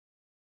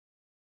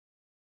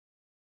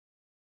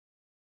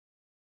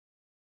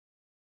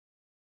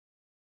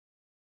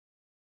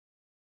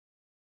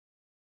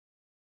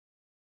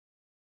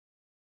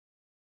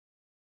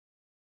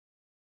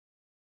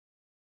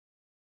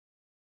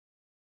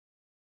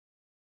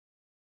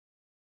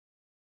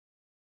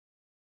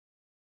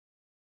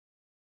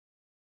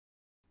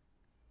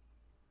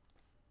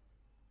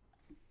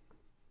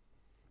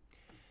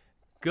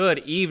Good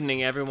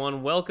evening,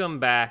 everyone. Welcome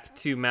back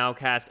to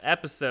MauCast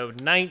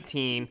episode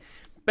 19.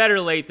 Better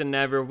late than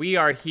never. We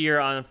are here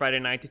on Friday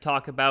night to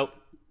talk about,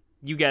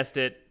 you guessed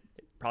it,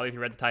 probably if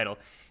you read the title,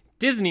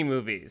 Disney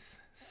movies.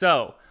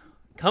 So,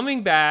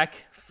 coming back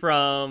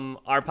from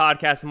our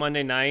podcast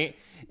Monday night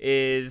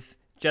is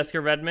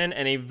Jessica Redmond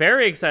and a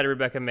very excited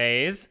Rebecca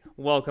Mays.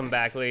 Welcome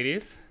back,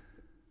 ladies.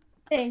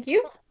 Thank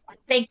you.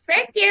 Thank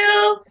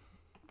you.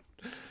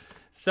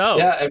 So,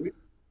 Yeah,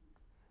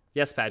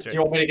 yes, do Patrick.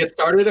 you want me to get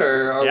started,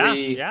 or are Yeah,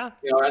 we? yeah.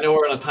 I know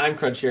we're on a time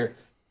crunch here.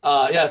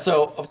 Yeah,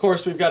 so of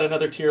course we've got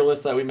another tier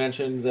list that we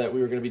mentioned that we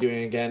were going to be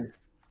doing again.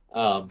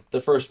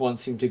 The first one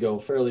seemed to go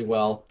fairly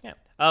well. Yeah.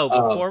 Oh,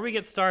 Um, before we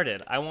get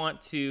started, I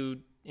want to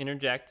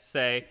interject,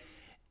 say,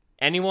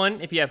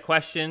 anyone, if you have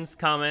questions,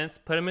 comments,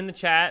 put them in the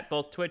chat,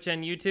 both Twitch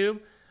and YouTube.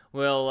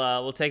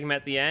 We'll take them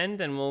at the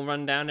end, and we'll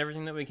run down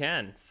everything that we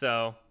can.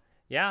 So,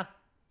 yeah,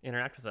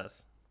 interact with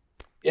us.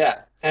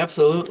 yeah,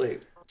 absolutely.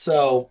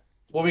 So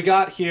what we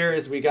got here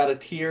is we got a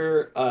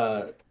tier,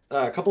 a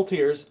couple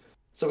tiers.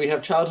 So we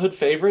have childhood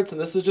favorites, and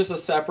this is just a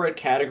separate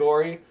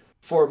category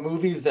for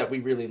movies that we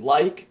really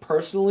like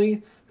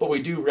personally, but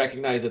we do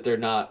recognize that they're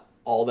not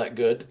all that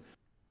good.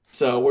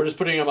 So we're just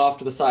putting them off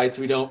to the side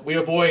so we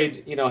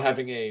avoid,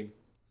 having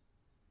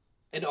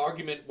an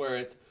argument where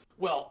it's,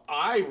 well,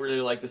 I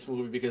really like this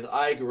movie because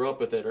I grew up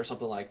with it or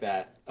something like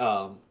that.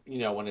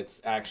 When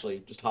it's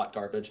actually just hot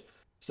garbage.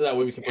 So that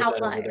way we It's can an put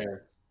that over outlier.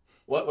 there.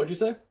 What'd you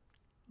say?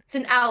 It's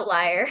an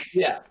outlier.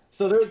 Yeah.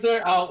 So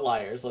they're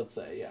outliers, let's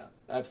say. Yeah,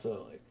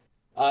 absolutely.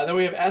 Then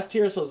we have S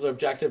tier, so those are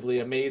objectively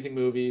amazing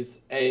movies.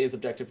 A is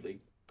objectively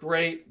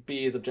great.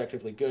 B is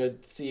objectively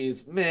good. C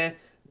is meh.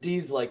 D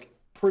is like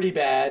pretty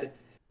bad.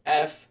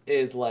 F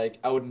is like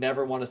I would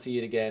never want to see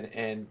it again,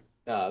 and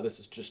this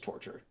is just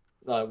torture.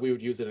 We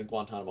would use it in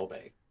Guantanamo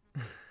Bay.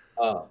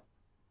 Uh,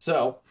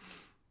 so,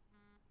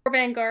 Or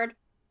Vanguard.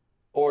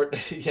 or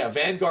yeah,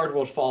 Vanguard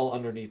will fall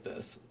underneath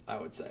this, I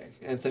would say.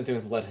 And same thing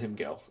with Let Him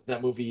Go.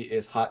 That movie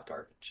is hot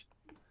garbage.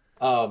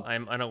 Um,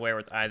 I'm unaware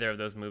with either of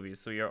those movies,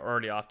 so you're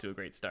already off to a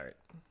great start.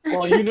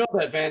 well, you know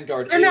that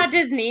Vanguard They're is not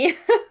Disney.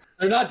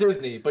 they're not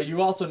Disney, but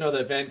you also know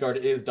that Vanguard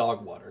is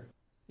dog water.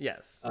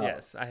 Yes, Uh,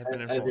 yes, I have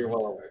been as you're informed.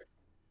 well aware.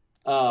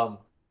 Um,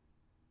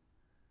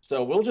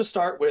 so we'll just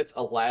start with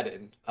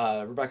Aladdin.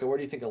 Rebecca, where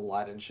do you think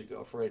Aladdin should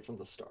go for right from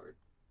the start?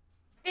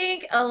 I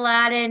think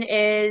Aladdin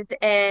is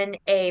an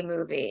A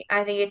movie.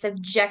 I think it's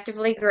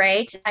objectively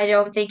great. I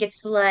don't think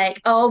it's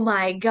like, oh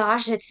my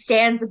gosh, it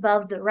stands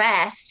above the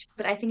rest,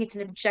 but I think it's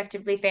an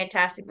objectively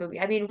fantastic movie.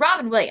 I mean,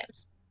 Robin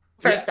Williams,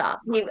 Yeah, first off,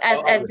 he,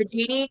 as the obviously.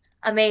 genie,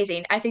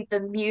 amazing. I think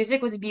the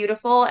music was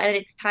beautiful and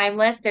it's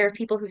timeless. There are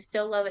people who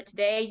still love it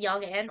today,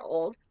 young and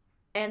old,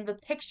 and the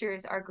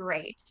pictures are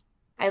great.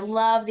 I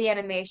love the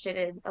animation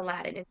in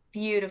Aladdin. It's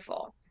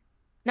beautiful.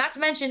 Not to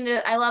mention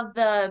that I love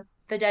the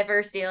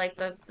diversity, like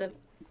the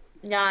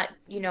not,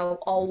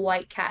 all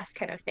white cast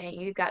kind of thing.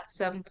 You've got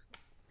some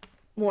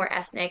more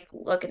ethnic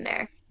look in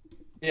there.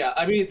 Yeah,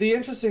 I mean the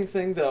interesting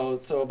thing though,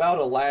 so about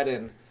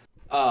Aladdin,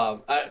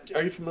 are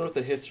you familiar with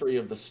the history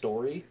of the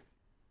story?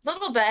 A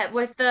little bit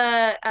with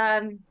the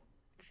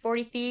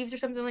 40 Thieves or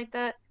something like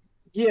that.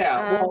 Yeah,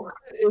 Um, well,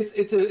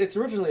 it's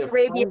originally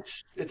Arabia.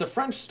 It's a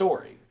French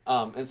story.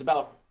 And it's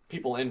about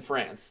people in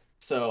France.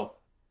 So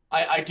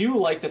I do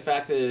like the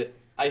fact that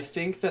I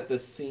think that the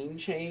scene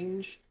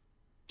change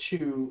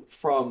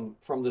from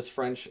this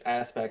French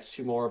aspect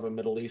to more of a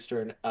Middle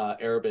Eastern,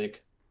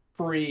 Arabic,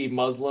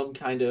 pre-Muslim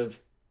kind of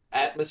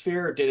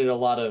atmosphere did it a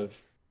lot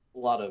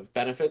of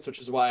benefits, which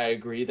is why I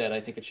agree that I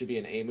think it should be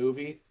an A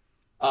movie.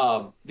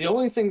 The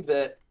only thing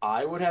that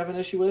I would have an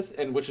issue with,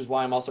 and which is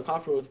why I'm also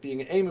comfortable with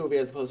being an A movie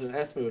as opposed to an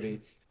S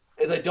movie,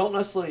 is I don't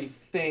necessarily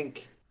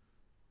think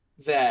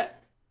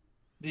that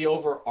the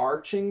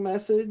overarching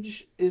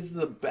message is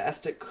the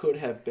best it could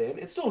have been.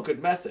 It's still a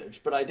good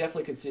message, but I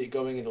definitely can see it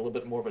going in a little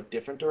bit more of a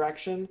different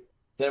direction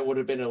that would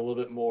have been a little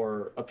bit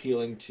more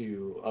appealing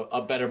to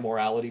a better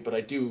morality. But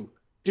I do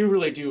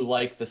really do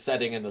like the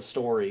setting and the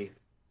story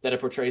that it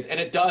portrays, and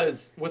it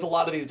does with a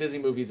lot of these Disney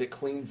movies. It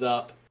cleans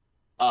up,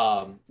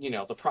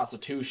 the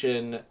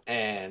prostitution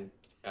and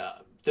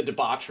the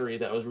debauchery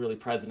that was really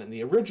present in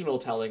the original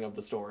telling of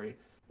the story,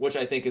 which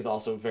I think is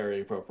also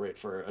very appropriate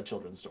for a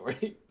children's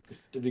story,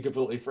 to be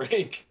completely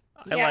frank.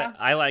 Yeah,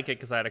 I like it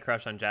because I had a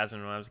crush on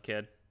Jasmine when I was a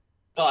kid.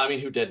 Oh, I mean,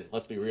 who didn't?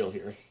 Let's be real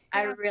here.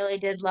 I really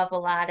did love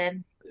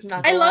Aladdin. I'm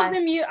not I gonna love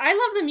lie. I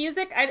love the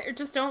music. I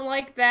just don't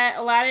like that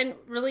Aladdin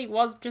really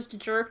was just a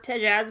jerk to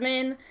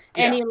Jasmine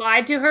and Yeah, he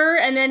lied to her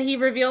and then he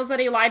reveals that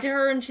he lied to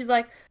her and she's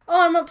like,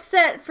 "Oh, I'm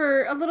upset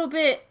for a little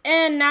bit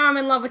and now I'm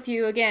in love with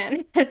you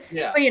again."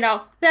 yeah.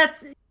 But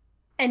that's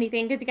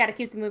anything because you got to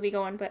keep the movie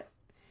going, but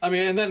I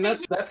mean, and then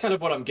that's kind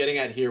of what I'm getting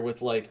at here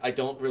with like I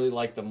don't really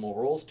like the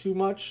morals too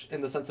much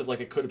in the sense of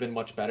like it could have been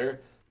much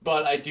better,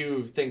 but I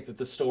do think that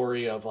the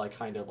story of like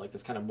kind of like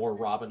this kind of more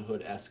Robin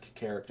Hood-esque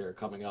character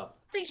coming up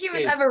Think he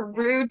was is ever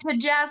rude to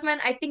Jasmine.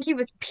 I think he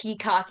was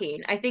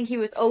peacocking. I think he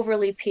was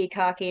overly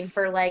peacocking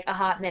for like a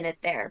hot minute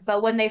there.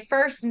 But when they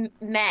first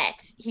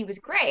met, he was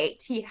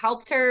great. He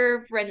helped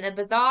her in the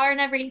bazaar and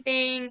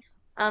everything.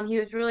 He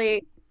was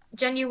really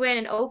genuine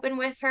and open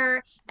with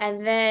her,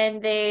 and then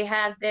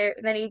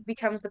then he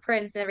becomes the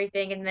prince and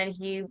everything, and then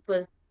he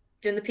was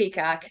doing the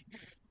peacock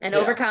and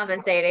Yeah.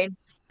 overcompensating,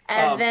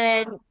 and Um,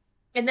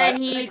 then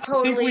he I think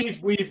totally.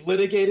 we've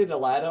litigated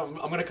Aladdin.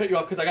 I'm gonna cut you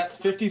off because I got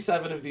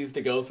 57 of these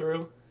to go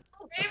through.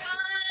 Okay,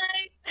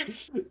 bye.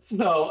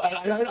 So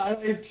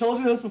I told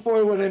you this before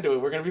we went into it.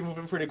 We're gonna be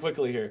moving pretty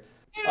quickly here.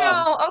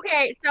 No,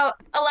 okay, so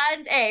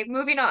Aladdin's A.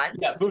 Moving on.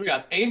 Yeah, moving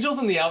on. Angels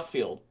in the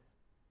Outfield.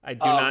 I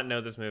do not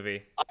know this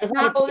movie. I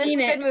Not Oh, this is seen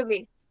a it. good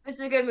movie. This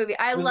is a good movie.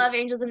 I This- love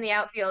Angels in the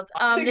Outfield.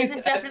 I think This it's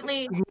is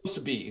definitely. at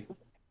most B.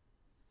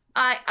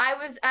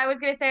 I was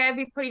gonna say I'd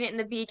be putting it in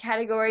the B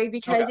category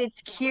because Okay.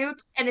 it's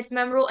cute and it's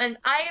memorable, and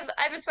I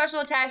have a special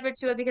attachment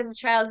to it because of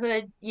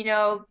childhood,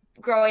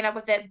 growing up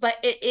with it. But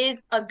it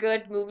is a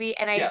good movie,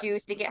 and I do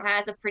Yes. think it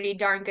has a pretty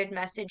darn good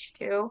message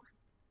too.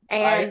 I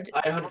And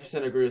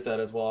 100% agree with that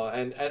as well.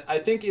 And I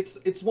think it's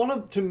one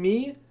of to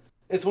me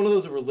it's one of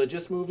those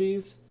religious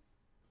movies,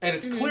 and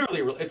it's clearly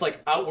it's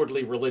like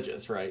outwardly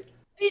religious, right?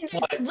 I mean,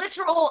 there's But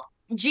literal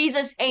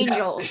Jesus yeah,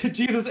 angels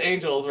Jesus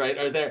angels, right,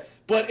 are there.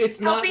 But it's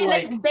not helping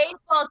like this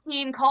baseball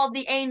team called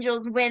the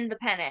Angels win the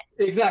pennant.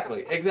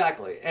 exactly.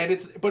 And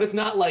it's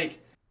not like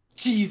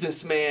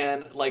Jesus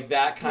man, like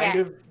that kind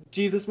Yeah. of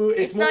Jesus movie.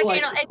 It's more not,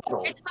 like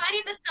it's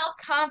finding the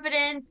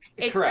self-confidence.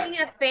 It's Correct.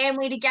 bringing a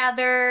family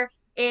together.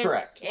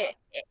 Correct.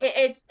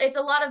 It's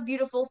a lot of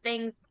beautiful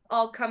things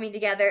all coming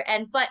together.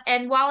 And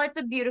while it's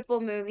a beautiful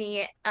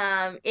movie,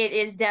 it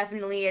is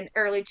definitely an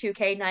early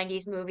 2K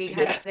 90s movie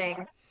kind of Yes.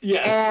 thing.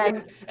 Yes. And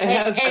It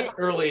has and that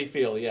early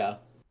feel, yeah.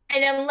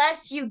 and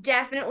unless you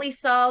definitely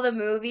saw the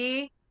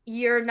movie,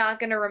 you're not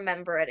going to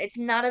remember it. It's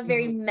not a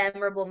very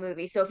memorable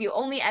movie. So if you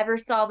only ever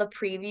saw the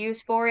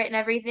previews for it and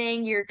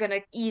everything, you're going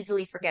to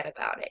easily forget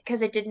about it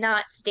because it did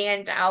not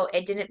stand out.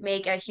 It didn't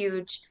make a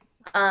huge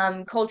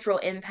cultural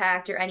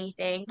impact or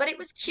anything, but it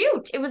was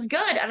cute. It was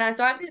good.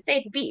 So I'm going to say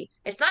it's B.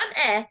 It's not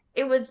an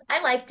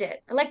I liked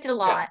it. I liked it a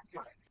lot.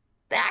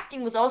 The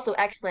acting was also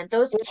excellent.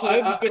 Those Well,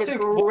 kids I did a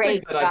think one thing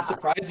great that I'm job.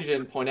 surprised you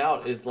didn't point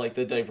out is like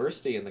the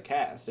diversity in the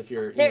cast. If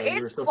you're, There you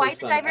is were so quite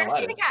focused a on diversity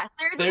in Aladdin. the cast.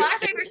 There's a There- lot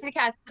of diversity in the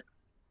cast. Two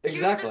of the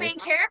Exactly. main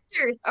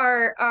characters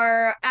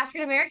are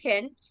African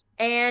American,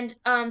 and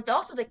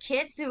also the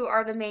kids who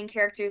are the main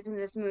characters in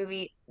this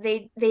movie,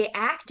 they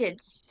acted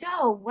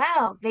so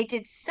well. They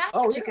did such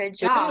Oh, a yeah, good they did.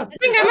 job. I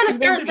think I'm gonna Acting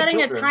start really setting a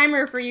children.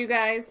 timer for you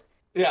guys.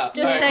 Yeah. Just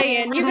all right.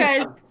 saying, you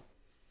guys.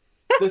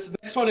 This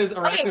next one is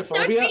Okay, so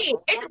Arachnophobia.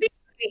 it's a B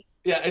movie.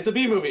 Yeah, it's a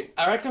B movie.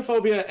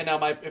 Arachnophobia, and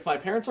now if my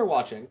parents are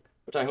watching,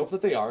 which I hope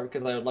that they are,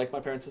 because I would like my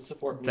parents to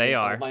support me They in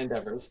all are. of my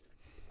endeavors.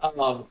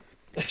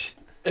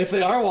 If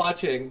they are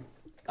watching,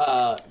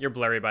 You're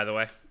blurry, by the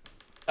way.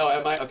 oh,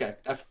 am I? Okay.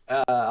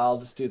 I'll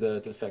just do the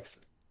fix.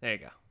 There you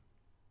go.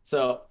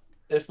 So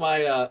if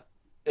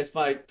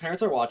my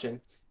parents are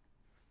watching,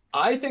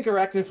 I think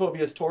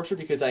arachnophobia is torture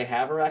because I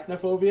have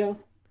arachnophobia.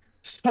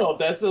 So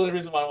that's the only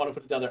reason why I want to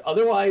put it down there.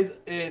 Otherwise,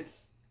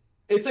 it's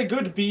a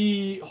good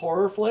B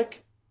horror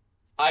flick.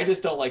 I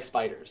just don't like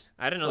spiders.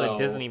 I didn't know that So,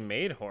 Disney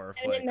made horror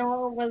I flicks. didn't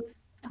know it was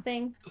a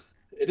thing.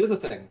 It is a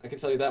thing. I can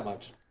tell you that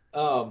much.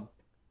 I'm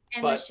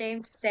But-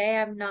 ashamed to say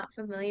I'm not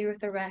familiar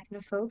with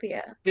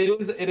arachnophobia.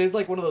 It is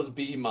like one of those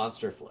B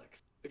monster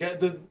flicks. Okay,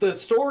 the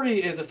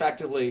story is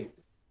effectively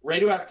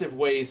radioactive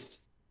waste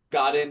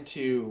got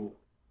into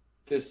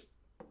this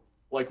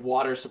like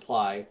water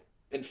supply,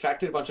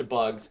 infected a bunch of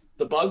bugs.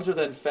 The bugs are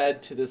then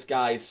fed to this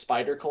guy's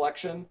spider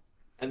collection,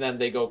 and then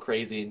they go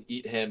crazy and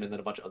eat him and then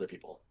a bunch of other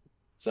people.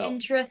 So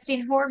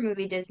Interesting horror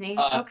movie, Disney.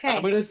 Okay.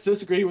 I'm going to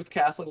disagree with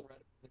Kathleen in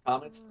the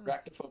comments.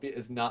 Arachnophobia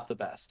is not the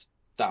best.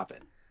 Stop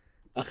it.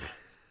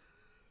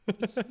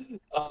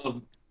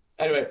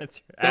 Anyway,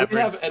 That's your then we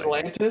average have spider.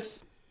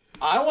 Atlantis.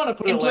 I want to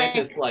put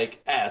Atlantis. Atlantis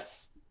like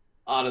S.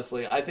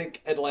 Honestly, I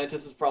think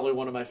Atlantis is probably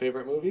one of my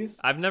favorite movies.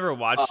 I've never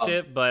watched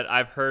it, but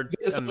I've heard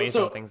so- amazing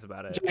so, things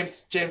about it.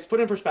 James, put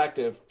in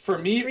perspective. For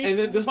me, Three-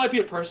 and this might be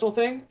a personal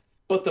thing,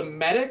 but the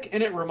medic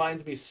in it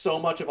reminds me so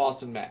much of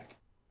Austin Mack.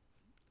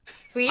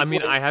 Sweet. I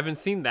mean, I haven't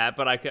seen that,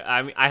 but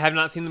I have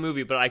not seen the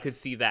movie, but I could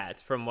see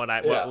that from what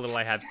Yeah. little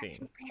I have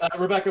seen.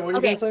 Rebecca, what were you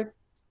Okay. gonna say?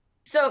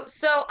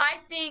 So I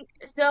think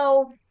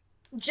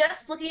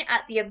just looking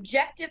at the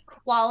objective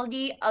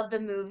quality of the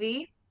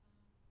movie,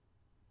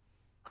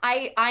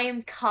 I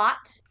am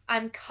caught.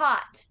 I'm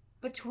caught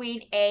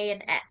between A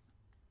and S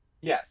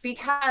Yes.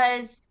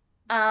 because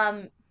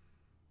it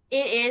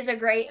is a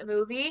great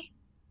movie,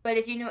 but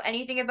if you know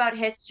anything about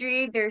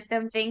history, there's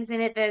some things in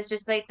it that's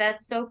just like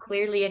that's so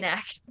clearly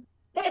enacted.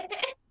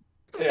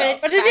 Yeah.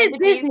 But it is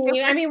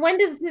Disney. I mean, when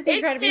does Disney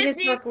It's try to be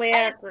Disney, historically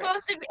and accurate?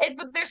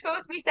 but they're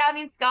supposed to be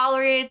sounding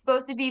scholarly. And it's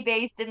supposed to be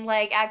based in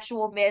like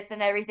actual myth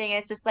and everything. And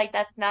it's just like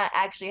that's not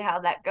actually how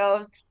that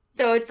goes.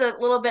 So it's a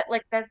little bit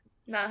like that's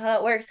not how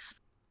it works.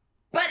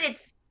 But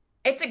it's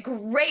a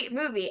great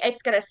movie.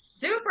 It's got a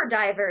super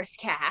diverse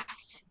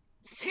cast,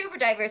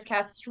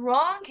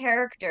 strong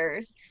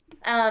characters.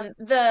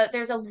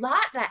 There's a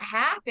lot that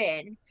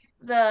happens.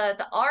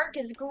 the arc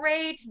is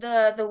great.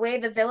 The way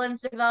the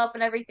villains develop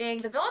and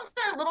everything. The villains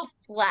are a little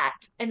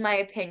flat, in my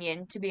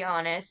opinion, to be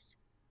honest.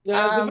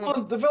 Yeah,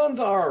 Um, the villains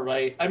are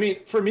right. I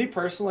mean, for me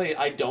personally,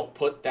 I don't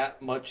put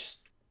that much.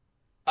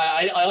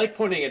 I like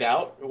pointing it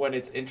out when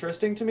it's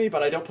interesting to me,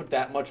 but I don't put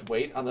that much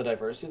weight on the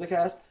diversity of the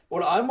cast.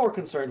 What I'm more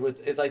concerned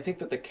with is I think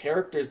that the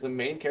characters, the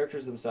main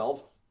characters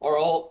themselves, are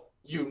all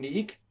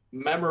unique,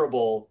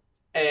 memorable,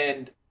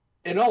 and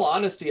in all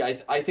honesty,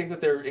 I think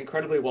that they're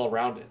incredibly well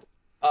rounded.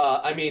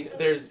 I mean,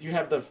 you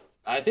have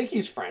I think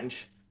he's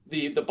French,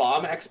 the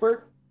bomb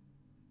expert.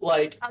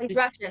 Like, oh, he's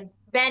Russian.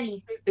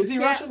 Benny. is he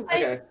Yeah, Russian?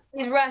 Okay.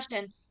 He's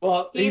Russian.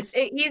 Well, He's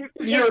he's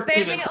his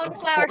European in family owns a some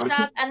flower form.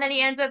 shop, and then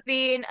he ends up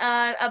being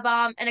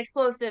an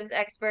explosives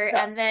expert.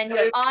 Yeah, And then you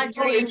have it's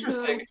so Audrey,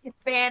 interesting. who's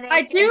Hispanic, I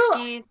and do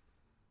she's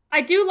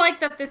I do like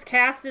that this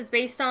cast is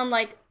based on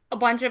like a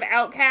bunch of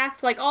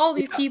outcasts. Like all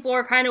these Yeah. people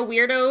are kind of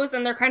weirdos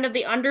and they're kind of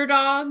the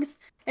underdogs.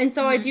 And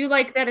so I Mhm. do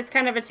like that it's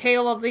kind of a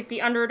tale of like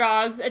the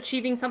underdogs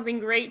achieving something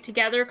great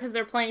together because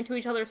they're playing to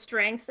each other's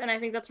strengths, and I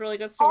think that's a really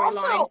good storyline.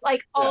 also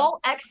like Yeah. all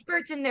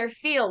experts in their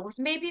field, with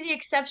maybe the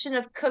exception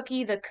of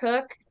Cookie the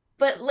cook.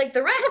 But like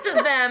the rest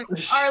of them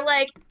are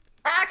like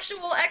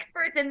actual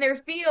experts in their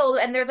field,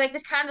 and they're like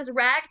this kind of this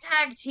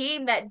ragtag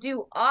team that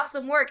do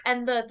awesome work.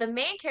 And the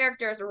main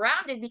character is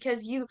rounded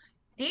because you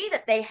see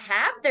that they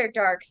have their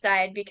dark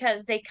side,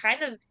 because they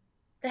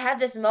have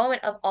this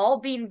moment of all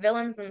being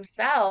villains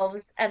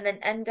themselves and then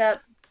end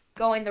up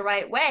going the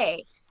right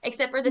way.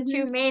 Except for the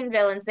two main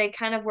villains, they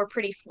kind of were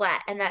pretty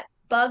flat, and that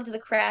bugged the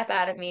crap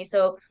out of me.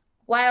 So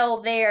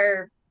while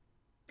they're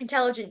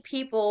intelligent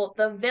people,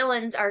 the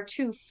villains are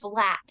too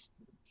flat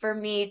for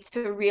me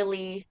to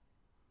really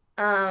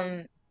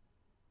um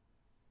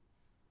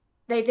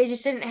they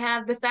just didn't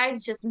have,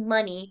 besides just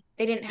money,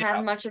 they didn't have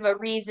Yeah. much of a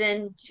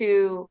reason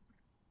to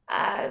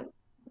uh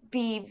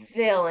be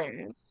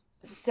villains.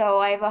 So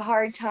I have a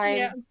hard Yeah.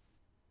 time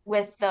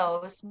with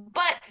those.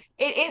 But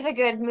it is a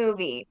good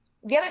movie.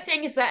 The other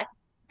thing is that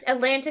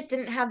Atlantis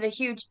didn't have the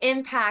huge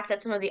impact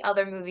that some of the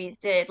other movies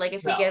did. Like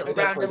if we No, get it around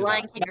to definitely did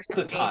Lion not. King Not or at the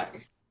something, time.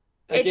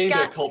 It it's gained a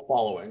got cult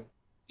following.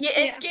 yeah,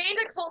 it's gained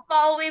a cult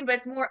following, but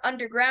it's more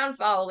underground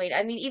following.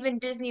 I mean, even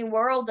Disney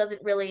World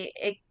doesn't really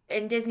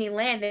in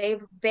Disneyland,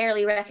 they've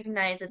barely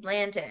recognized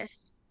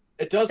Atlantis.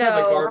 It does have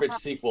a So, garbage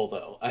sequel,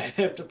 though. I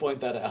have to point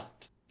that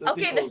out. The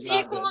okay, the sequel is not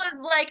sequel good. is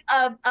like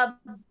a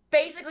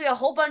basically a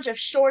whole bunch of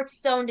shorts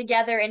sewn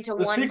together into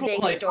The one sequel's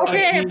big like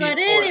story. a Okay, D but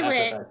or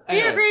anyway, FFS. we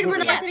Anyway, agreed we're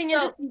moving not on. Yes, getting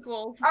into so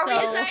sequels, are we so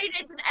deciding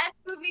it's an S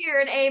movie or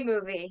an A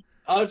movie?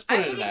 I'll just put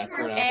I'm it in an leaning F for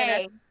towards now.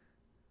 A.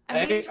 I'm A?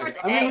 leaning Okay. towards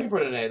I mean, we A. can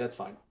put it in A. That's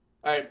fine.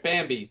 All right,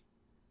 Bambi.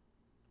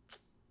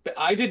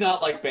 I did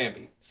not like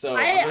Bambi, so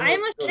I'm gonna I'm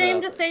throw that ashamed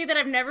out to there. say that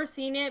I've never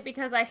seen it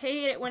because I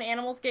hate it when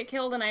animals get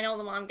killed and I know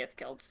the mom gets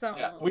killed. So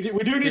Yeah, we do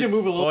need to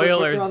move a little bit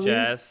quicker Spoilers, on these,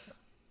 Jess.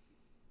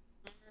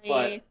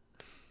 but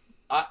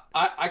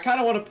I kind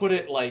of want to put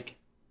it like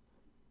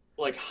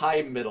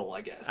high middle,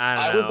 I guess. I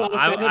I don't was know. not a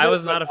fan of I it,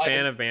 was but not a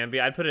fan of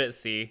Bambi. I'd put it at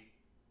C.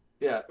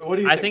 Yeah, what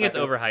do you I think, think it's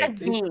Becca? As overhyped.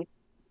 B.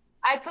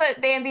 I'd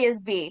put Bambi as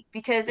B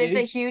because it's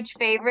a B? huge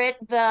favorite.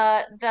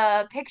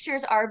 The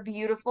pictures are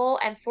beautiful,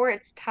 and for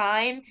its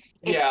time,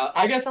 it's Yeah,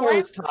 I guess for excellent.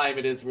 its time,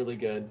 it is really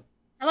good.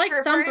 I like For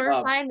its Thumper.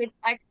 time, it's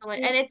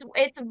excellent, and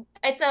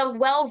it's a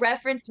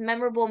well-referenced,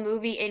 memorable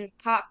movie in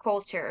pop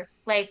culture.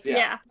 Like Yeah.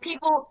 Yeah.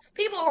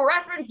 people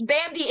reference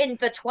Bambi in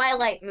the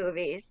Twilight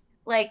movies.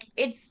 Like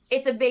it's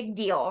a big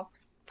deal.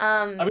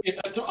 I mean,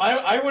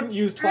 I wouldn't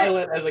use For-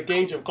 Twilight as a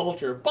gauge of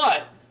culture,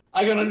 but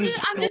I can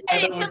understand I'm just why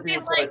saying that would be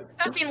something like important.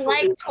 something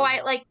like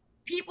Twilight. Like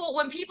people,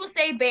 when people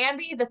say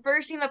Bambi, the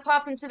first thing that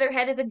pops into their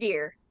head is a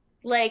deer.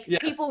 Like Yes.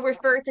 people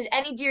refer to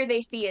any deer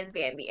they see as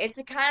Bambi. It's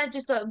a kind of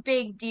just a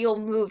big deal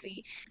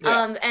movie.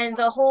 Yeah. And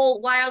the whole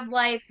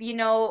wildlife,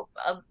 being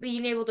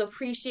able to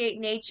appreciate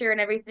nature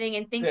and everything,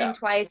 and thinking Yeah.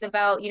 twice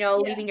about, Yeah.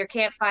 leaving your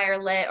campfire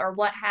lit or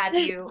what have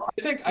you. I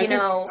You think,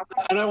 know,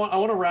 and I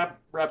want to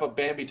wrap up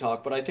Bambi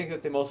talk, but I think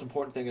that the most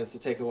important thing is to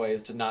take away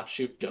is to not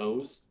shoot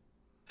does.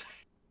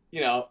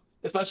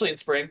 Especially in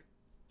spring.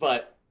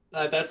 But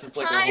that's just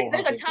like a whole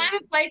there's a hunting time thing.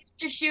 and place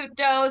to shoot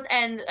does,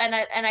 and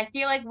I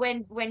feel like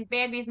when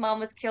Bambi's mom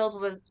was killed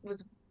was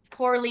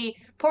poorly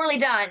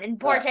done and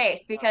poor Yeah.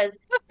 taste, because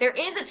there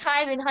is a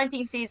time in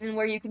hunting season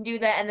where you can do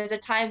that, and there's a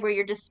time where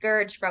you're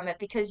discouraged from it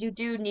because you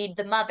do need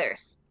the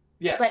mothers.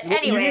 Yes, But you need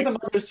anyways, the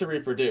mothers to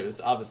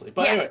reproduce, obviously.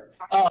 But yes,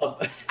 anyway, um,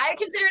 I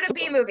consider it a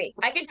B movie.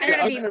 I consider it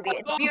yeah, a B okay, movie.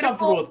 It's I'm comfortable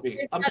beautiful. with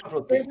B. I'm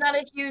comfortable with There's B. not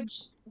a huge,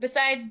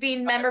 besides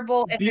being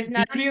memorable, and there's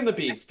not Beauty and the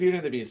Beast. Beauty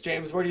and the Beast.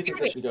 James, where do you think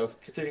this should go,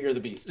 considering you're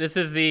the Beast? This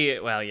is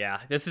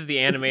this is the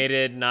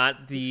animated,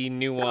 not the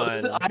new No,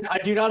 one. I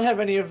do not have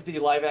any of the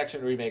live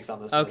action remakes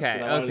on this list Okay,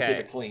 because I wanted to keep okay.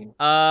 it clean.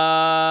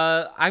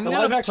 I'm The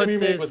gonna live action put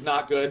remake this. was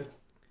not good.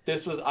 I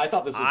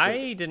thought this was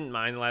pretty I didn't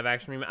mind the live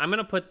action remake. I'm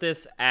gonna put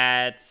this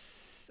at.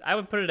 I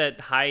would put it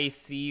at high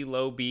C,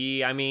 low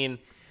B. I mean,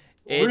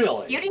 it's,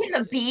 Really? Beauty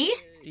and the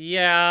Beast.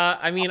 Yeah,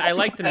 I mean, I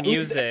like the At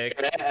least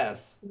music. A or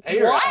S. A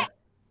or What? S.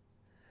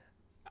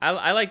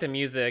 I like the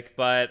music,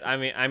 but I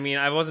mean,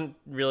 I wasn't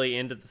really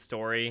into the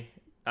story.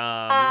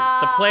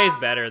 The play is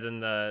better than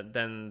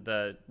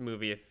the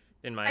movie,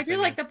 in my I opinion.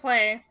 do like the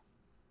play.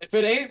 If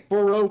it ain't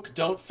Baroque,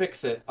 don't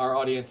fix it, our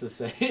audience is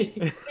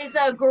saying. Is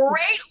a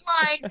great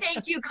line.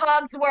 Thank you,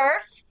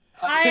 Cogsworth.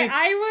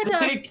 I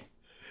would.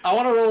 I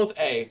want to roll with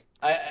A.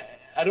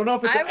 I don't know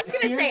if it's I an was S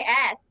gonna tier. say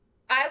S.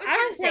 I was I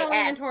gonna was say kind of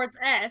leaning S. towards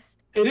S.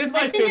 It is my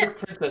I think favorite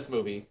princess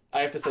movie.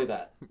 I have to say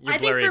that. You're I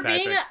think blurry, for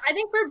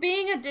Patrick.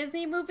 being a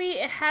Disney movie,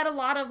 it had a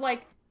lot of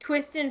like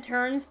twists and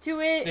turns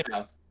to it.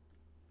 Yeah.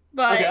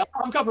 But Okay,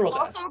 I'm comfortable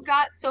with S. Also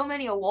got so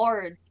many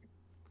awards.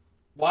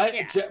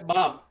 Why, Yeah.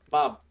 Mom?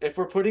 If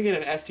we're putting it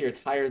in S tier, it's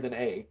higher than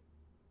A.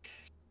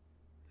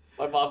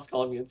 My mom's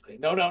calling me insane.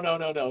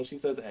 No. She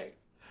says A. All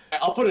right,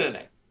 I'll put it in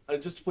A,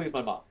 just to please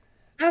my mom.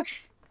 okay.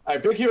 All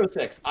right, Big Hero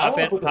 6. I Pop want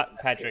to in, put this.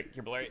 Patrick.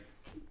 You're blurry.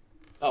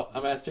 Oh,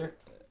 I'm S tier.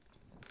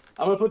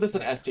 I'm gonna put this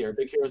in S tier.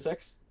 Big Hero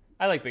 6.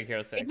 I like Big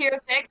Hero 6. Big Hero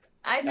 6.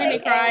 I Made me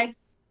say cry. A.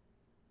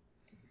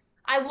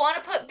 I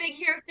want to put Big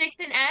Hero 6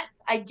 in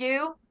S. I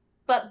do.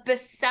 But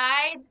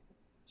besides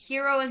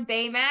Hero and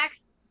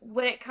Baymax,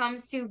 when it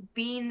comes to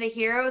being the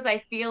heroes, I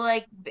feel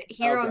like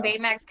Hero and Okay.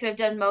 Baymax could have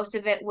done most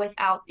of it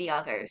without the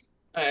others.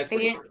 That's They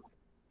pretty didn't true.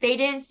 they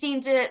didn't seem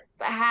to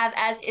have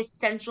as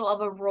essential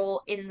of a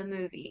role in the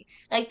movie.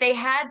 Like they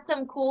had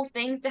some cool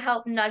things to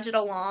help nudge it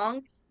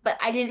along, but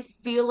I didn't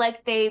feel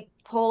like they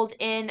pulled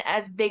in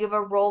as big of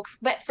a role.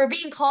 But for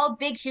being called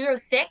Big Hero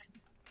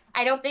 6,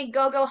 I don't think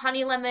Go-Go,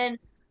 Honey Lemon,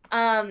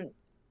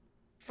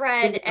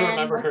 Fred, Couldn't and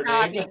remember her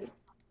Wasabi. name.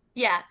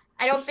 Yeah,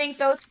 I don't think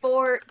those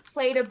four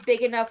played a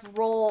big enough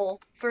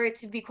role for it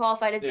to be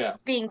qualified as Yeah.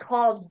 being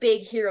called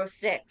Big Hero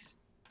 6.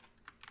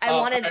 I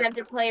wanted okay. them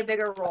to play a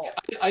bigger role.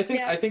 I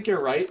think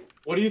you're right.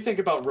 What do you think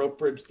about Rope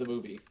Bridge the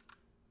movie?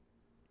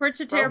 Bridge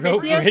to Rope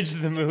Rope Terabithia. Bridge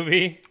the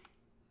movie.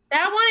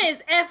 That one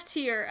is F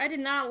tier. I did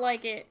not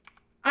like it.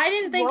 I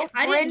didn't think Rope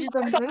I Bridge didn't. the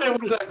I thought it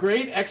movie. was a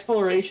great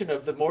exploration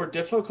of the more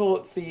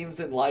difficult themes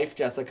in life,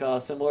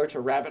 Jessica, similar to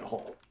Rabbit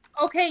Hole,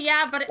 Okay,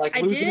 yeah, but like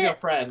I losing a didn't.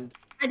 friend.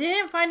 I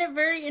didn't find it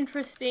very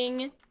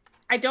interesting.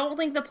 I don't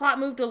think the plot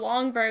moved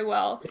along very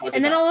well. No, it did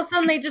And then not. all of a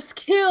sudden they just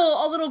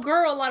kill a little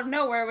girl out of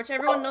nowhere, which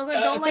everyone knows I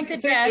don't like to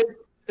death.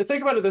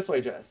 Think about it this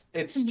way, Jess.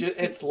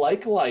 It's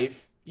like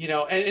life,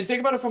 and think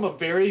about it from a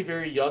very,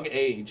 very young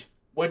age.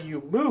 When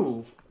you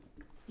move,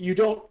 you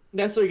don't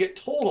necessarily get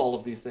told all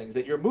of these things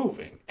that you're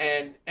moving,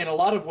 and in a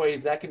lot of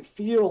ways that can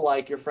feel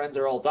like your friends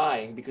are all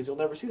dying because you'll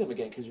never see them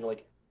again because you're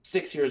like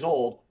 6 years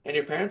old and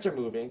your parents are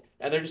moving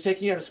and they're just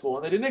taking you out of school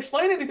and they didn't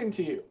explain anything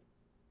to you.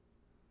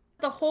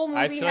 The whole movie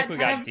I feel like had we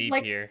kind got of deep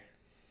like here.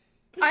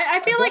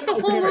 I feel like the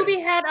whole movie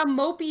Parents. had a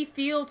mopey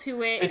feel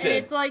to it, It and did.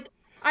 it's like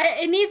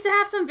it needs to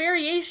have some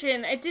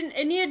variation. It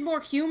needed more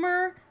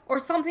humor or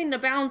something to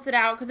balance it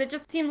out because it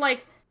just seemed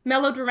like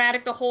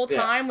melodramatic the whole Yeah.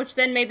 time, which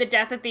then made the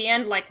death at the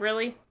end like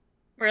really.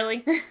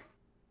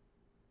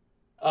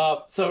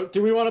 So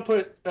do we want to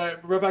put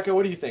Rebecca?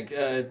 What do you think?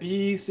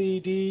 B, C,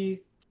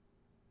 D,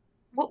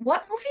 What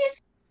movie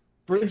is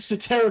Bridge to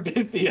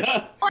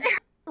Terabithia.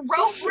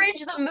 Rope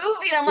Bridge the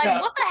movie? And I'm like, Yeah.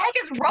 what the heck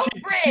is Rope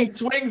She Bridge?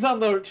 swings on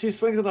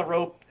the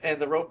rope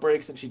and the rope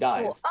breaks and she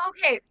dies.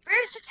 Okay,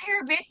 Bridge to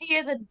Terabithia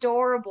is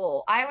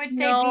adorable. I would say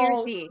B No.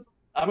 or C.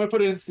 I'm gonna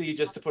put it in C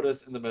just to put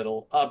us in the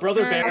middle.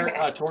 Brother Bear,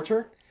 Okay.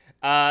 torture.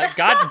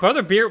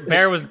 Brother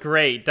Bear was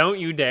great. Don't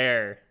you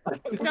dare.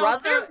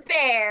 Brother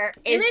Bear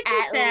is makes me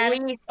at sad.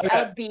 least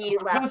Okay. a B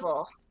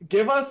level.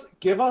 Give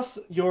us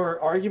your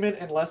argument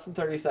in less than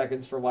 30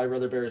 seconds for why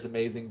Brother Bear is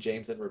amazing,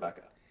 James and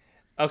Rebecca.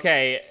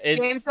 Okay,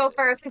 James, go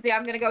first because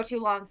I'm gonna go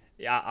too long.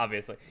 Yeah,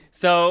 obviously.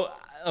 So,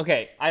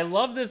 okay, I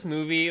love this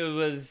movie.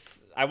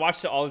 I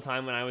watched it all the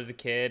time when I was a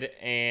kid,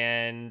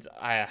 and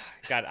I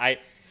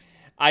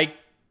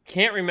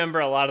can't remember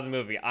a lot of the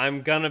movie.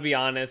 I'm gonna be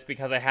honest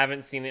because I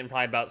haven't seen it in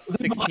probably about Why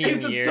 16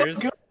 is it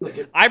years. so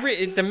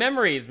good? The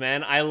memories,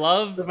 man. I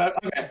love.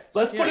 Okay,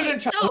 let's put it in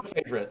So- childhood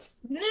favorites.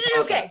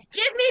 Okay,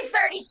 give me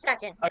 30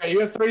 seconds. Okay, you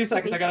have 30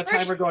 seconds. I got a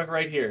First- timer going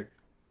right here.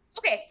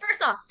 Okay,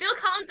 first off, Phil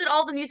Collins did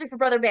all the music for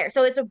Brother Bear,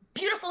 so it's a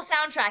beautiful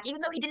soundtrack. Even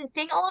though he didn't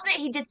sing all of it,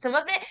 he did some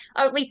of it,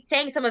 or at least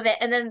sang some of it,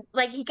 and then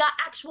like he got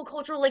actual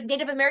cultural, like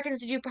Native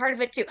Americans to do part of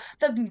it too.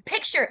 The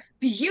picture,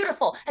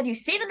 beautiful. Have you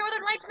seen the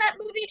Northern Lights in that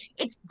movie?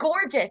 It's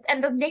gorgeous,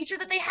 and the nature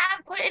that they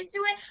have put into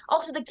it.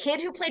 Also, the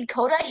kid who played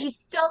Coda, he's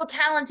so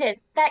talented.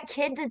 That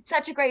kid did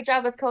such a great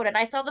job as Coda, and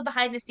I saw the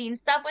behind the scenes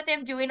stuff with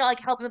him doing like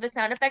helping with the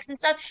sound effects and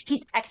stuff.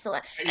 He's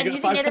excellent, You and got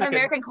using 5 Native seconds.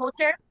 American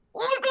culture. Oh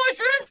my gosh,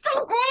 it is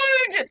so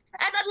good! And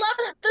I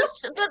love the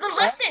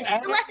lesson.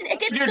 The lesson, it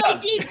gets You're so done.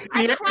 deep.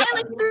 I You're cry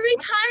like done. 3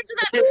 times in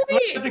that I'm gonna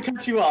movie. have to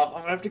cut you off.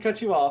 I'm gonna have to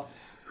cut you off.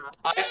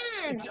 Are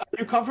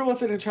you comfortable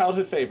with it in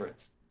childhood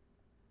favorites?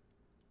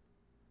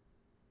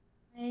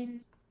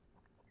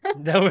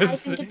 That I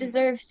was. think it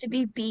deserves to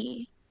be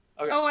B.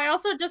 Okay. Oh, I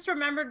also just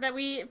remembered that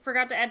we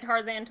forgot to add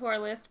Tarzan to our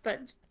list, but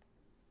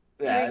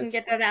we can it's-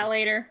 get to that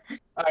later.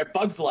 All right,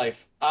 Bug's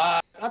Life.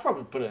 I'd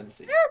probably put it in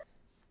C.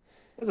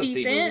 It's a C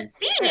Decent.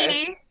 movie.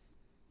 C?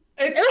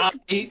 Yeah. It's It was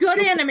aight. good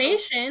It's-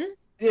 animation.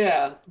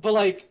 Yeah, but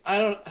like I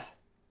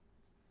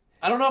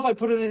don't know if I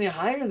put it any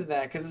higher than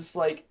that because it's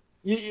like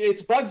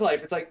it's Bug's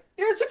Life. It's like,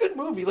 yeah, it's a good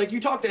movie. Like, you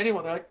talk to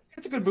anyone, they're like,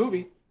 it's a good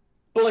movie.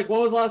 But like, when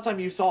was the last time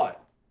you saw it?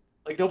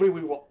 Like, nobody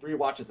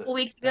rewatches it.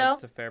 Weeks ago.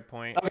 That's a fair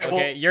point. Okay, Okay,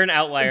 well, you're an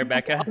outlier,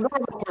 Becca. A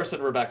normal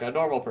person, Rebecca. A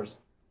normal person.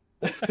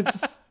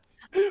 That's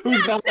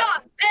not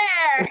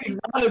fair. Who's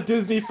not a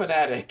Disney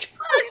fanatic.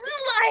 Bugs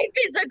Life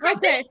is a great.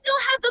 Okay. They still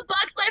have the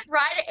Bugs Life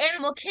ride at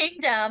Animal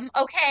Kingdom,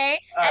 okay?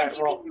 All And right,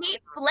 you well- can meet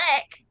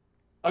Flick.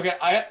 Okay,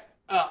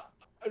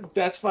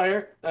 that's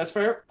fair. That's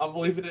fair. I'm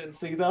leaving it in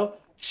C though.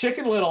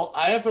 Chicken Little.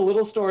 I have a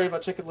little story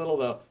about Chicken Little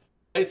though.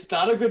 It's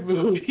not a good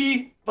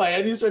movie by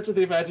any stretch of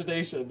the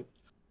imagination.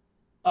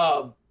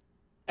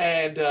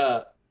 And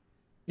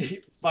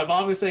my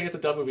mom was saying it's a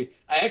dumb movie.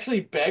 I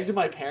actually begged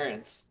my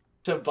parents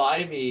to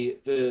buy me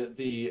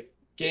the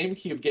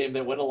GameCube game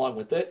that went along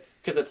with it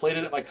because I played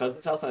it at my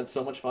cousin's house and I had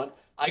so much fun.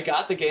 I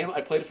got the game.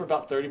 I played it for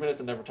about 30 minutes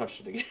and never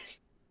touched it again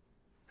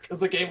because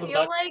the game was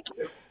not.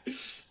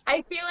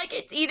 I feel like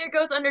it either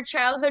goes under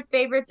childhood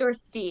favorites or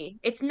C.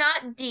 It's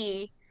not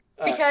D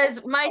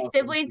because my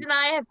siblings and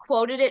I have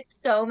quoted it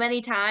so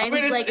many times. I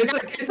mean,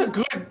 it's a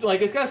good, like,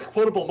 it's got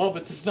quotable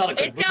moments. It's not a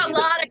good movie. It's got a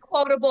lot of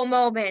quotable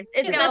moments.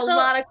 It's got a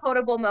lot of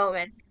quotable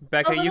moments.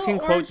 Becca, you can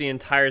quote orange- the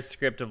entire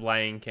script of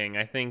Lion King.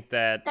 I think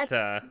that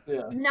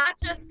Yeah. Not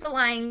just the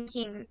Lion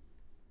King.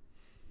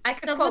 I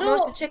could The quote little-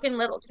 most of Chicken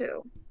Little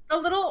too. The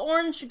little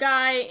orange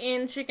guy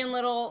in Chicken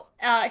Little,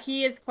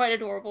 he is quite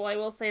adorable. I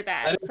will say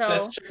that.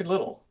 That's Chicken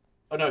Little.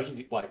 Oh no, he's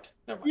white.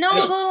 Never mind. No,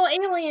 Anyway. the little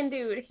alien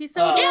dude. He's so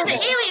Yeah, adorable.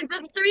 the alien,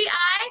 the 3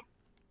 eyes.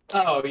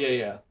 Oh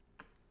yeah.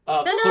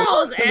 No,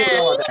 So it's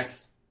Cinderella F.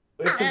 next.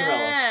 We have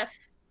Cinderella. F.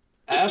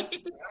 F.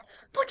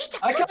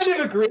 I kind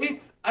of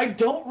agree. I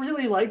don't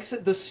really like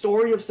the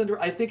story of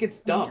Cinderella. I think it's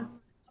dumb.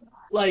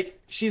 Like,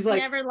 she's like,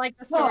 Never liked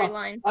the "Oh,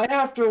 storyline. I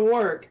have to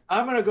work.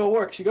 I'm gonna go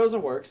work. She goes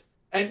and works.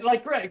 And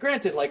like,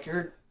 granted, like,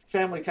 her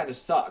family kind of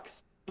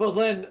sucks. But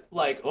then,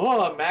 like,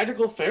 oh, a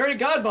magical fairy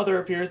godmother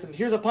appears, and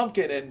here's a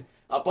pumpkin and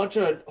a bunch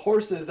of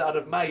horses out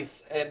of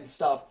mice and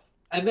stuff.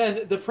 And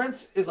then the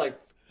prince is like,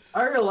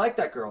 I really like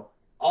that girl.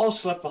 All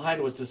she left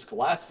behind was this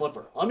glass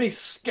slipper. Let me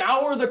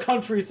scour the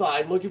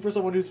countryside looking for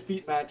someone whose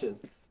feet matches.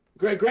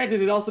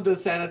 Granted, it also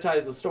does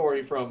sanitize the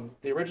story from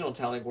the original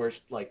telling where,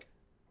 like,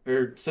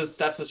 her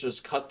stepsisters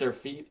cut their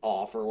feet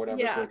off or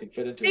whatever so they could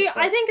fit into See, it.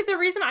 I think the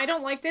reason I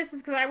don't like this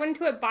is because I went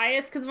into it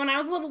biased, because when I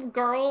was a little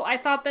girl, I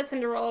thought that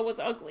Cinderella was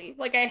ugly.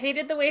 Like, I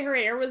hated the way her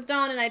hair was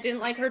done, and I didn't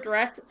like her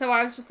dress, so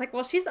I was just like,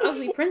 well, she's an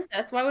ugly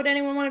princess. Why would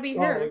anyone want to be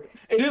her?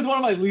 It is one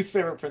of my least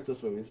favorite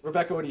princess movies.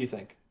 Rebecca, what do you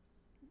think?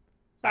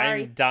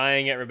 Sorry. I'm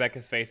dying at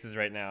Rebecca's faces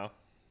right now.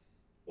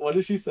 What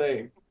is she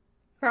saying?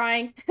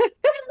 Crying. I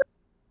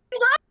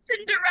love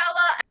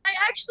Cinderella. I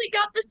actually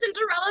got the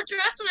Cinderella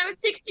dress when I was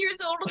 6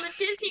 years old on the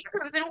Disney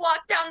cruise and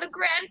walked down the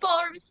grand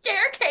ballroom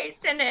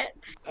staircase in it.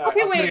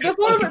 Okay, wait,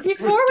 before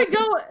we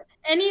go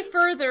any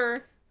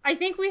further, I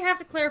think we have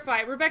to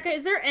clarify. Rebecca,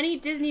 is there any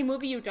Disney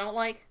movie you don't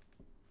like?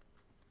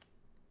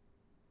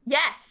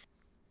 Yes,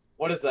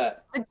 What is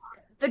that?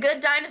 The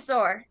Good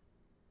Dinosaur.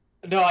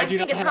 No, I do think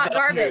not it's have hot that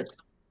on here. garbage.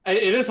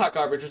 It is hot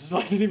garbage, which is why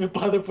I didn't even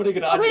bother putting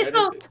it on Okay, here.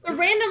 so the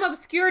random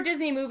obscure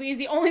Disney movie is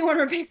the only one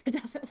Rebecca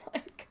doesn't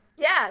like.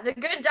 Yeah, The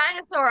Good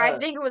Dinosaur. I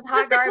think it was hot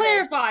Just to garbage.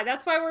 clarify,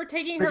 that's why we're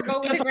taking her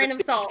vote with a grain of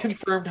It's salt.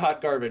 confirmed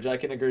hot garbage. I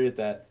can agree with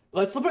that.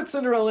 Let's put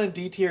Cinderella in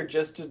D tier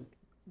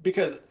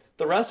because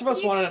the rest of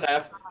us want it in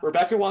F.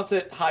 Rebecca wants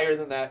it higher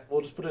than that.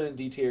 We'll just put it in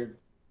D tier.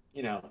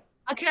 You know.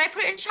 Can I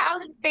put it in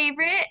childhood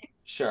favorite?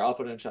 Sure, I'll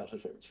put it in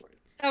childhood favorites for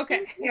you.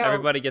 Okay. No.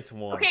 Everybody gets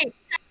one. Okay.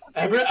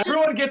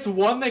 Everyone gets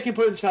one they can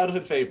put in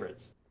childhood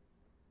favorites.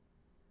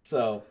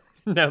 So.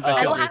 No, I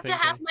Becca's will have to rethinking.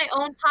 have my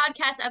own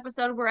podcast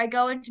episode where I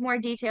go into more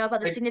detail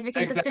about the significance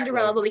of Exactly.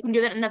 Cinderella, but we can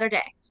do that another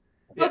day.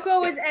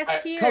 Coco is S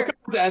Alright, tier. Coco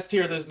is S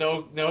tier. There's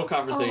no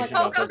conversation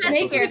about Coco's Coco. S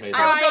Coco's tier. amazing.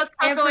 I will go with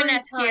Coco Every in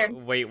S tier.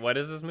 time. Wait, what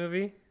is this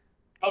movie?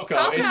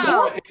 Coco.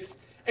 Coco.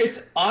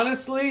 It's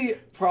honestly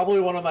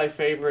probably one of my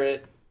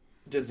favorite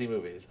Disney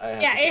movies. I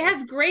have Yeah, to say. it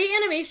has great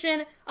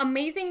animation,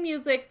 amazing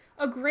music,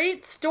 a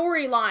great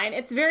storyline.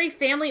 It's very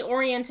family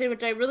oriented,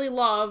 which I really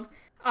love.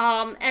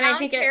 And I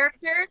think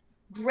characters,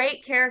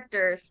 great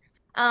characters.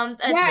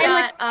 It's and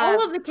got,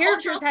 all of the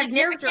characters cultural have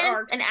character significance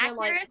arcs. and that are,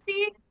 like-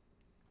 accuracy.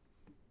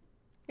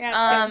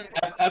 Yeah.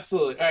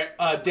 Absolutely. All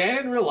right, Dan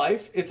in Real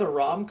Life. It's a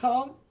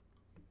rom-com.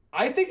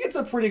 I think it's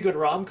a pretty good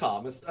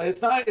rom-com.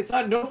 It's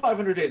not No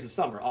 500 Days of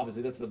Summer.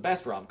 Obviously, that's the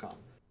best rom-com.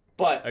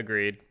 But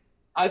Agreed.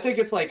 I think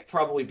it's like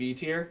probably B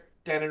tier.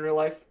 Dan in Real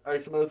Life. Are you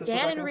familiar with this? Dan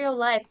in Rebecca? Real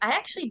Life. I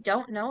actually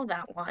don't know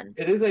that one.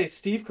 It is a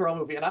Steve Carell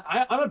movie, and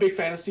I'm a big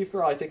fan of Steve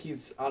Carell. I think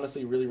he's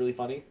honestly really, really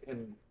funny.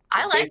 And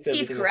I like based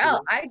Steve everything Carell.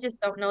 up to I just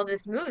don't know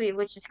this movie,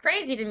 which is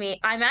crazy to me.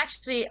 I'm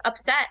actually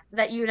upset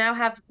that you now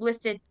have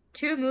listed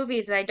 2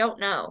 movies that I don't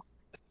know.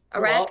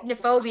 Well-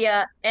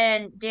 Arachnophobia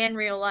and Dan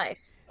Real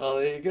Life. Oh,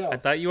 there you go. I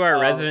thought you were a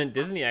resident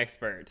Disney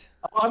expert.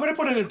 I'm gonna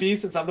put it in B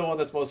since I'm the one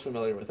that's most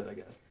familiar with it, I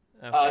guess.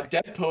 Okay.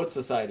 Dead Poets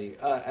Society.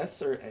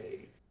 S or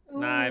A?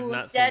 Nah, I've Ooh,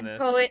 not seen Dead this.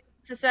 Poet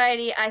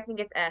Society, I think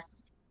is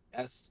S.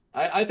 S.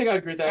 I think I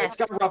agree with that. It's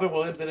S. got Robin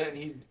Williams in it, and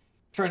he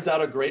turns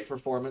out a great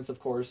performance, of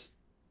course.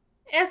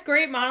 It has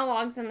great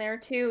monologues in there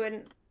too,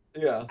 and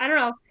Yeah. I don't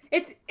know.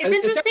 It's It's got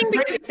interesting a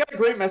great, because it's got a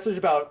great message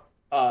about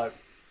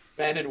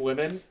men and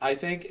women, I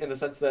think, in the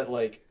sense that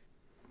like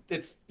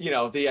it's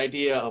the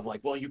idea of like,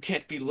 well, you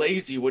can't be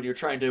lazy when you're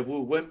trying to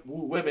woo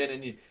women,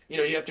 and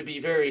you have to be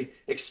very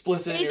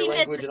explicit in your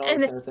Laziness language and all this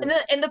and kind of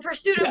in thing. the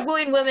pursuit of Yeah,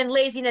 wooing women,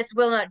 laziness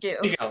will not do.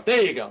 there you go.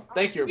 There you go.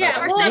 Thank you, yeah, Rebecca.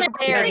 Never I'm well, glad say and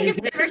to have very. you I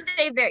think here. Never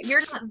say very.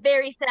 You're not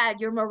very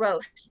sad. You're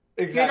morose.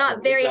 You're Exactly.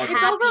 not very Exactly.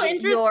 it's also happy.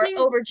 You're interesting.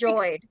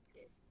 overjoyed.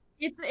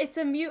 It's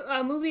a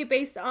movie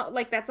based on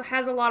like that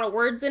has a lot of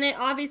words in it,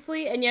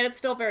 obviously, and yet it's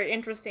still very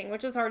interesting,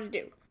 which is hard to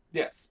do.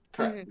 Yes.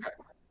 Correct. Mhm.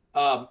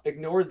 Correct.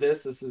 Ignore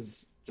this. This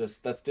is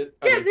just okay.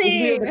 Enemy of the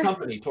Disney.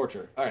 company.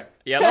 Torture. All right.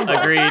 Yep,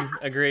 Dumbo.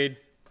 agreed.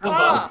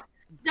 Dumbo. Oh,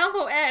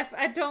 Dumbo F.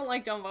 I don't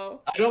like Dumbo.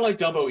 I don't like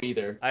Dumbo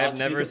either. I have To be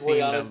never completely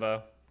seen honest.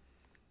 Dumbo.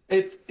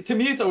 It's to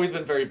me, it's always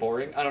been very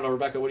boring. I don't know,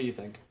 Rebecca. What do you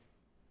think?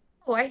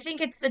 Oh, I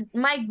think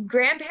my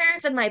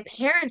grandparents and my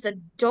parents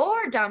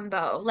adore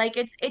Dumbo. Like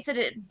it's an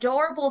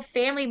adorable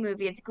family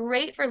movie. It's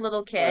great for little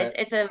All kids.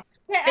 right. It's a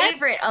Yeah,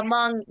 favorite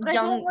among I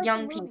don't like the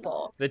young movie.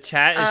 people. The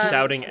chat is Um,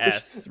 shouting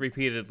S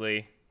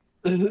repeatedly.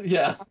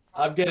 Yeah,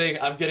 I'm getting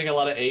a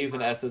lot of A's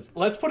and S's.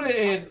 Let's put it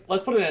in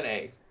an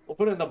A. We'll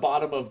put it in the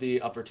bottom of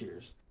the upper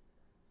tiers.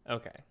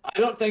 Okay. I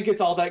don't think it's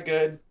all that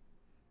good.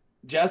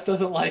 Jess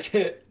doesn't like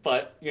it,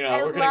 but I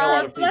we're getting a lot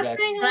love of feedback.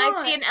 when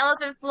I see an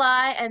elephant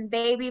fly and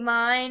Baby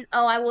Mine.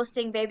 Oh, I will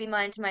sing Baby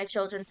Mine to my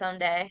children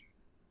someday.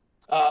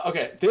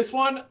 Okay, this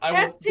one I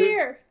F will.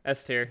 tier.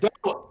 S tier.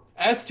 No,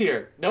 S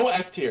tier, no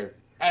F tier.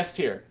 S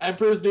tier.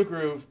 Emperor's New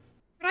Groove.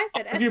 What I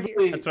said, S tier.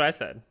 Arguably. That's what I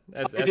said.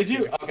 S Did you?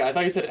 tier. Okay, I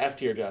thought you said F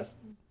tier, Jess.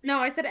 No,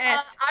 I said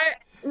S.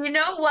 You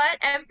know what?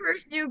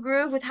 Emperor's New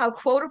Groove with how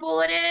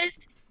quotable it is,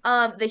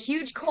 the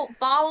huge cult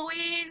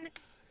following,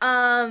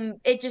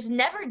 it just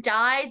never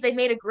dies. They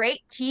made a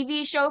great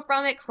TV show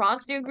from it.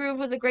 Kronk's New Groove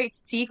was a great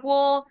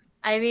sequel.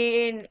 I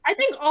mean, I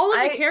think all of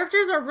the I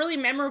characters are really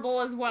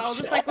memorable as well,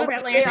 just like with They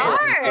Atlantis.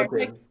 are.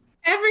 Like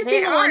every they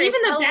single are one,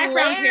 even the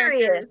background characters.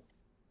 hilarious.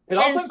 It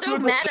also And so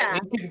includes like,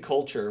 meta. the Incan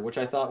culture, which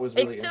I thought was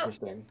really It's so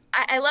interesting.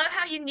 I love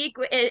how unique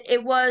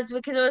it was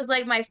because it was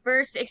like my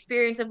first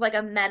experience of like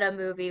a meta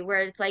movie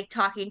where it's like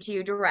talking to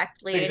you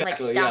directly and like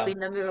Exactly, yeah. stopping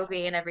the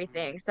movie and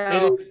everything. It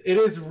So is it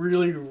is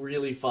really,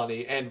 really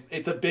funny, and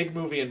it's a big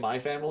movie in my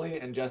family,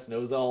 and Jess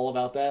knows all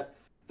about that.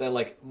 That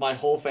like my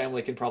whole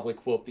family can probably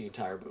quote the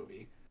entire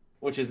movie,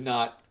 which is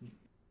not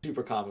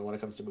super common when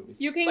it comes to movies.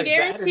 You It's can like that or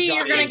guarantee you're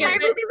Johnny gonna entire get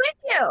English. movie with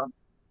you.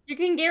 You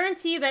can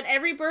guarantee that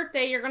every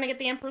birthday you're gonna get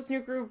the Emperor's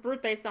New Groove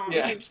birthday song.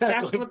 Yeah, because That's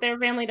exactly. what their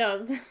family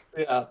does.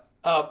 Yeah.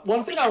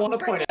 One thing I want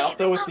to point out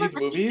though with these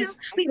movies,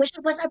 We wish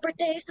it was our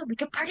birthday so we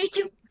could party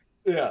too.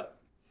 yeah,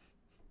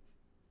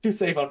 to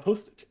save on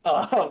postage.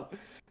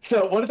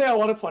 So one thing I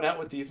want to point out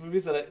with these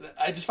movies that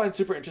I just find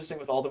super interesting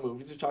with all the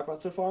movies we've talked about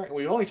so far, and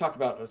we've only talked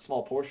about a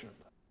small portion of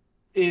them,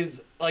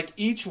 is like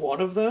each one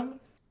of them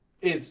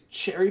is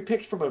cherry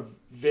picked from a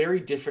very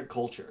different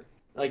culture.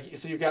 Like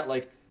so you've got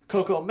like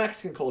Coco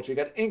Mexican culture, you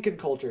got Incan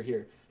culture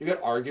here. You got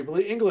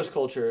arguably English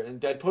culture and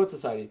Dead Poet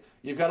Society.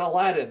 You've got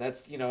Aladdin,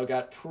 that's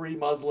got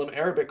pre-Muslim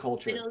Arabic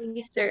culture. Middle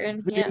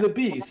Eastern, Beauty yeah. and the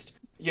Beast.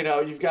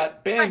 You've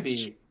got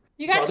Bambi.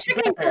 You got Brother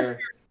chicken Bear. culture.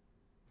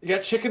 You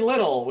got Chicken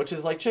Little, which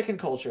is like chicken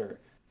culture.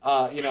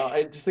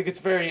 I just think it's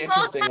very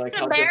interesting, Small like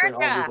town how different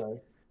all America. these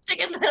are.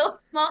 Chicken Little,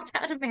 small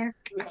town America.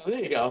 Yeah, there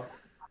you go.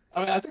 I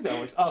mean, I think that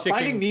works. Chicken-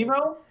 Finding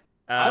Nemo.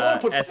 I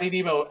want to put S.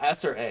 Finding Nemo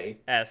S or A.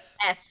 S.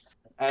 S.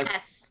 S.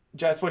 S.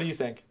 Jess, what do you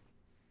think?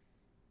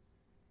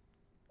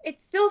 It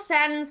still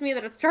saddens me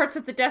that it starts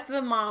with the death of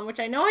the mom,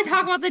 which I know I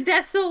talk about the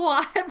deaths a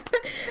lot, but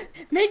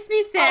it makes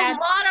me sad. A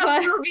lot but-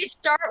 of movies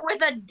start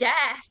with a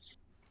death.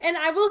 And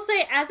I will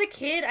say, as a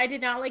kid, I did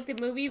not like the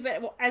movie,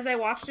 but as I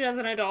watched it as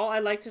an adult, I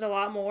liked it a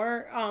lot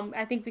more.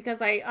 I think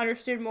because I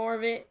understood more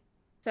of it.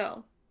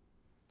 So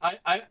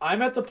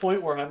I'm at the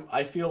point where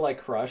I feel like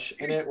Crush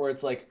in it, where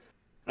it's like,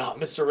 no,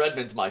 Mr.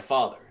 Redmond's my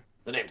father.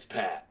 The name's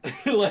Pat.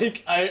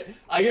 Like I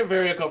get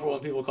very uncomfortable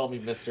when people call me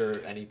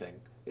Mr. anything.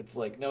 It's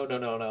like no.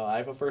 I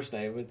have a first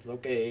name. It's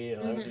okay.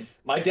 Mhm.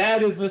 My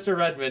dad is Mr.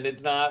 Redmond.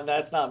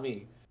 That's not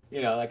me.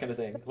 That kind of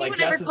thing. Like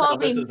Anyone ever Jess is calls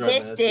not me Mrs. Redmond.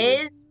 That's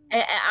weird.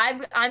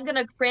 Mrs. I'm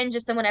gonna cringe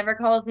if someone ever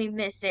calls me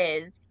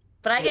Mrs.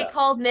 But I Yeah. get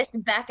called Miss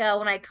Becca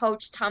when I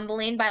coach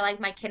tumbling by like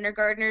my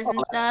kindergartners and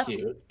Oh, that's stuff.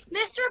 cute.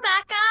 Miss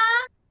Rebecca.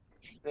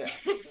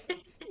 Yeah.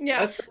 yeah,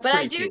 That's But I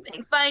pretty do cute.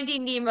 think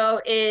Finding Nemo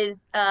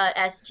is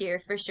S tier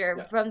for sure.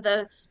 Yeah. From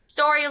the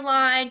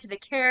storyline to the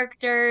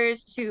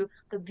characters to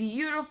the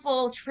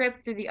beautiful trip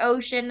through the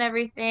ocean and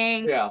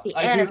everything. Yeah, The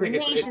I do think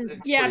animation.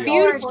 it's yeah, pretty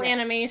beautiful awesome.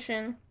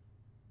 animation.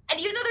 And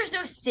even though there's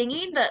no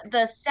singing, the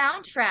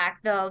soundtrack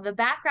though, the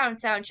background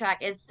soundtrack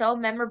is so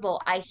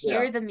memorable. I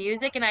hear Yeah. the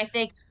music and I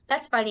think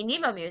that's Finding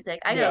Nemo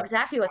music. I know Yeah.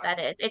 exactly what that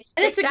is. It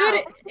And sticks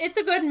out. it's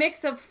a good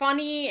mix of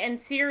funny and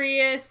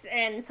serious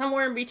and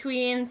somewhere in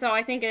between. So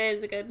I think it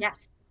is a good.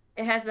 Yes,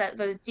 It has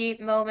those deep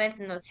moments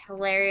and those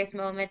hilarious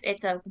moments.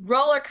 It's a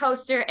roller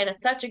coaster in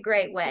such a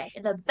great way,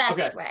 in the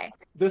best way.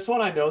 This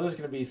one I know there's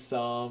going to be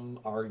some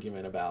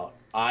argument about.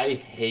 I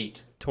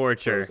hate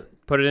Torture. Frozen.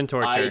 Put it in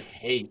torture. I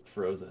hate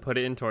Frozen. Put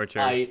it in torture.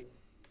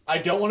 I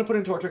don't want to put it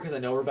in torture because I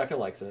know Rebecca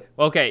likes it.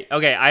 Okay.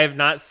 I have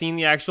not seen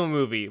the actual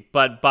movie,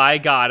 but by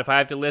God, if I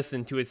have to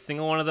listen to a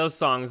single one of those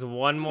songs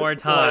one more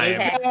time.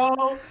 Let it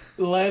go.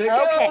 Let it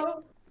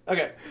go.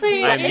 Okay.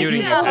 See, I'm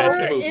muting you,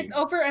 Patrick. It's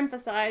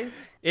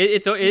overemphasized.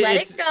 It's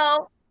Let it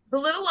go.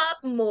 Blew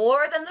up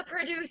more than the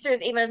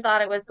producers even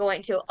thought it was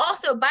going to.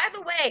 Also, by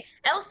the way,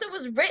 Elsa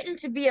was written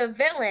to be a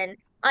villain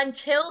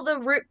until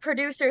the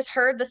producers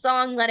heard the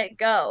song Let It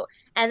Go.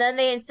 And then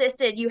they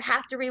insisted, you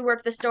have to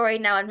rework the story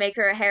now and make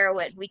her a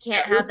heroine. We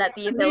can't have that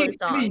be a villain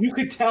song. You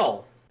could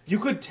tell. You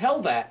could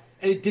tell that,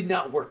 and it did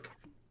not work.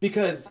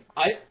 Because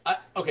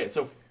okay,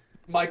 so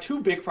my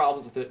two big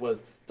problems with it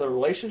was the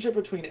relationship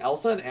between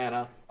Elsa and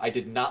Anna, I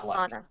did not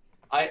like.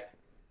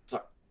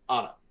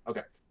 Anna.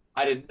 Okay.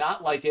 I did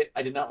not like it.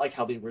 I did not like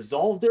how they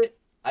resolved it.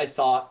 I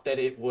thought that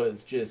it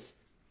was just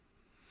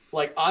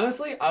like,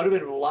 honestly, I would have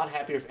been a lot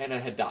happier if Anna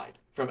had died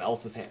from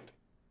Elsa's hand.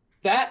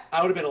 That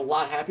I would have been a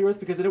lot happier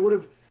with, because it would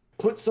have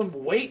put some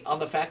weight on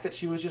the fact that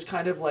she was just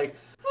kind of like,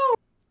 oh.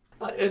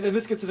 And then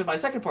this gets into my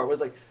second part,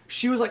 was like,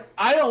 she was like,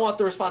 I don't want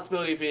the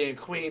responsibility of being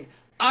queen.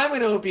 I'm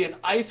going to be an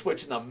ice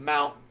witch in the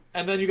mountain.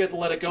 And then you get the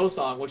Let It Go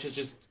song, which is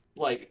just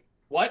like,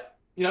 what?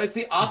 You know, it's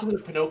the opposite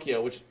of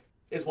Pinocchio, which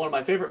is one of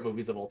my favorite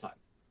movies of all time.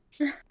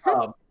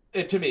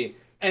 To me,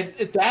 and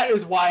that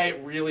is why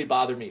it really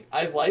bothered me.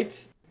 I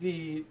liked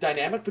the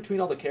dynamic between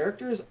all the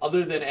characters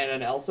other than Anna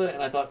and Elsa,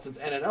 and I thought since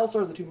Anna and Elsa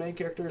are the two main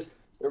characters,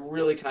 it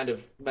really kind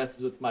of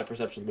messes with my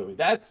perception of the movie.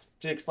 That's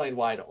to explain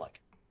why I don't like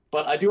it,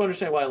 but I do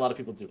understand why a lot of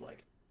people do like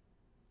it.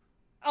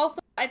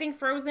 Also, I think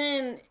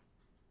Frozen,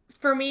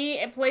 for me,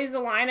 it plays the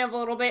line of a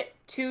little bit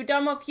too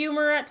dumb of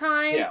humor at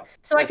times. Yeah,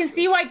 so I can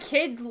see why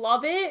kids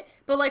love it,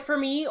 but like for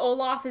me,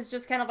 Olaf is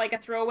just kind of like a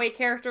throwaway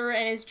character,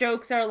 and his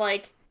jokes are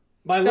like,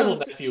 my little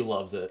nephew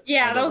loves it.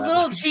 Yeah, those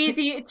little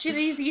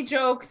cheesy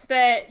jokes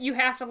that you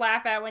have to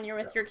laugh at when you're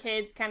with your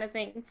kids, kind of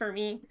thing for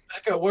me.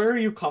 Becca, where are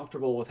you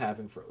comfortable with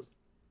having Frozen?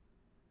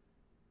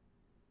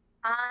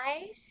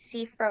 I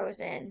see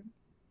Frozen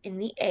in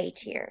the A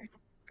tier.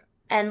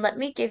 And let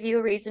me give you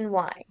a reason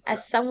why.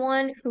 As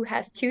someone who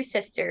has two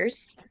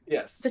sisters,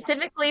 yes,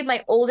 specifically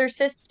my older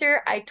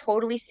sister, I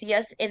totally see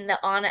us in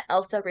the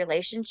Anna-Elsa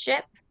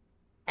relationship.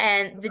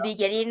 And the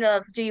beginning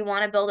of Do You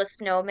Want to Build a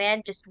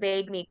Snowman just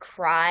made me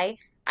cry.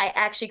 I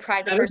actually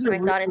cried the first time I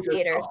saw it in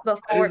theaters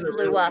before it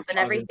blew up and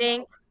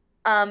everything.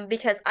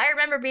 Because I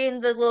remember being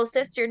the little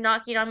sister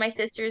knocking on my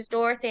sister's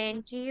door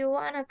saying, do you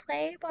want to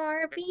play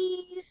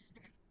Barbies?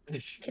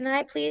 Can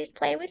I please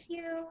play with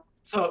you?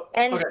 So,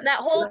 and that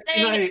whole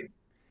thing.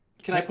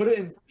 Can I put it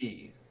in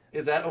B?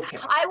 Is that okay?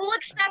 I will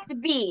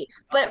accept B,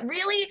 but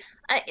really,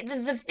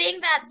 the thing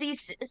that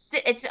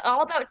it's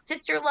all about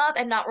sister love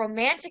and not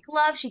romantic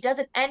love. She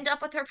doesn't end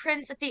up with her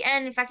prince at the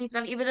end. In fact, he's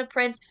not even a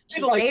prince.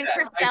 She saves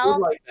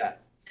herself.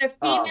 They're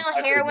female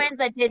heroines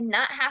that did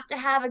not have to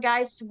have a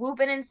guy swoop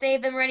in and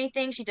save them or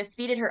anything. She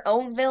defeated her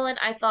own villain.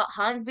 I thought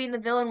Hans being the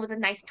villain was a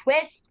nice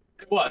twist.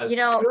 It was. You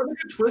know, it was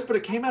a good twist, but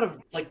it came out of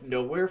like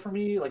nowhere for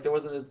me. Like there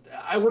wasn't.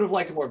 I would have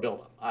liked more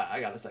build-up. I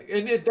gotta say,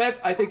 and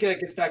I think it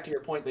gets back to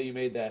your point that you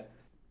made that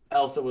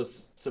Elsa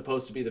was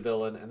supposed to be the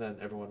villain, and then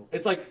everyone.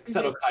 It's like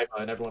Seto Kaiba,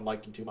 and everyone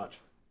liked him too much.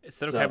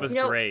 Seto Kaiba's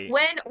great.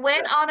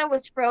 When Anna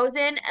was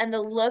frozen, and the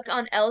look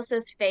on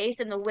Elsa's face,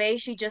 and the way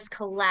she just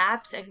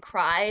collapsed and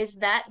cries,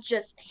 that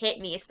just hit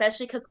me.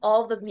 Especially because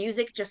all the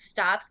music just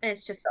stops and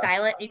it's just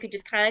silent. You could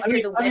just kind of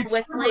hear the wind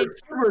whistling.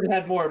 Stuart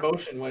had more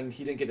emotion when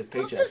he didn't get his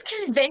paycheck. Elsa's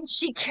convinced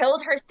she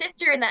killed her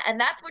sister, and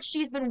that's what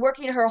she's been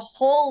working her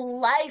whole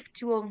life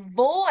to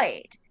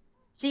avoid.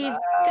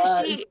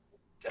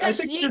 That's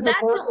the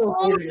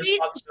whole reason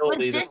she was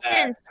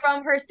distanced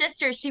from her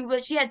sister.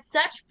 She had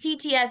such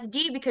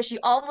PTSD because she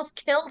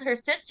almost killed her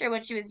sister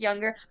when she was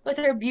younger with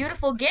her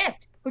beautiful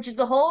gift, which is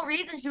the whole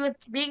reason she was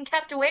being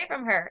kept away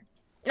from her.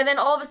 And then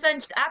all of a sudden,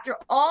 after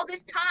all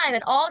this time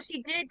and all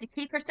she did to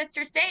keep her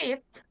sister safe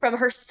from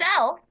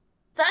herself,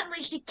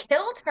 suddenly she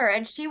killed her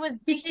and she was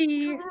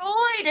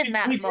destroyed in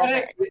that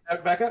moment.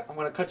 Rebecca, I'm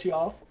going to cut you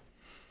off.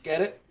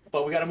 Get it?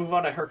 But we got to move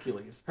on to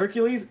Hercules.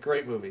 Hercules,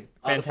 great movie.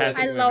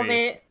 Fantastic movie. I love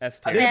it. S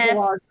tier.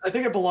 I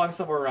think it belongs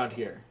somewhere around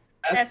here.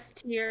 S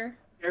tier.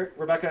 Here,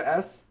 Rebecca,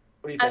 S?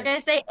 What do you think? I was going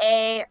to say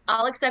A.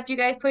 I'll accept you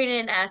guys putting it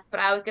in S, but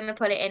I was going to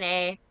put it in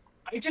A.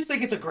 I just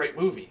think it's a great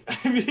movie.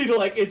 I mean,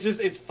 like,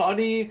 it's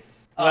funny.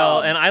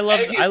 Well, and I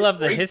love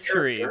the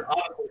history.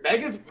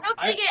 Meg is.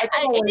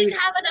 It didn't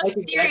have enough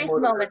serious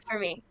moments for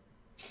me.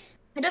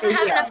 It doesn't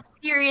have enough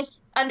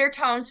serious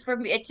undertones for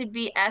it to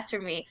be S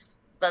for me.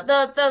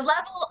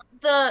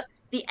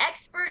 The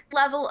expert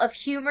level of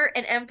humor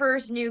in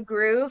Emperor's New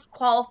Groove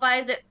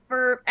qualifies it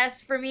for S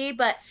for me,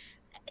 but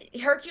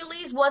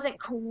Hercules wasn't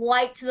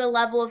quite to the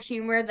level of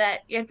humor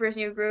that Emperor's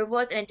New Groove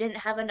was, and it didn't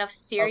have enough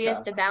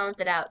serious to balance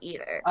it out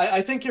either.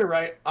 I think you're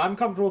right. I'm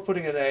comfortable with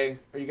putting an A.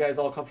 Are you guys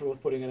all comfortable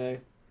with putting an A?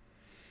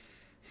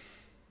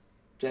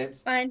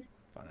 James? Fine.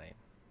 Fine.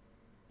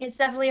 It's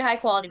definitely a high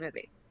quality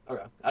movie.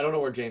 Okay. I don't know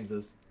where James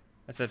is.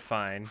 I said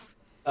fine.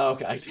 Oh,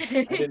 okay. I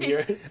didn't hear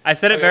it. I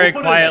said it Okay, very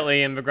we'll put it in there.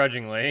 quietly and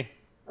begrudgingly.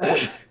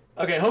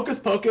 Okay, Hocus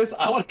Pocus.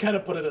 I want to kind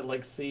of put it at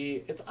like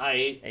C. It's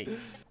I. Hey.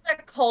 It's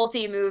a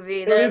culty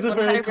movie. It That is is a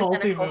very 100% a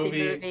culty culty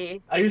movie.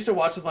 movie. I used to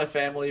watch with my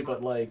family,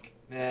 but like,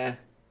 eh.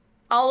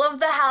 All of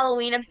the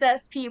Halloween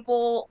obsessed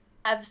people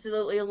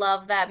absolutely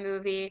love that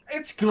movie.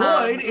 It's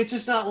good. It's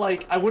just not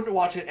like I wouldn't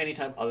watch it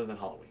anytime other than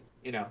Halloween.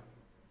 You know,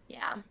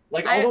 Yeah.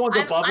 like all the ones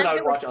I'm above it, I would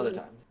good with watch other C.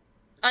 times.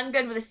 I'm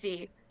good with a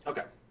C.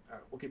 Okay, all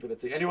right, we'll keep it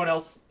at C. Anyone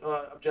else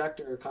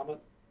object or comment?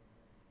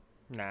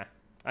 Nah,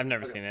 I've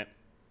never Okay. seen it.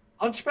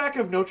 Hunchback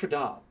of Notre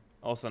Dame.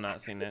 Also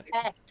not seen it.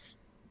 S.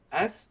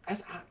 S.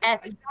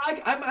 S.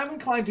 I'm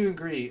inclined to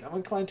agree. I'm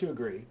inclined to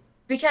agree.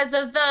 Because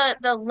of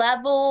the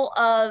level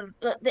of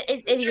the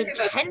Chicken that's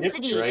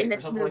intensity dippy, right? in Or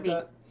this something like movie.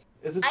 that.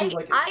 Isn't she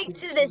like? I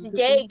to this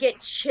day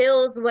get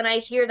chills when I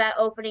hear that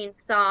opening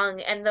song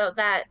and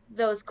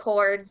those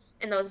chords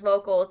and those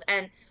vocals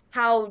and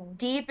how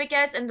deep it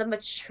gets and the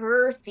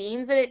mature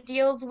themes that it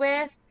deals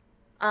with.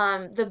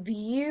 The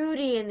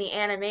beauty in the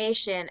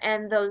animation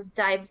and those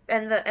dive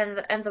and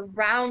the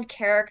round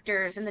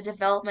characters and the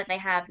development they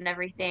have and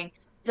everything.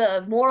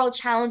 The moral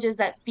challenges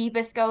that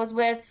Phoebus goes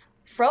with.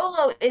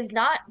 Frollo does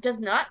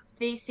not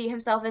see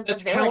himself as the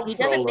That's villain. Count He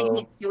doesn't think Frollo,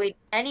 he's doing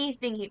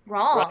anything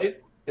wrong.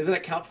 right? Isn't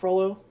it Count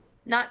Frollo?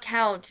 Not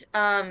Count.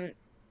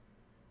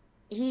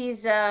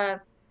 He's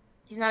not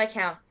a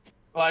count.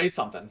 Well, he's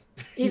something.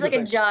 He's like a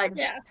thing. judge.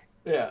 Yeah.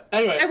 Yeah.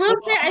 Anyway, I will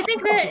well, say, I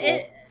think that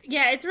uncomfortable.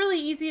 it's really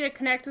easy to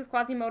connect with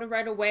Quasimodo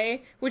right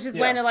away, which is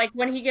Yeah.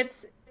 when he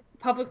gets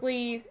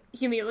publicly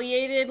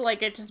humiliated,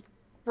 like it just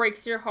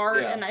breaks your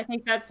heart, Yeah. and I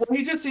think that's Well,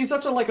 he's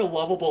such a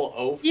lovable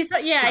oaf. he's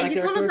one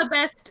character. of the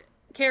best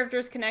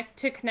characters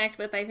to connect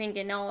with, I think,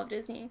 in all of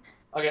Disney.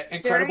 Okay,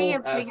 Journey Incredible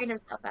of S. figuring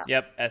himself out.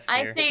 Yep, S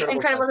I tier. think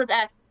Incredibles Incredibles is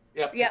S.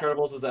 Yep, Yep.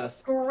 Incredibles is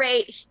S.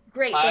 Great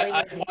silly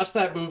I've movie. watched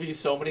that movie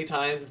so many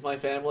times with my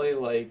family,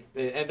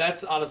 and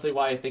that's honestly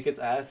why I think it's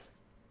S.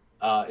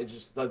 It's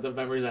just the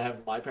memories I have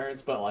of my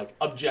parents, but like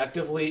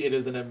objectively, it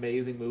is an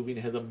amazing movie and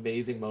it has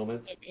amazing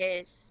moments. It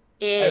is.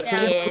 It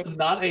Incredibles is. is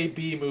not a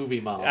B movie,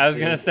 Mom. I was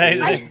gonna say it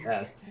that- is an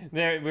S.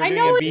 There, we're I doing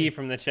know a B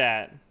from the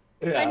chat.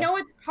 Yeah. I know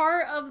it's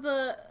part of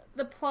the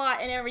plot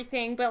and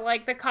everything, but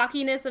like the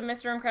cockiness of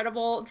Mr.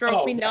 Incredible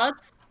drove me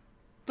nuts.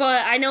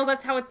 But I know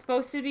that's how it's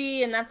supposed to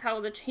be, and that's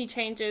how he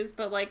changes.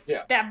 But like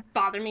that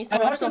bothered me so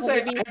much. I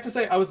have to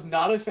say, I was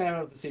not a fan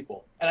of the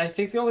sequel, and I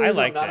think the only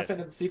reason I'm not a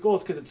fan of the sequel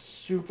is because it's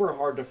super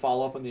hard to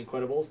follow up on the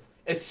Incredibles,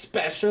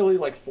 especially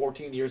like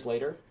 14 years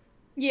later.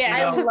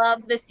 Yeah, I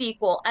love the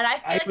sequel, and I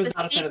feel like was the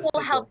not a fan of the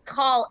sequel sequel. helped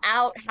call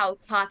out how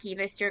cocky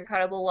Mr.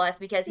 Incredible was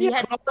because he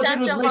had but all it did such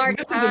was a make hard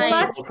Mrs.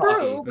 time.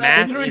 Incredible cocky.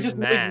 Math Literally is just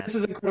made math.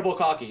 Mrs. Incredible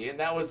cocky, and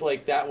that was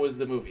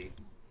the movie,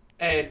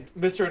 and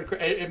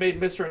it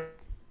made Mr.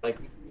 like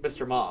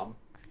Mr. Mom,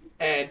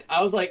 and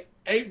I was like,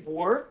 it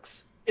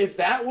works. If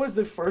that was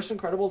the first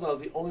Incredibles and that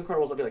was the only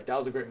Incredibles, I'd be like, that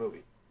was a great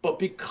movie. But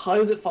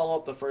because it followed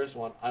up the first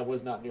one, I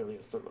was not nearly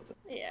as thrilled with it.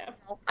 Yeah.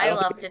 I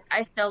loved it.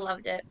 I still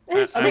loved it.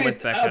 I mean,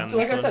 with Becca on this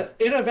like I one. said,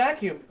 in a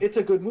vacuum, it's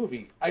a good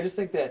movie. I just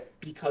think that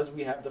because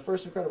we have the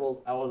first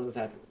Incredibles, I wasn't as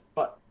happy with it.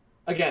 But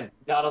again,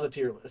 not on the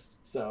tier list.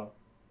 So,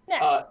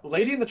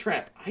 Lady and the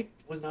Tramp, I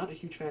was not a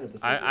huge fan of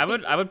this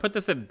movie. I would put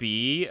this at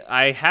B.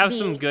 I have B.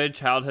 some good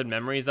childhood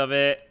memories of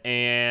it,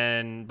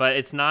 but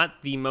it's not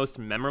the most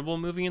memorable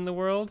movie in the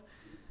world.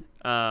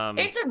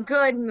 It's a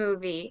good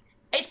movie.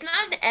 It's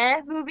not an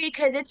F movie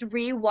because it's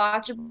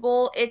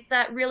rewatchable. It's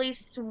that really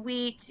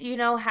sweet,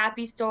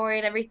 happy story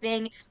and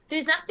everything.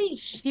 There's nothing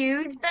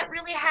huge that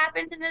really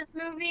happens in this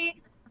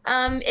movie.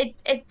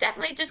 It's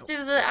definitely just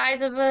through the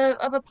eyes of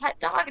a pet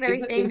dog and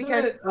everything. Isn't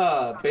it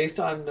based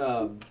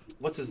on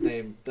what's his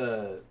name,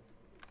 the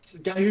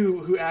guy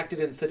who acted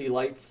in City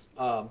Lights,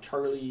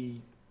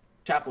 Charlie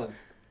Chaplin?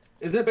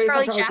 Isn't it based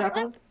on Charlie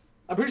Chaplin?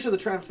 I'm pretty sure the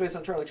Tramp's based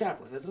on Charlie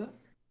Chaplin, isn't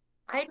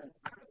it?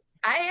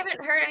 I haven't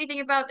heard anything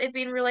about it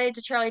being related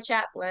to Charlie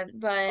Chaplin,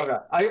 but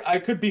okay, I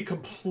could be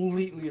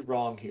completely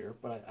wrong here,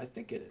 but I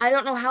think it is. I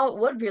don't know how it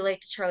would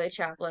relate to Charlie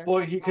Chaplin.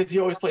 Well, because he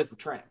always plays the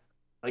tramp.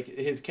 Like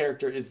his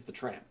character is the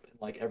tramp in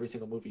like every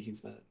single movie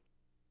he's been in.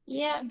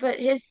 Yeah, but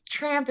his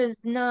tramp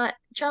is not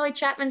Charlie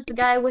Chaplin's the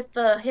guy with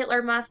the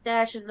Hitler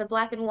mustache and the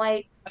black and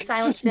white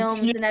silent films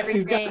and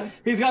everything.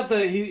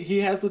 He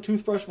has the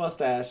toothbrush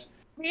mustache.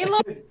 Lilo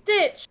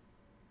Stitch.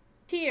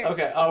 Tier.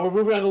 Okay, we're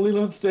moving on to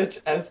Lilo and Stitch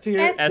S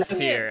tier. S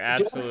tier,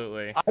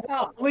 absolutely. I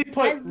will only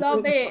put. I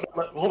love it.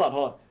 Hold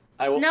on.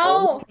 I will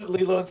only put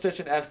Lilo and Stitch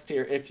in S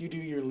tier if you do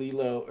your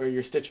Lilo or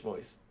your Stitch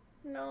voice.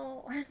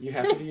 No. You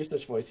have to do your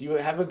Stitch voice. You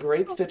have a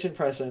great Stitch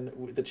impression.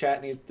 The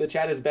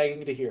chat is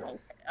begging to hear.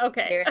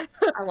 Okay.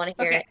 I want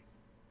to hear it.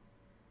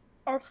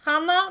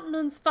 Ohana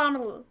means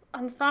family,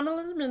 and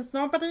family means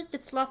nobody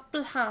gets left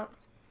behind.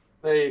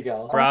 There you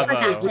go. Bravo.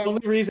 That is the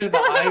only reason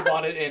that I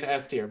want it in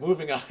S tier.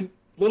 Moving on.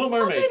 Little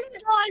Mermaid.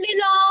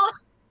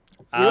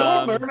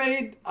 Little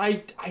Mermaid,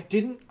 I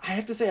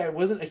have to say I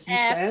wasn't a huge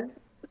fan.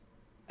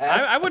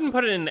 I wouldn't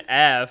put it in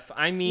F.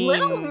 I mean,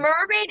 Little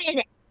Mermaid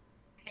in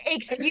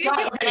Excuse got-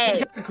 you,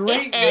 it's A. got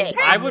great A. music.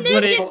 I would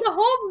put it. Naked the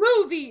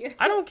whole movie.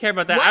 I don't care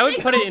about that. What I would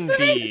makes put it you in good?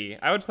 B.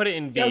 I would put it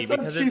in B Yeah, so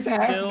because she's it's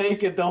half still.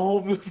 naked the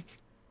whole movie.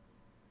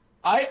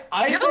 I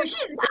No, think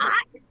she's not.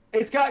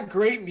 it's got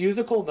great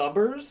musical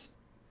numbers.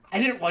 I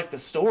didn't like the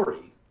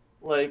story.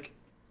 Like,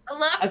 I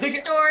love I the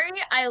think- story.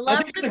 I I love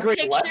think it's the a great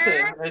picture.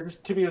 lesson. It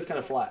just, to me, it was kind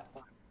of flat.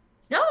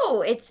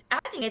 No, I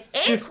think it's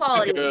A Kiss the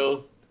quality.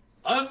 girl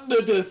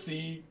under the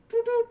sea.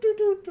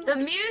 The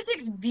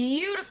music's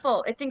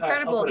beautiful. It's I'll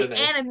incredible. put it The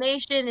in A.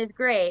 animation is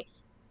great.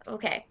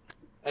 Okay.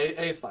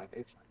 A is fine.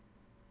 A's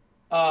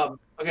fine.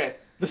 Okay.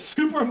 The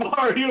Super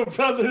Mario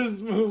Brothers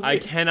movie. I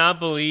cannot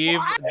believe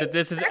What? that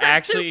this is There's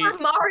actually. a Super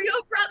Mario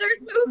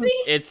Brothers movie?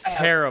 It's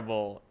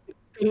terrible.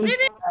 It is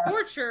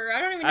torture. I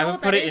don't even I know would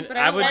what put that it is, in- but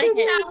I I don't would- That like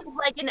it. sounds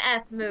like an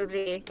F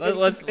movie.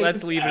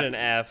 Let's leave it an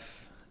F.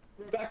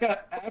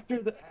 Rebecca, after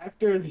the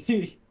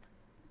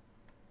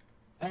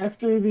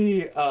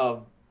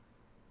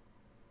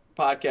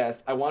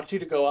podcast, I want you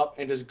to go up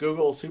and just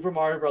Google Super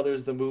Mario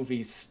Brothers the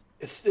movie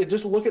and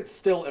just look at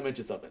still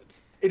images of it.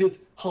 It is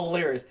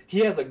hilarious. He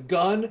has a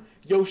gun.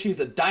 Yoshi's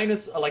a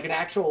dinosaur, like an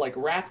actual like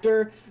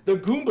raptor. The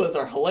Goombas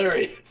are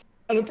hilarious,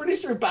 and I'm pretty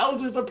sure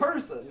Bowser's a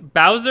person.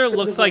 Bowser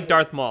looks like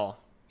Darth Maul.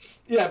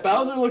 Yeah,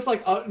 Bowser looks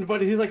like,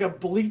 but he's like a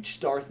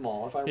bleached Darth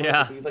Maul. If I remember,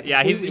 Yeah, he's like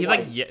yeah. He's completely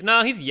like white.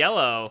 no, he's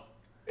yellow.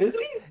 Is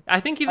he? I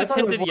think he's I a thought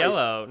it was tinted white.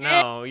 yellow.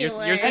 No,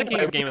 you're Anyway. thinking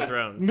of Game Anyway, of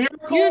Thrones.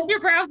 Miracle. Use your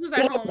browsers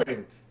at home.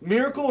 Boring.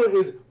 Miracle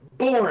is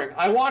boring.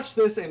 I watched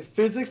this in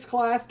physics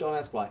class. Don't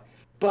ask why.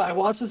 But I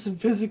watched this in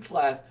physics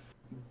class.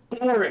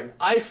 Boring.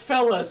 I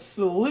fell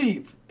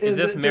asleep. Is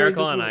this during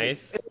Miracle on movie.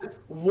 Ice? It has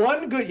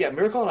one good, yeah,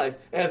 Miracle on Ice.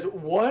 It has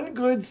one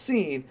good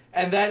scene,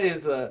 and that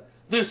is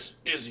this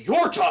is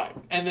your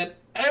time. And then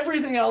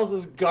everything else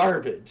is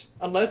garbage,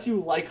 unless you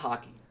like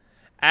hockey.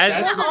 As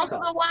That's And also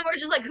the one where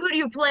it's just like, who do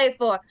you play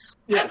for?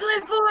 Yes. I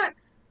play for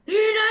the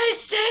United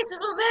States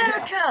of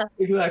America.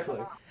 Exactly.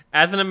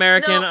 as an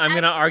American, So, I'm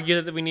gonna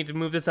argue that we need to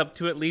move this up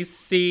to at least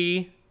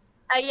C.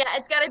 Yeah,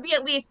 it's got to be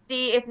at least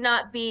C, if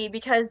not B,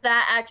 because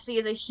that actually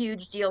is a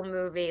huge deal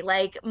movie.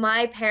 Like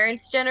my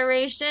parents'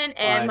 generation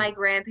and Fine. my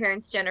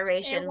grandparents'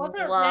 generation It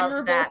wasn't loved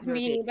memorable that to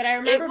me, movie. but I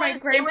remember my It was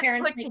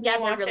grandparents put making me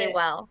together watch really it.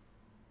 well.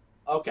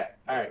 Okay.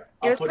 All right.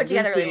 It was put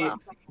together really C. well.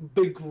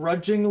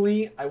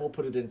 Begrudgingly, I will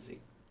put it in C.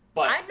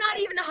 But I'm not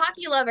even a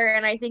hockey lover,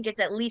 and I think it's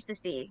at least a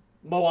C.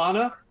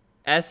 Moana,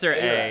 S or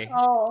A?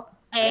 Oh,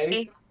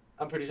 A.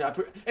 I'm pretty sure.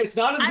 It's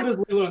not as good as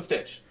Lilo and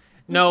Stitch.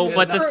 No, It's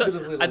but not as good as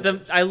Lilo and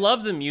Stitch. I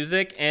love the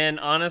music, and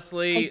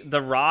honestly,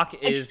 The Rock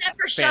is Except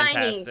for Shiny.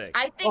 fantastic.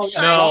 I think Oh,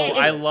 Shiny No, is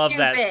I love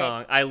that stupid.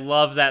 song. I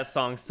love that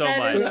song so That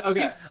much. is-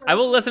 Okay. I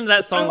will listen to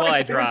that song One of while my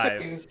I favorite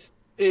drive. things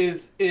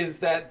is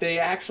that they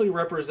actually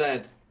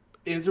represent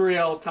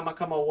Israel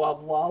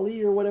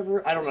Kamakawiwo'ole or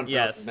whatever. I don't know how to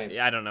pronounce his Yes, name.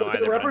 yeah, I don't know But they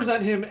either.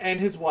 represent him and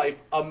his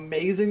wife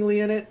amazingly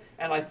in it,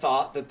 and I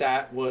thought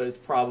that was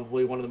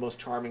probably one of the most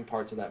charming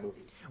parts of that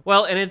movie.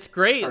 Well, and it's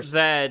great Personally.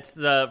 that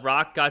The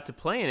Rock got to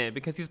play in it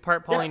because he's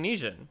part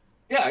Polynesian.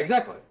 Yeah,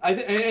 exactly.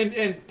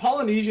 And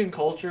Polynesian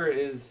culture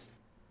is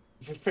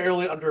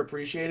fairly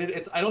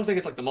underappreciated. I don't think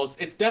it's like the most.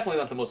 It's definitely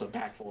not the most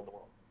impactful in the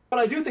world. But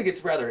I do think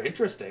it's rather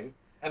interesting,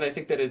 and I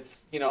think that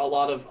it's a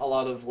lot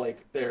of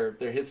like their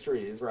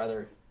history is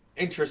rather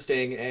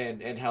interesting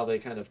and how they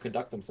kind of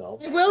conduct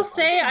themselves. I will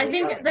say, I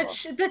Yeah.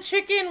 think the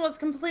chicken was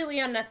completely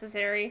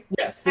unnecessary.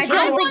 Yes, I chicken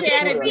don't was think they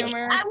added hilarious.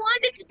 humor. I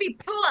wanted it to be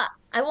Pua.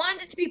 I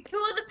wanted it to be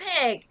Pua the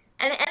pig,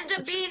 and it ended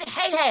up being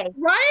Hey Hey.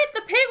 Right?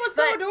 The pig was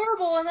so But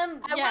adorable, and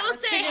then I yeah, will the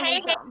say chicken Hey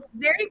was Hey dumb. is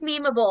very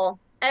memeable.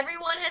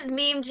 Everyone has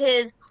memed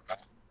his.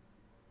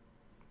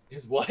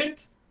 Is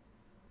what?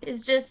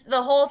 Is just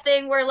the whole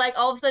thing where like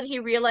all of a sudden he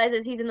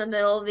realizes he's in the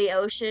middle of the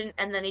ocean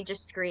and then he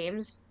just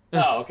screams.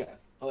 Oh, okay.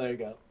 Well, there you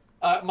go.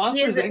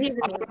 Monsters He's a- Inc. he's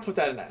a I'm gonna put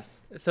that in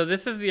S. So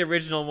this is the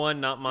original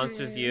one, not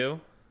Monsters U.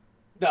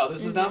 No,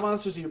 this is not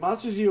Monsters U.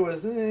 Monsters U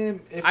was. I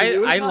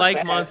not like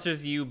bad.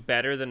 Monsters U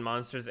better than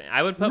Monsters Inc.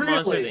 I would put Really?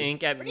 Monsters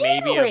Inc. at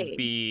maybe a Really?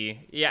 B.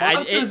 Yeah,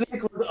 Monsters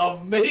Inc. was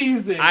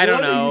amazing. I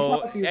don't What are you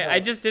know. talking I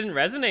about? just didn't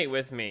resonate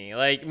with me.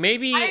 Like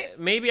maybe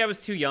I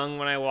was too young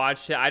when I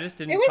watched it. I just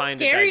didn't It was find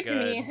scary it that to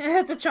good. me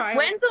as a child.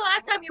 When's the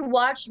last time you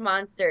watched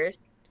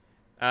Monsters?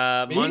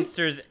 Me?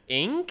 Monsters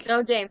Inc.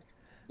 No, James.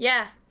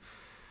 Yeah.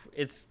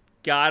 It's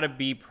gotta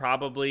be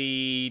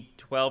probably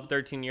 12,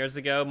 13 years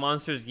ago.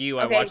 Monsters U,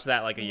 I Okay. watched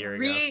that like a year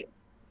ago.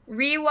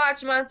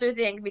 Rewatch Monsters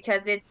Inc.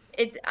 because it's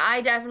I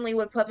definitely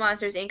would put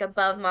Monsters Inc.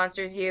 above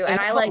Monsters U, and It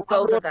I has a like lot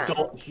both more of them.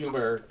 Adult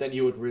humor than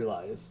you would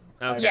realize.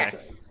 I have to say.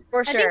 Yes,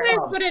 for I sure. think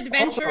I put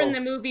adventure in Also- the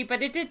movie,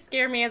 but it did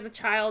scare me as a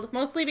child,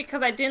 mostly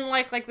because I didn't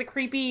like the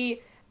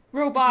creepy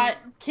robot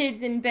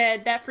kids in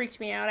bed. That freaked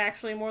me out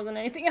actually more than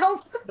anything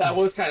else. That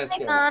was kind of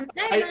scary.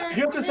 I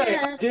do have to say,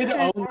 I did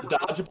own the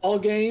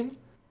dodgeball game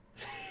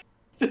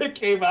that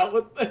came out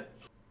with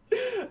this.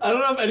 I don't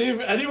know if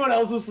anyone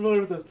else is familiar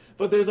with this,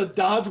 but there's a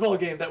dodgeball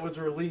game that was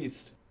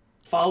released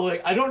following.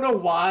 I don't know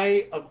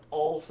why, of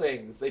all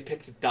things, they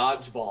picked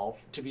dodgeball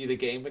to be the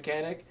game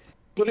mechanic,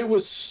 but it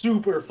was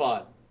super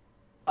fun.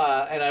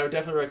 And I would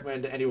definitely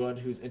recommend to anyone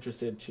who's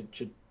interested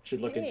should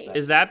should look into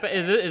Hey. that.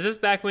 Is this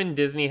back when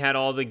Disney had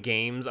all the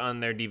games on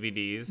their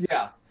DVDs?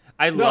 Yeah.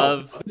 I No,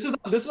 love. this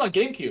is on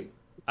GameCube.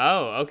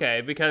 Oh,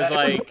 okay. Because It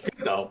was like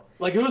good, though.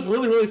 Like it was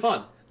really really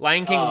fun.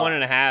 Lion King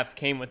 1.5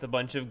 came with a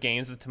bunch of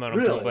games with Timon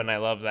and Really? Pumbaa, and I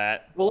love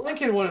that. Well, Lion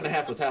King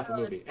 1.5 was half the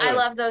movie. I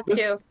love those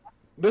too.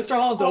 Mr.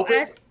 Holland's Oh,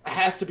 Opus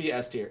has to be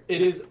S tier.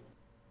 It is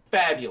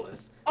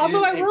fabulous.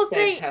 Although it I is will a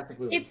say, fantastic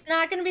movie. it's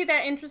not going to be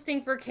that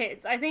interesting for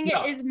kids. I think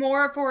No. it is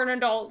more for an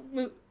adult It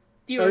was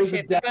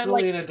viewership. But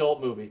definitely like, an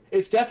adult movie.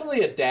 It's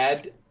definitely a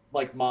dad,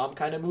 like mom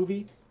kind of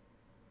movie.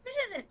 It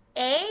is an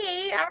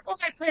A. I don't know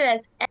if I'd put it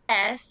as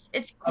S.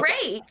 It's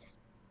great.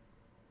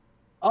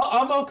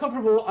 I'm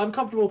comfortable. I'm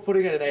comfortable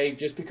putting it an A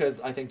just because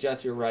I think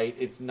Jess, you're right.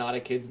 It's not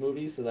a kids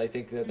movie, so I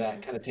think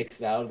that kind of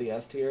takes it out of the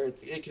S tier.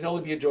 It can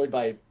only be enjoyed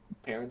by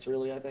parents,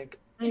 really. I think.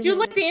 I do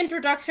like the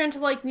introduction to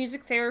like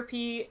music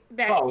therapy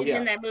that is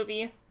in that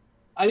movie.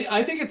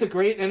 I think it's a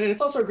great, and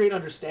it's also a great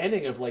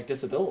understanding of like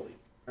disability,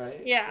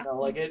 right? Yeah. You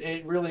know, like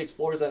it really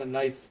explores that in a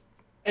nice.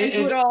 And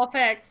who it all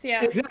affects,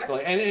 yeah.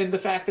 Exactly, and the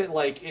fact that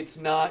like it's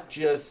not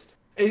just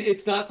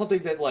it's not something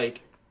that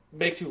like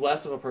makes you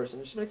less of a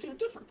person. It just makes you a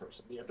different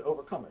person. You have to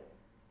overcome it.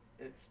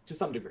 It's to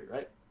some degree,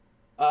 right?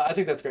 I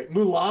think that's great.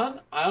 Mulan,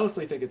 I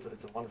honestly think it's a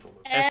wonderful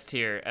movie. S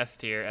tier, S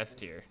tier, S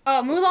tier.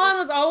 Oh, Mulan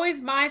was always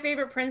my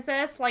favorite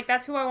princess. Like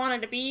that's who I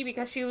wanted to be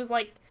because she was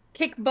like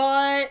kick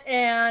butt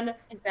and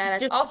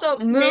just also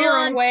made her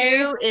own way.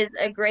 Mulan 2 is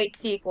a great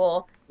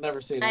sequel.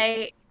 Never seen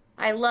it.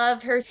 I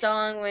love her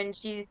song when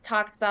she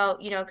talks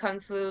about, kung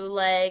fu,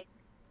 like,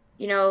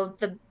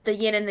 the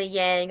yin and the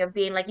yang of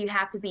being like you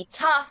have to be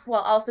tough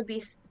while also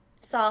be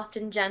soft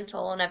and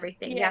gentle and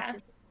everything. You have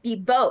to be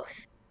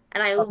both.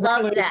 And I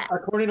love that.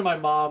 According to my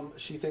mom,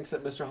 she thinks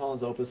that Mr.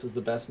 Holland's Opus is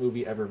the best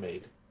movie ever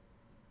made.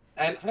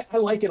 And I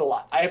like it a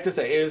lot. I have to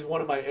say, it is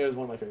one of my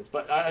favorites.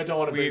 But I don't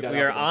want to bring that up.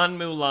 We are on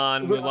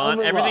Mulan.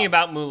 Mulan. Everything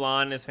about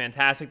Mulan is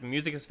fantastic. The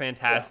music is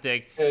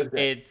fantastic. Yeah, it is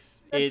great.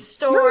 It's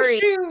story.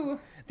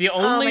 The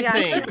only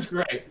thing. It was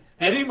great.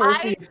 Eddie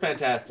Murphy is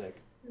fantastic.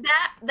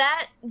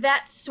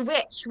 That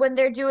switch when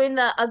they're doing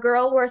a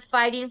girl worth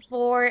fighting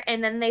for,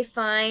 and then they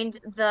find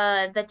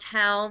the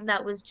town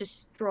that was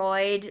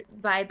destroyed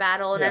by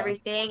battle and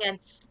everything,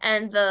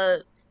 and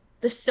the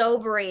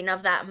sobering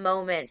of that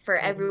moment for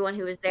everyone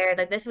who was there.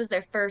 Like this was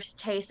their first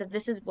taste of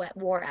this is what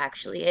war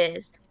actually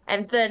is.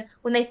 And then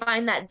when they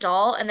find that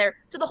doll, and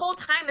so the whole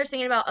time they're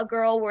singing about a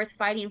girl worth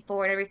fighting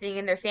for and everything,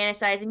 and they're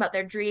fantasizing about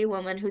their dream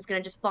woman who's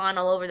gonna just fawn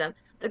all over them.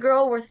 The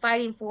girl worth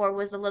fighting for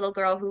was the little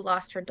girl who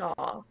lost her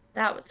doll.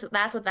 That's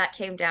what that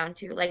came down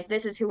to. Like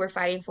this is who we're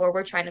fighting for.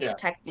 We're trying to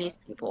protect these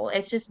people.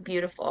 It's just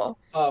beautiful.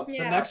 The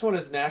next one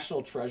is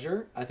National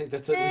Treasure. I think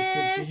that's at least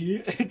a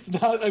D. It's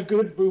not a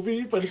good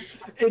movie, but it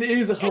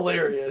is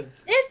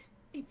hilarious. It's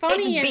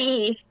funny. It's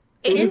B.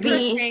 It's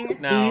B.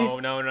 No.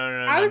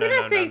 I was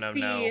gonna say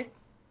C.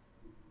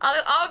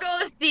 I'll go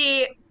with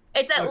C.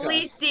 It's at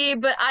least C,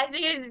 but I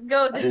think it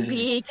goes in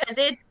B because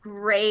it's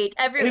great.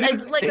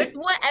 It's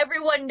what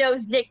everyone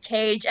knows Nick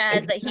Cage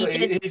as, that he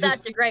did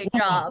such a great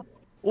job.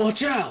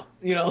 Watch out!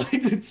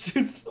 It's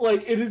just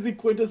like it is the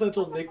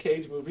quintessential Nick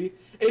Cage movie.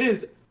 It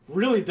is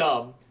really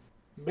dumb.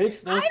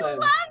 Makes no sense. I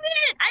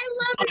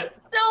love it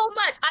so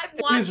much. I've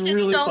watched it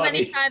really so funny.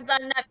 many times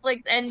on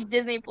Netflix and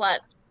Disney Plus.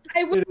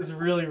 It is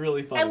really,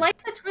 really funny. I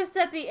like the twist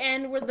at the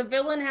end where the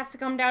villain has to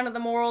come down to the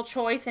moral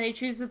choice and he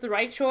chooses the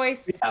right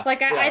choice.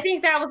 I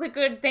think that was a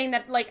good thing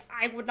that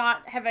I would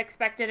not have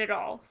expected at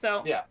all.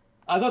 So yeah,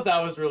 I thought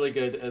that was really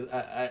good.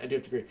 I do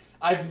have to agree.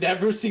 I've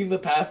never seen The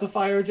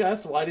Pacifier,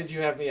 Jess. Why did you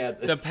have me at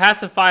this? The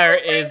Pacifier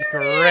is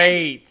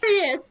great.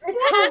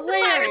 It's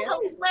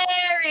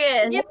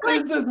hilarious. What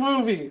is this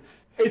movie?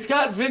 It's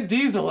got Vin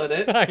Diesel in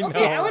it. I know.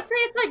 Yeah, I would say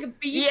it's like a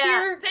B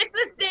tier. It's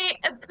the same.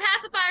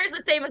 Pacifier is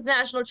the same as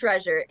National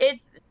Treasure.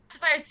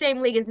 Pacifier's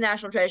same league as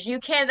National Treasure. You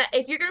can,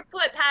 if you're gonna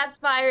put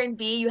Pacifier in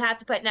B, you have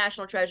to put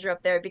National Treasure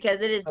up there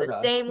because it is the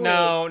same league.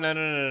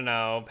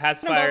 No.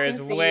 Pacifier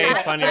is way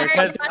funnier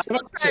because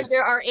National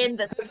Treasure are in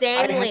the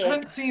same league. I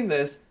haven't seen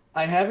this.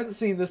 I haven't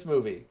seen this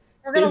movie.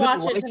 We're gonna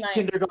watch it it tonight.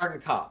 Kindergarten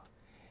Cop.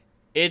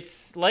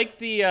 It's like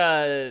the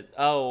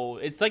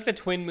it's like the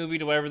twin movie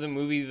to whatever the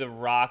movie The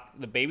Rock,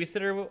 the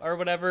Babysitter or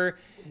whatever.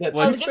 The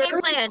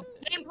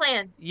Game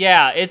Plan.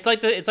 Yeah, it's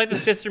like the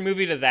sister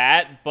movie to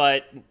that,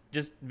 but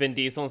just Vin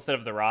Diesel instead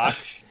of The Rock.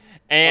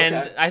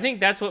 And I think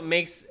that's what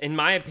makes, in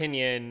my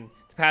opinion,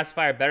 The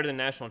Pacifier better than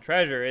National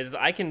Treasure is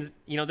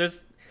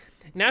there's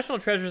National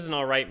Treasure is an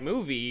alright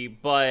movie,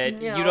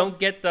 but you don't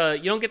get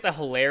the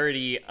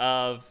hilarity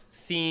of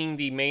seeing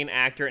the main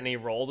actor in a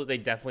role that they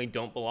definitely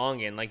don't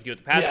belong in, like you do with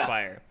The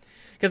Pacifier.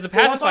 Because The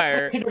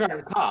Pacifier,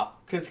 Kindergarten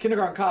Cop, because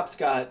Kindergarten Cop's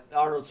got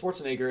Arnold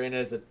Schwarzenegger in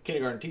as a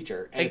kindergarten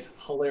teacher, and it's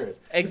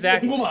hilarious.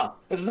 Exactly.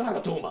 It's not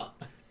a Tuma.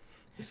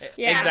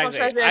 Yeah, National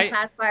Treasure and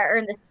Pacifier are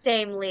in the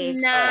same league.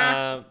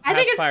 Nah, I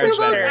think it's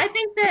 2 votes. I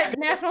think that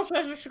National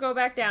Treasure should go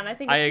back down. I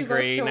think it's 2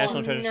 votes agree. to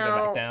National Treasure should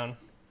go back down.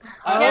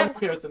 I don't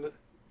care what's in the...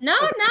 No.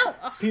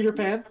 Peter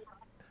Pan.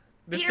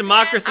 This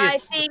democracy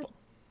is.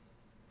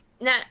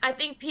 I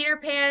think Peter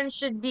Pan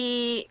should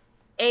be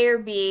A or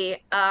B.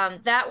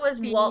 That was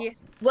B.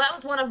 Well, that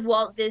was one of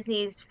Walt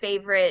Disney's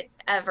favorite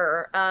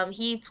ever.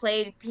 He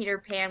played Peter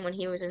Pan when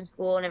he was in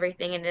school and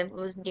everything, and it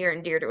was near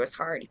and dear to his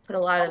heart. He put a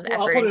lot of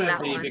I'll effort put it into in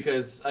that B one.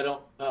 because I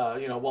don't,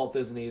 Walt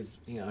Disney's,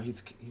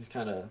 he's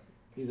kind of,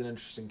 he's an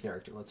interesting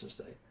character, let's just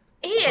say.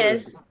 He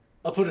is,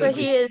 I'll put it but in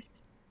B. he is.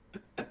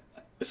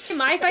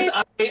 My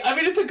favorite. I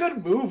mean, it's a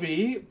good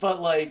movie,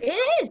 but like, It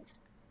is.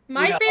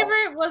 My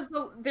favorite was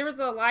there was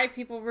a live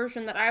people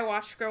version that I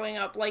watched growing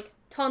up like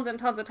tons and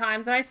tons of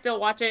times, and I still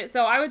watch it.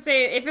 So I would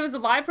say if it was a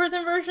live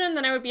person version,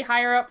 then I would be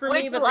higher up for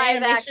me. With But the live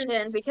animation,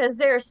 action, because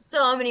there are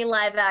so many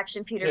live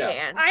action Peter Yeah.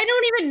 Pans. I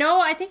don't even know.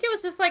 I think it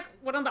was just like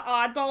one of the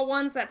oddball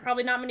ones that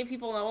probably not many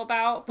people know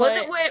about. Was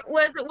But...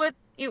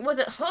 was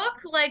it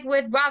Hook, like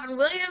with Robin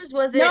Williams?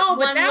 Was it No, but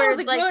one that where was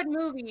a like good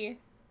movie.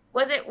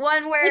 was it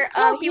one where It's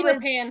called he Peter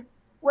was Pan.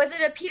 was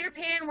it a Peter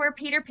Pan where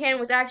Peter Pan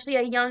was actually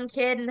a young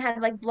kid and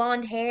had like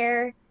blonde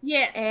hair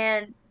Yes,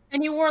 and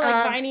and he wore like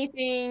um viney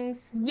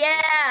things.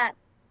 yeah,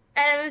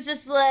 and it was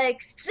just like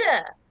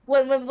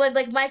when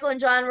like Michael and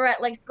John were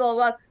at like Skull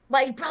Rock,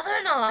 my brother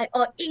and I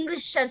are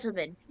English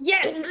gentlemen.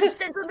 Yes. English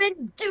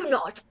gentlemen do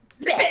not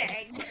beg.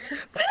 Beg.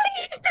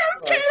 Please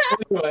don't do that.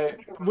 anyway,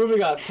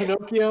 moving on.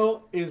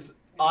 Pinocchio is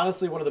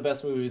honestly one of the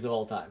best movies of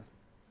all time.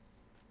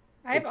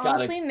 I've It's gotta-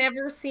 honestly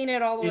never seen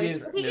it all the It way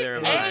is- I through. think Neither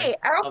it's am I. A.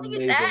 I don't think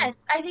it's Amazing.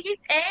 S. I think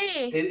it's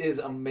A. It is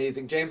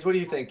amazing. James, what do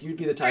you think? You'd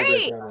be the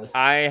Great. tiebreaker on this.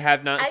 I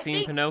have not I seen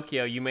think-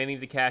 Pinocchio. You may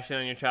need to cash in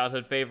on your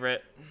childhood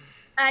favorite.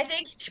 I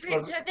think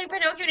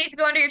Pinocchio needs to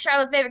go under your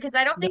childhood favorite because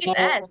I don't think it's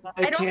No, S.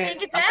 I don't can't.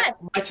 think it's S.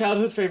 My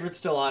childhood favorite's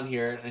still on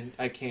here, and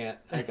I can't.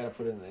 I gotta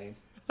put it in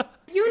A.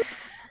 You know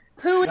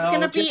who it's No,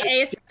 gonna be Jess,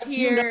 S Jess,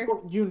 tier.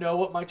 you know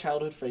what my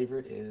childhood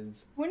favorite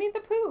is. Winnie the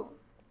Pooh.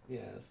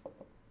 Yes.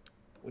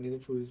 Winnie the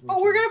Pooh is my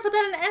Oh, we're childhood- gonna put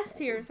that in S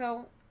tier,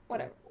 so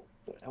whatever.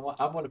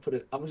 I'm gonna put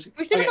it. I'm just.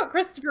 We should have okay, put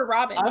Christopher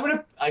Robin.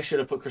 I should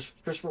have put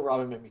Christopher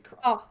Robin. Made me cry.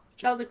 Oh,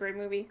 that was a great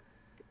movie.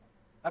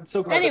 I'm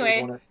so glad. Anyway.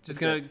 that we won it. Just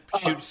gonna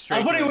shoot straight.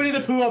 I'm putting to Winnie the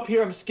it. Pooh up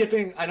here. I'm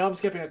skipping. I know I'm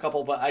skipping a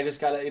couple, but I just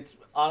gotta. It's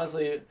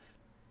honestly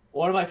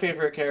one of my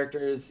favorite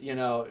characters. Xi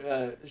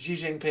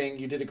Jinping.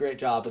 You did a great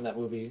job in that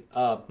movie.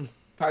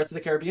 Pirates of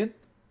the Caribbean.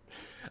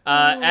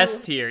 S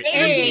tier.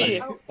 A.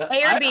 Easy.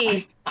 A or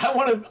B?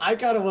 I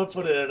kind of want to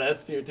put it in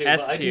S tier too.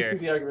 S But I do tier. see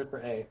the argument for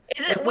A.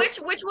 Is it which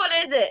one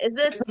is it? Is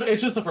this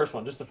It's just the first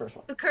one. Just the first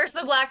one. The Curse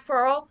of the Black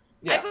Pearl?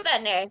 I Yeah. put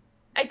that in A.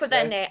 I put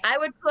that in A. I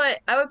would put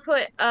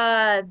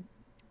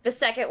the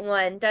second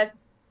one, Dead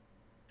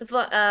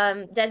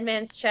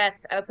Man's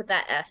Chest. I would put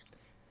that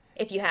S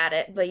if you had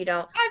it, but you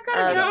don't. I've got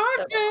a Um,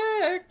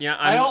 charger. Yeah,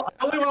 I I'm.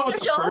 only went with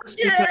the John first.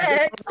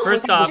 Deere.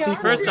 First off- the sequel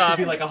first used to off-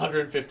 be like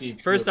 150.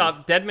 First movies.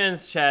 off, Dead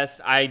Man's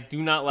Chest, I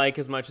do not like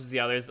as much as the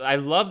others. I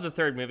love the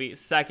third movie.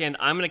 Second,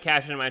 I'm going to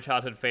cash in my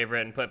childhood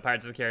favorite and put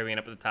Pirates of the Caribbean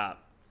up at the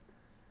top.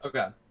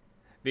 Okay.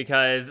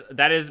 Because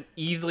that is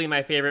easily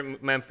my favorite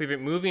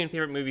movie and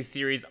favorite movie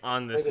series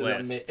on this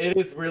list. It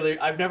is really.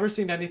 I've never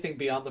seen anything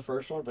beyond the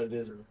first one, but it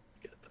is really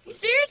good. You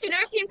serious? You've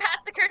never seen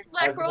Past the Curse of the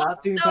Black I've Pearl?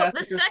 not seen So Past the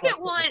the Curse of the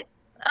second Black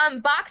one,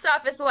 box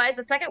office wise,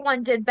 the second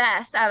one did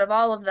best out of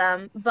all of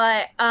them.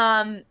 But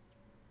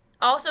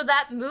also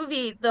that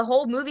movie, the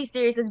whole movie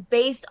series is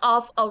based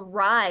off a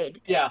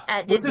ride. Yeah,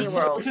 At Disney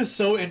World. which is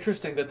so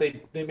interesting that they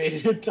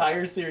made an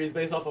entire series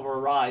based off of a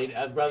ride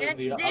rather than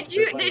the Did opposite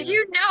you way. did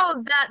you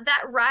know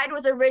that ride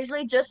was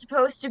originally just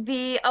supposed to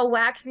be a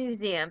wax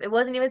museum? It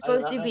wasn't even I did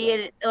supposed not to know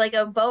be like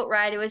a boat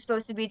ride. It was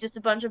supposed to be just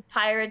a bunch of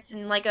pirates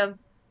and like a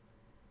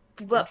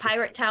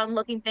pirate town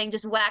looking thing,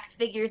 just wax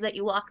figures that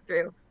you walk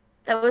through.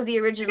 That was the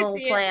original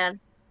see it. plan.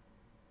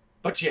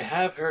 But you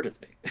have heard of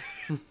me.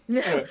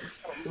 Anyway,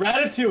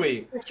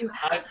 Ratatouille. But you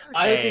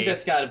I A. think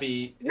that's got to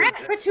be.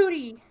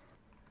 Ratatouille.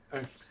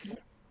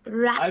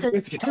 I think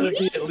it's got to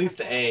be at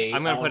least A.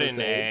 I'm going to put it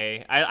in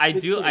A. I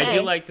do A.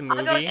 like the I'll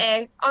go with movie.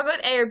 A. I'll go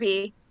with A or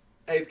B.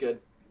 A's good.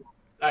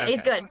 All right. Okay.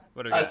 A's good.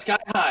 What do we got? Sky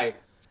High.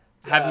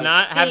 Have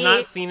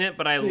not C. seen it,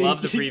 but I C.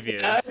 love the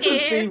previews. That's a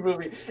C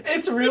movie.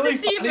 It's really It's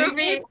a C funny,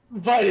 movie.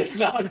 but it's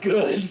not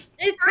good. It's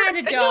kind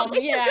of No, dumb,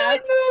 it's yeah. a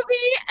good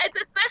movie.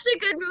 It's especially a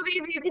good movie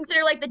if you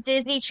consider like the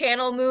Disney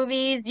Channel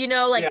movies,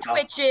 like Yeah.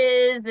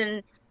 Twitches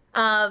and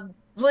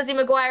Lizzie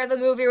McGuire the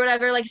movie or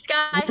whatever. Like Sky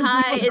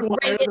High Lizzie is McGuire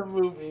rated. the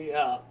movie.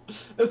 Yeah,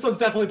 this one's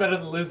definitely better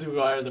than Lizzie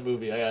McGuire the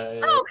movie.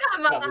 Oh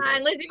come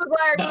on, Lizzie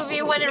McGuire No.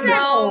 movie When in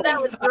No. Rome.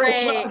 That was I will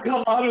great. not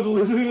come on with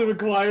Lizzie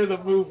McGuire the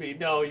movie.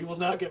 No, you will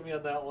not get me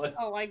on that one.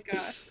 Oh my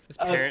gosh. Is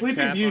Parent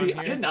Sleeping Trap Beauty. on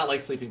I here? did not like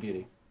Sleeping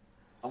Beauty.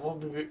 I'm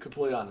gonna be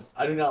completely honest.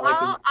 I do not like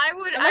Well, I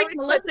would I like put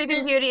Maleficent.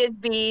 Sleeping Beauty as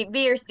B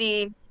or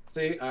C.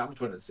 See, I'm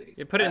putting it C.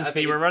 You put it in I C.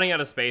 think We're running out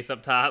of space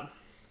up top.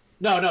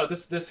 No.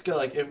 This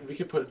like we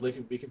can put Oh,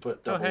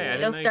 double. hey, I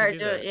didn't It'll know you start could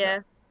do doing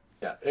that.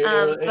 yeah.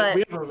 But-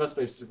 we have a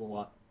space if we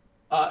want.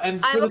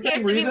 And I'm for the okay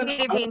same with reason,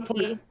 Sleeping I Beauty would put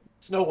being C.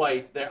 Snow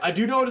White there. I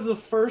do know it is the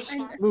first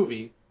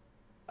movie.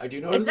 I do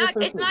know it is the first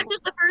It's not movie.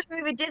 just the first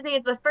movie Disney,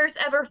 it's the first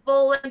ever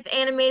full-length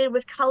animated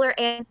with color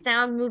and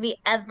sound movie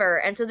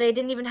ever. And so they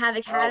didn't even have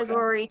a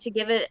category to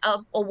give it a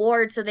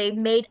award, so they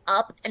made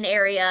up an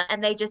area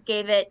and they just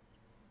gave it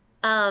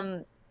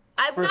I'm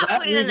For not that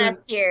putting it in reason- S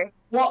tier.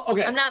 Well,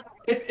 okay. I'm not.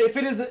 If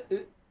it is,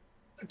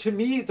 to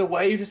me, the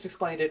way you just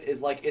explained it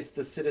is like it's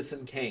the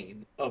Citizen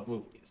Kane of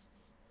movies,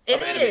 It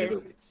of animated is.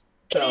 movies.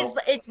 It is. So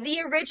It's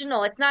the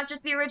original. It's not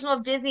just the original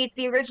of Disney. It's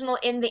the original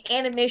in the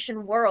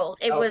animation world.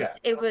 It okay, was.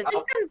 It was. This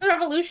sounds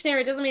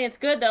revolutionary. Doesn't mean it's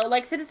good though.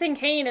 Like Citizen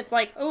Kane, it's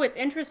like, oh, it's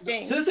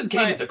interesting. Citizen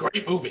Kane but is a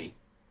great movie.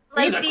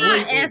 Like It is a the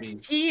great not movie.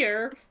 S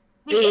tier.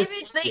 Yeah.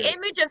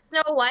 image of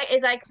Snow White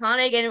is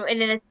iconic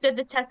and it has stood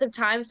the test of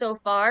time so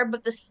far,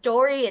 but the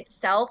story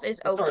itself is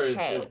The story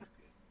okay.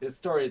 his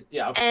story.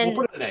 Yeah, okay. We'll And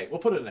put it in A. We'll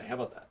put it in A. How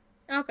about that?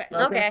 Okay.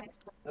 okay.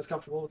 That's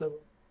comfortable with everyone.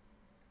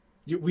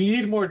 We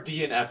need more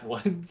D and F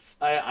ones.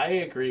 I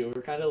agree.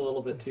 We're kind of a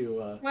little bit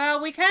too.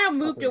 Well, we kind of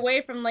moved Okay.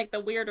 away from like the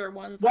weirder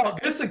ones. Well,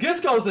 this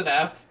goes in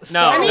F. No,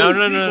 Star no, Wars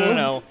no, no, no, no, sequels.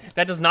 no.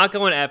 That does not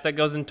go in F. That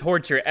goes in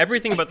torture.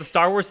 Everything about the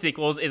Star Wars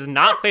sequels is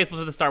not faithful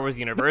to the Star Wars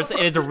universe. It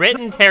is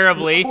written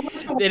terribly.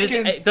 It is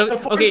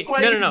okay.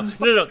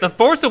 No. The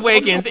Force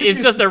Awakens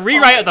is just a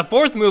rewrite of the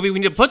fourth movie. We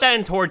need to put that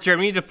in torture.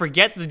 We need to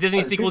forget the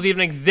Disney sequels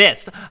even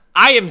exist.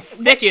 I am Which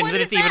sickened one that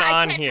is it's even that?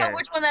 I on can't here. tell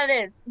which one that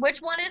is. Which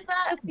one is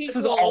that? This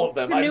is all of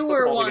them. The I just put newer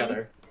them all one.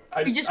 together.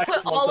 You just I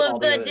put lumped all them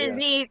of the together, yeah.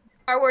 Disney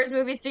Star Wars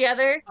movies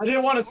together. I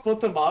didn't want to split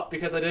them up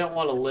because I didn't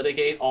want to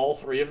litigate all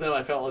three of them.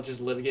 I felt like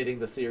just litigating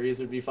the series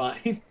would be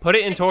fine. Put it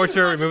in I just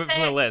torture. want to Remove it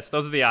from say- the list.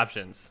 Those are the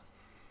options.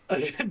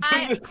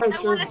 I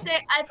want to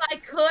say, if I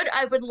could,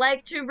 I would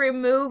like to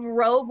remove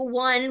Rogue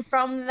One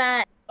from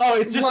that. Oh,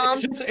 lump.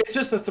 it's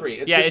just the three.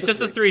 It's just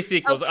the three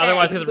sequels. Okay.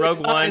 Otherwise, because Rogue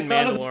It's One,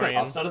 none of the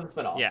spinoffs. Mandalorian. None of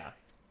the spinoffs. Yeah.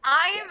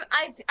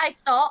 I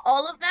saw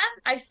all of them.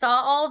 I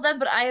saw all of them,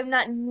 but I am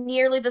not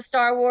nearly the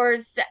Star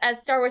Wars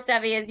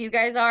savvy as you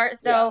guys are.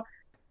 So,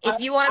 if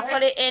you want to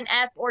put it in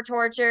F or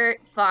torture,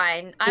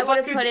 fine. I would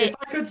have put it. If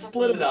I could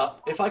split it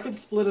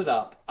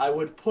up, I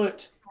would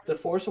put The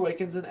Force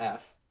Awakens in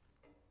F.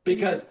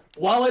 Because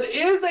while it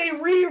is a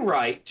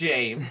rewrite,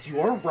 James,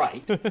 you are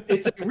right.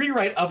 It's a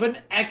rewrite of an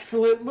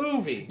excellent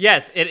movie.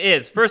 Yes, it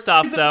is. First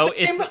off, It's though,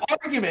 the same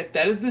argument.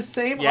 That is the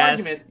same Yes,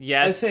 argument.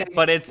 yes, as saying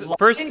but it's Lion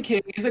first-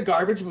 King is a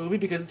garbage movie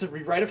because it's a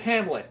rewrite of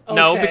Hamlet.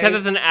 No, Okay. because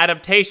it's an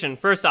adaptation.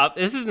 First off,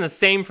 this isn't the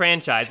same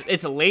franchise.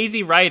 It's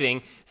lazy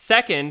writing.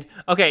 Second,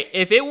 okay,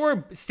 if it were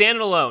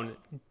standalone,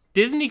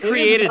 Disney It is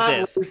created not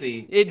this.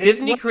 lazy.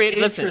 Disney It's created.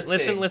 Listen.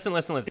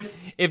 interesting.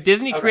 If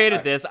Disney created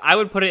alright. this, I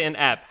would put it in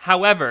F.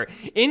 However,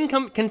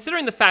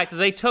 considering the fact that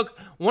they took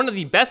one of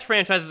the best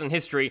franchises in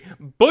history,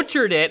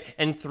 butchered it,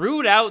 and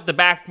threw it out the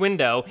back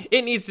window,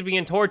 it needs to be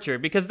in torture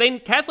because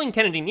Kathleen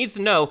Kennedy needs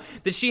to know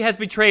that she has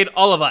betrayed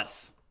all of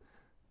us.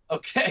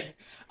 Okay.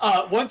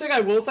 One thing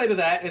I will say to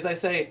that is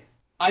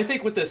I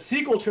think with the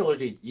sequel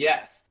trilogy,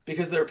 yes,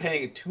 because they're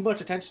paying too much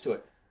attention to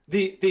it.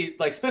 The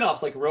like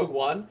spin-offs like Rogue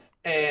One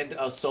and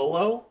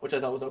Solo, which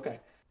I thought was okay.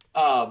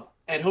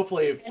 And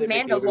hopefully if they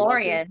make the Obi-Wan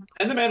Mandalorian. too.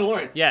 And the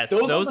Mandalorian. Yes,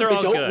 those those ones are they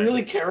all don't good.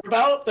 really care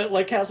about that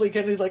like Kathleen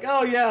Kennedy's like,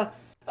 "Oh yeah,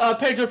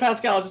 Pedro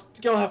Pascal, just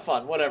go have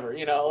fun, whatever."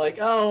 You know, like,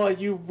 "Oh,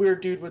 you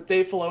weird dude with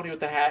Dave Filoni with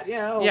the hat."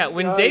 Yeah. Yeah,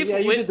 when Dave-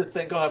 you when- did this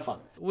thing, go have fun.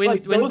 When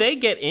Like, when those- they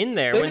get in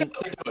there, they when know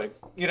what they're doing,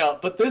 you know,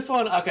 but this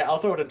one, okay, I'll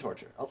throw it in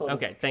torture.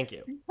 okay, thank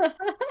you.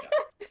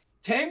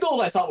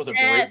 Tangled, I thought was a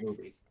great S.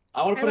 movie.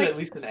 I want to I put it like- at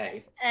least an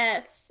A.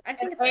 S. I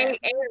think it's A, S.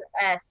 A or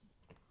S.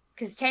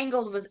 Because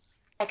Tangled was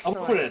I'm excellent.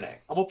 gonna put it in A.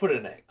 I'm gonna put it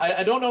in A.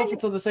 I don't know if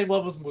it's on the same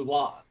level as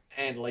Mulan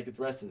and like the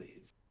rest of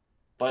these,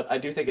 but I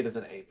do think it is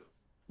an A movie.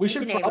 We It's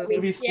should an A probably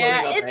movie. be splitting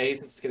Yeah, up it's- A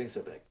since it's getting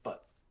so big.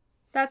 But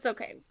That's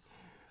okay.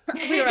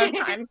 We don't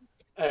have time.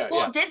 anyway,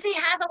 Well, yeah. Disney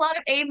has a lot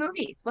of A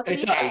movies. What can It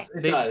you does. say?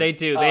 It They, does. they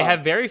do. They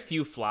have very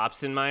few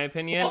flops, in my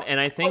opinion, well, and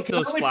I think Can I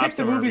those only flops pick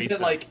the are more movies recent.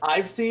 that like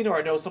I've seen or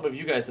I know some of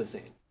you guys have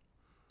seen.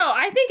 Oh,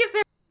 I think if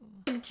there's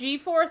like,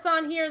 G-Force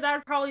on here, that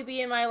would probably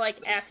be in my like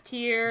F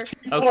tier.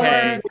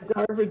 Okay. It's a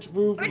garbage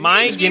movie.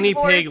 My G-Force guinea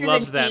pig is a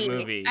loves that D.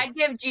 movie. I'd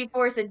give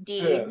G-Force a D.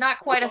 Yeah. Not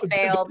quite a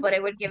fail, but I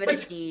would give it a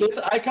This, D. this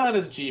icon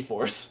is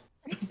G-Force.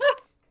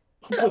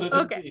 I'll put it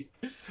Okay.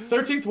 in D.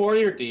 13th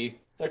Warrior D.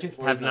 13th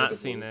Warrior. Have not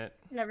seen it.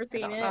 Never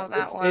seen don't it. know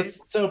that one.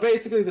 It's so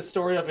basically the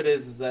story of it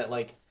is that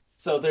like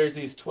so there's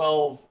these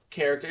 12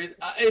 characters.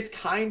 It's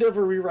kind of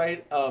a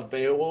rewrite of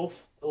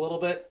Beowulf a little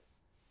bit,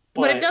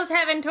 But it does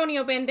have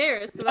Antonio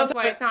Banderas, so that's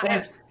why it's not.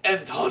 That's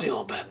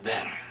Antonio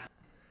Banderas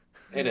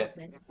in it,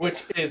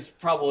 which is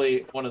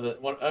probably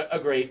a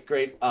great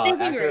Thank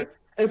you, actor. Grace.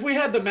 If we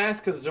had the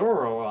Mask of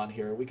Zorro on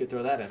here, we could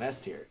throw that in S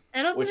tier,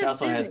 I don't which think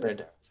it's also has Disney.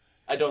 Banderas.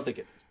 I don't think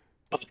it is.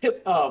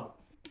 But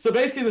so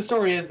basically the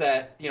story is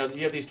that you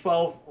have these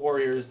 12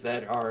 warriors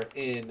that are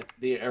in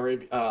the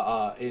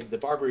in the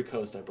Barbary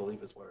Coast, I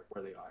believe is where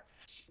they are,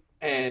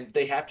 and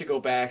they have to go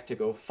back to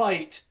go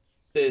fight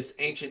this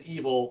ancient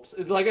evil.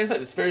 Like I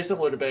said, it's very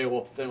similar to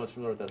Beowulf if anyone's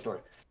familiar with that story.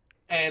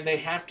 And they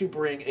have to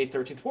bring a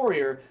 13th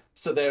warrior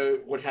so they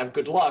would have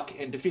good luck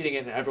in defeating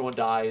it, and everyone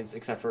dies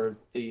except for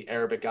the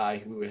Arabic guy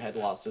who had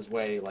lost his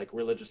way like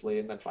religiously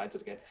and then finds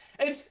it again.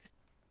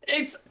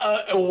 It's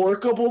a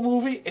workable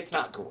movie. It's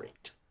not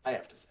great, I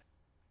have to say.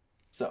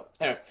 So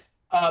anyway,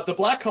 the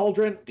Black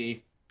Cauldron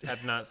D.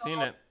 Have not seen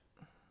it.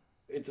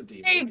 It's a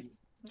D. Hey, movie.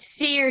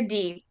 C or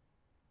D.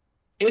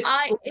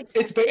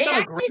 It's based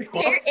on a great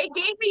book. It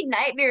gave me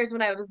nightmares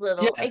when I was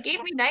little. Yes. It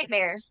gave me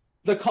nightmares.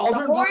 The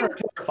Cauldron The Book Horn- are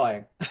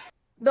terrifying.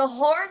 The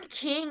Horned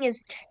King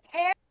is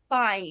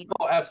terrifying.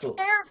 Oh,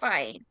 absolutely.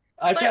 Terrifying.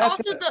 I have But to ask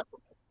also the I have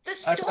to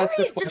story ask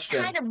a is just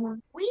question. kind of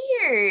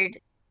weird.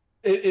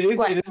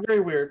 What? It is very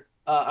weird.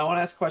 I want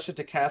to ask a question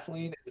to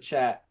Kathleen in the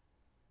chat.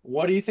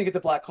 What do you think of the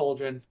Black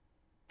Cauldron?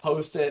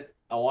 Post it.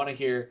 I want to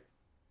hear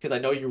because I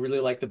know you really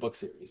like the book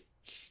series.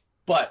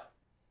 But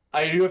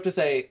I do have to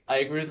say, I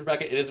agree with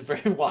Rebecca. It is a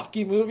very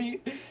wacky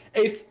movie.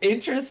 It's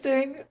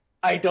interesting.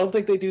 I don't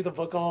think they do the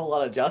book a whole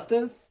lot of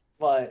justice,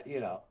 but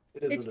it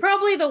is. It's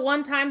probably the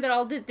one time that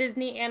all the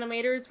Disney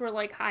animators were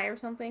like high or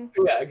something.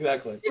 Yeah,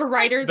 exactly. Or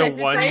writers, the I should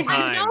one say.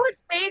 time. I know it's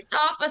based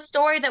off a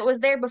story that was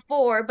there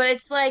before, but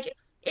it's like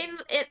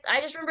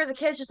I just remember as a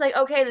kid, it's just like,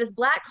 okay, this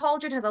Black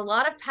Cauldron has a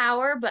lot of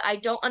power, but I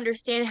don't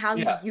understand how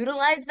you Yeah.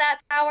 utilize that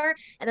power.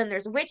 And then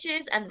there's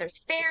witches, and there's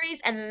fairies,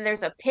 and then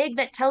there's a pig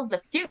that tells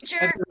the future.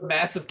 And there's a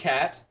massive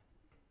cat.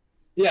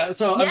 Yeah,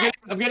 so Yes.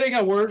 I'm getting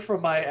a word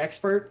from my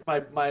expert,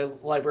 my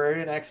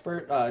librarian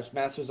expert,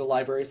 Masters of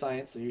Library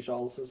Science, so you should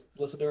all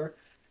listen to her.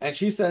 And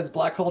she says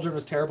Black Cauldron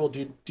was terrible,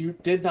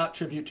 did not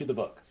tribute to the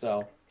book.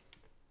 So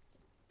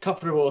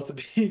comfortable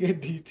with being in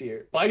D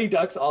tier. Mighty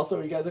Ducks also,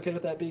 are you guys okay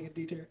with that being in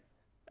D tier?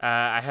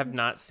 I have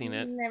not seen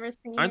it. Never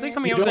seen Aren't they it.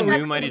 coming You out with a don't new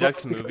like Mighty the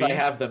books Ducks because movie? I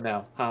have them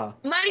now. Haha.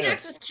 Mighty Anyway.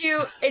 Ducks was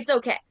cute. It's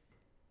okay.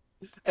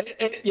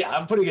 Yeah,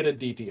 I'm putting it in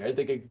D tier. I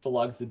think it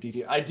belongs to D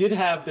tier. I did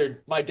have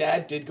my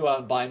dad did go out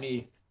and buy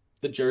me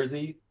the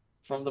jersey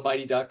from the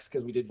Mighty Ducks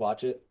because we did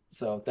watch it.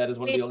 So that is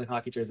one of the only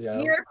hockey jerseys I own.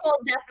 Miracle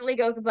definitely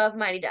goes above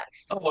Mighty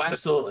Ducks. Oh,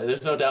 absolutely.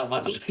 There's no doubt in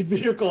my mind.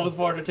 Miracle was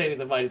more entertaining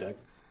than Mighty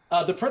Ducks.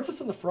 The Princess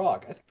and the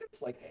Frog. I think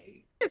that's like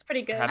A. It's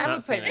pretty good. Have I not would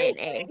put seen it in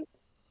A.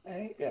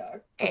 A? Yeah.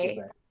 I'd put A. it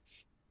there.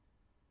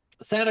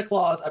 Santa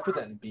Claus, I put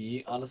that in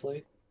B,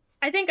 honestly.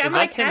 I think I Is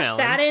might that Tim cash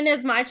that Allen? in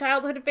as my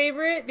childhood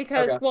favorite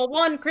because, Okay. well,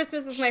 one,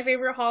 Christmas is my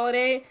favorite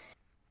holiday.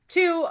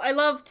 Two, I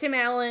love Tim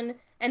Allen.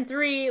 And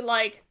three,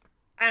 like,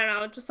 I don't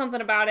know, just something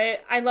about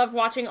it. I love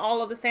watching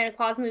all of the Santa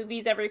Claus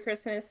movies every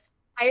Christmas.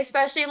 I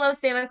especially love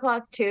Santa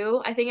Claus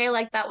 2. I think I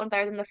like that one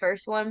better than the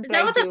first one. Is but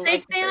that I what do the like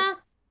fake the first- Santa?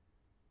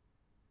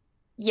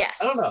 Yes.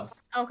 I don't know.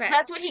 Okay.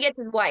 That's when he gets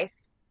his wife.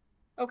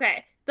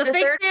 Okay. The The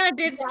fake third Santa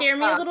did Jack scare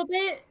me a Frost. little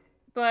bit,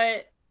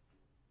 but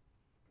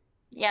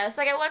Yeah, the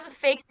second one's with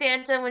fake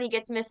Santa when he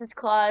gets Mrs.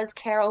 Claus,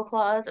 Carol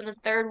Claus, and the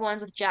third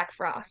one's with Jack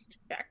Frost.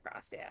 Jack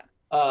Frost, yeah.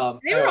 They were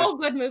Anyway, all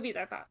good movies,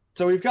 I thought.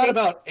 so we've got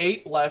about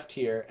 8 left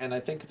here, and I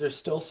think there's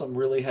still some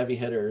really heavy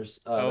hitters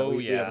that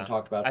we yeah. haven't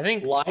talked about. I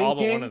think Lion all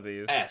but King, one of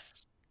these.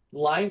 S.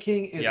 Lion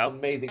King is Yep.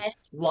 amazing. S.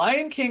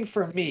 Lion King,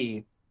 for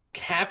me,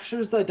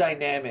 captures the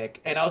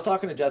dynamic, and I was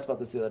talking to Jess about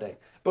this the other day,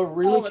 but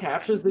really All the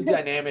captures the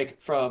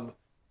dynamic from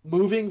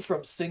moving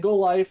from single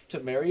life to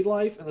married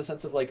life in the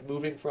sense of like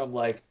moving from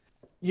like,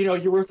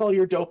 you're with all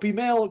your dopey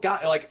male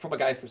guy, like from a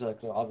guy's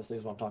perspective, obviously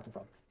is what I'm talking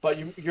from. But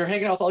you're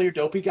hanging out with all your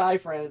dopey guy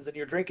friends, and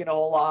you're drinking a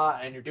whole lot,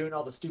 and you're doing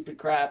all the stupid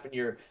crap, and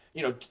you're,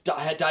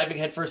 diving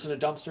headfirst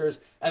into dumpsters,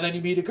 and then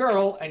you meet a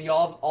girl, and you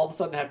all of a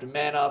sudden have to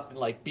man up and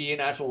like be an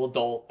actual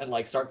adult and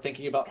like start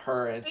thinking about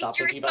her and stop Face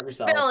your thinking about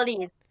yourself.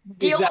 responsibilities.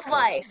 Deal Exactly. with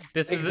life.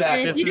 This is Exactly.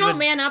 And this if you is don't a-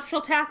 man up, she'll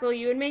tackle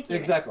you and make you.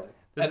 Exactly.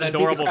 This is And then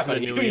beat the adorable crap for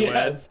the out of you. newlyweds.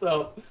 Yeah,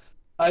 so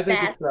I think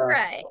That's it's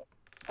right.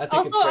 I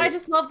think it's Also, I great.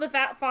 just love the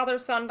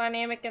father-son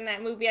dynamic in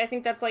that movie. I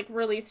think that's like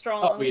really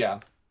strong. Oh yeah,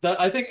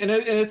 I think, and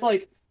it's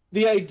like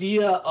the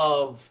idea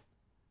of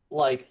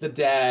like the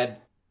dad,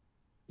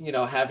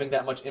 having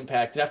that much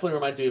impact definitely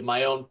reminds me of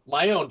my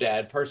own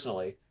dad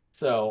personally.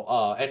 So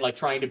and like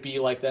trying to be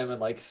like them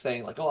and like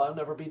saying like, oh, I'll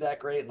never be that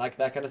great and like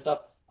that kind of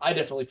stuff. I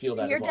definitely feel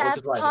that Your as well, which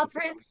dad's is why I paw think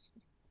it's- prints.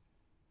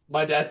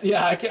 my dad's,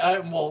 yeah.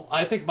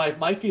 I think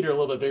my feet are a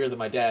little bit bigger than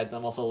my dad's.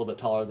 I'm also a little bit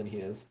taller than he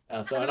is,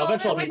 so and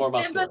eventually I'll be more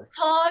When Simba's muscular.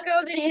 paw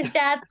goes in his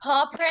dad's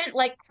paw print,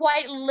 like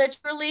quite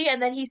literally,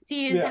 and then he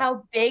sees Yeah.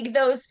 how big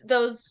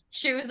those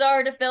shoes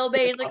are to fill,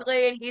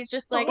 basically, and he's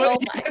just like, But "Oh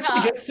he my actually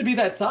god!" gets to be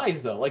that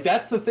size though. Like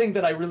that's the thing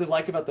that I really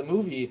like about the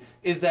movie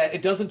is that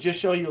it doesn't just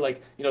show you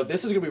like,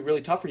 this is gonna be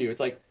really tough for you. It's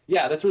like,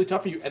 yeah, that's really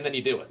tough for you, and then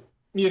you do it.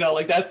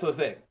 Like that's the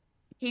thing.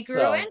 He grew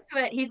So, into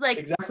it. He's like,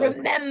 exactly.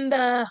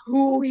 "Remember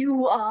who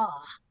you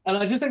are." And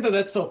I just think that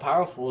that's so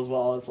powerful as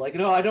well. It's like,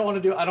 no, I don't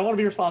want to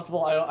be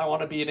responsible. I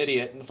want to be an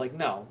idiot. And it's like,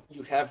 no,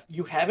 you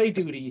have a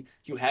duty,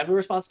 you have a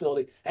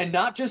responsibility, and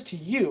not just to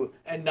you,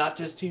 and not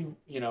just to,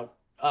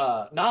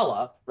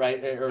 Nala,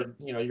 right? Or,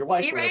 your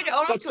wife. Be or ready to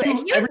own up but to it.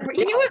 And everybody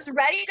he was else.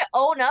 ready to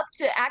own up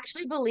to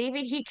actually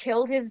believing he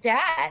killed his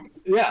dad.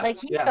 Yeah. Like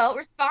he yeah. felt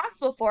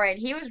responsible for it.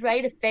 He was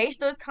ready to face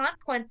those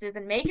consequences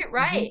and make it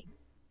right.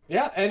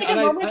 Yeah, and, Take a and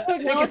I moment to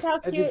think acknowledge how I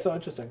think cute- it's so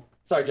interesting.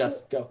 Sorry,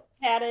 Jess, go.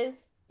 Cat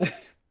is.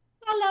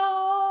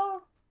 Hello.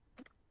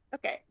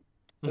 Okay.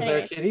 Is there a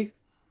Anyways. kitty?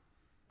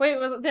 Wait,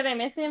 did I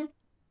miss him?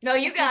 No,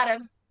 you got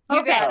him. You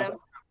Okay. got him.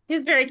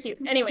 He's very cute.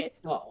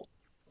 Anyways. Oh.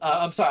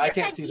 I'm sorry, I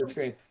can't see the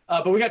screen.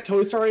 But we got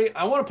Toy Story.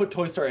 I want to put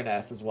Toy Story in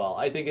S as well.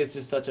 I think it's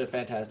just such a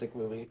fantastic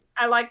movie.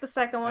 I like the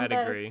second one I'd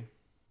better. agree.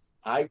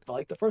 I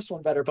like the first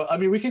one better, but I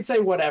mean, we can say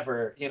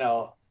whatever,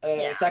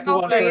 Second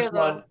all one, three first of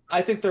them. one.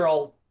 I think they're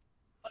all.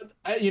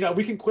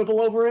 We can quibble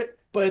over it,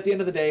 but at the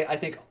end of the day, I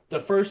think the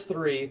first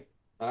three,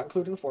 not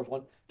including the fourth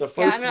one, the Yeah,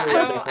 first I'm not, three I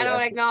are don't definitely S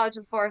tier. acknowledge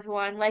the fourth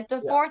one. Like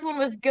the Yeah. fourth one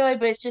was good,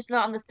 but it's just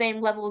not on the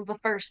same level as the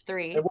first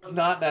three. It was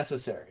not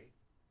necessary.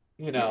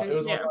 It was one Yeah.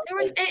 of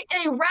those, like,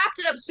 It wrapped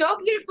it up so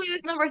beautifully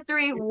with number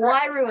three.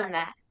 Why ruin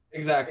that?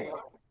 exactly.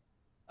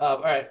 All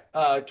right.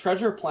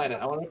 Treasure Planet.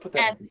 I want to put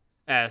that S.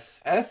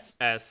 S. S.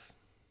 S.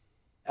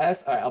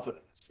 S. All right, I'll put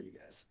an S for you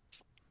guys.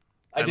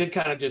 I did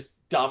kind of just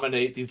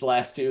dominate these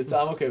last two, so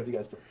I'm okay with you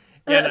guys putting.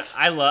 Yeah,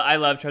 no, I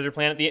love Treasure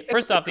Planet.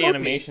 First off, the a movie.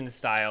 animation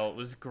style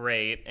was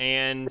great,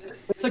 and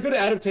It's a good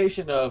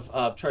adaptation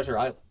of Treasure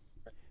Island.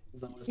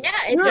 Is that what it's Yeah,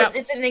 supposed to be?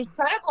 it's an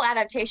incredible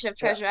adaptation of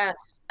Treasure Island.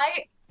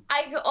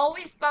 I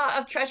always thought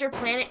of Treasure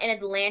Planet and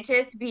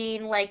Atlantis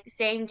being like the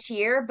same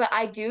tier, but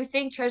I do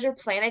think Treasure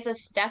Planet's a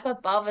step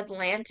above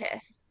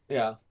Atlantis.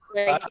 Yeah,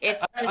 Like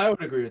it's I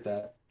would agree with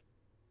that.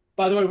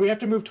 By the way, we have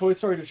to move Toy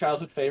Story to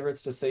childhood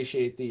favorites to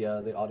satiate the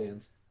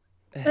audience.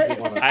 They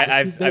want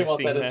I've that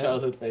seen as that.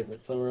 childhood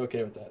favorite, so we're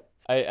okay with that.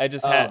 I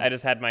just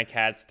had my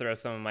cats throw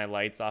some of my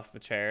lights off the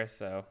chair,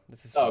 so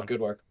this is fun. Oh,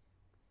 good work.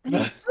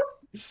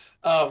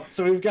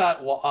 So we've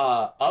got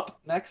Up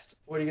next.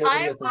 What do you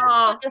I guys would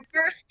think? put the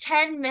first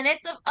 10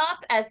 minutes of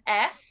Up as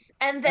S,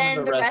 and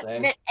then the rest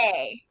of it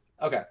A.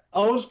 Okay,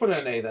 I'll just put it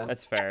an A then.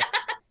 That's fair.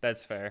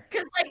 That's fair.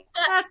 Because like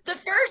that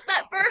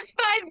first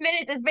 5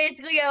 minutes is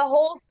basically a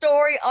whole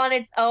story on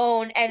its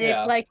own, and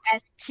Yeah. it's like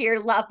S tier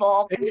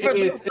level.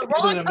 It's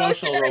an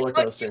emotional roller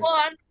that it puts coaster. you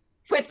on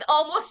with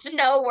almost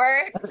no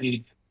words.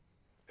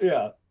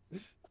 Yeah.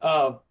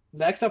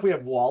 Next up we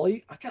have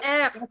Wall-E. I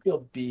gotta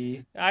feel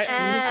B.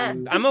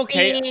 I'm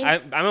okay. B.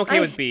 I'm okay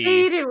with B.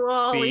 hated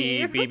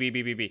Wall-E.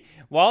 B.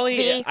 Wall-E.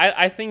 B.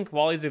 I think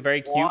Wall-E's a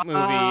very cute movie.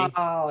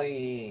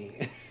 Wall-E.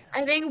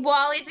 I think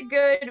Wall-E's a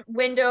good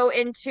window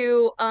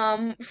into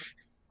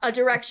a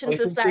direction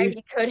Complacency?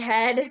 society could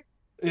head.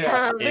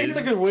 Yeah, I think it's a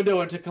Is- good window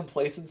into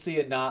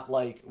complacency and not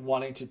like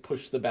wanting to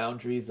push the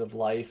boundaries of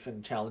life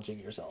and challenging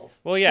yourself.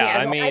 Well, yeah. Yeah,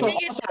 I mean, I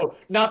think it's- Also,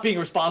 not being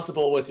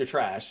responsible with your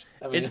trash.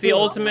 I mean, It's the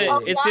ultimate- A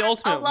it's the lot-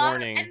 ultimate a lot-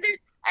 warning.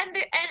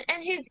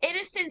 And his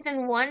innocence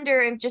and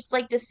wonder of just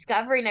like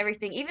discovering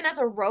everything, even as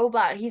a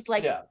robot, he's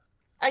like Yeah,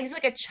 he's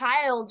like a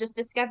child just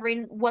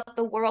discovering what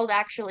the world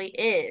actually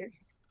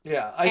is.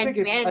 yeah. I And think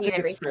it's humanity and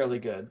everything. fairly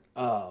good.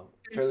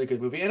 Fairly good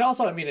movie, and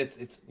also, I mean,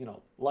 it's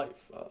life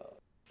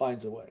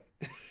finds a way.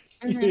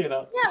 Mhm. Yeah,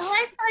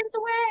 life finds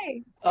a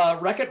way.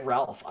 Wreck-It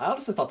Ralph. I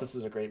honestly thought this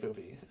was a great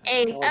movie.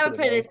 A. I would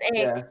put it as A.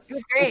 Yeah, It was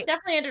It's great.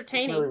 definitely it's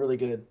entertaining. really, really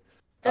good.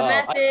 The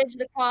message,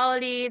 the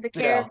quality, the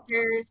Yeah.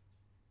 characters.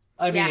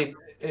 I Yeah. mean,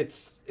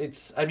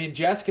 I mean,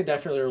 Jess can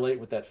definitely relate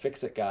with that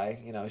Fix-It guy.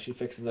 She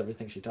fixes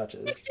everything she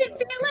touches. Fix it, so.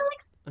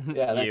 Felix.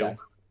 Yeah, that You. guy.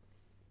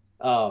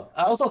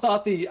 I also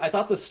thought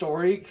the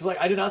story, because like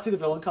I did not see the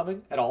villain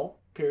coming at all,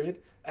 period.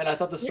 And I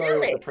thought the story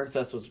Really? with the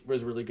princess was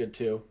really good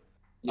too.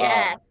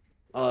 Yeah.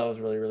 Oh, that was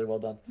really, really well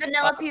done.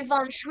 Vanellope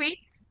von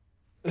Schweetz.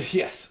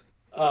 Yes.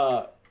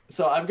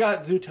 So I've got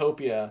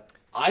Zootopia.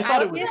 I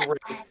thought it was great.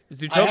 I have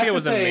Zootopia to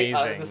was say,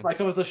 amazing. this might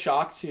come as a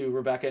shock to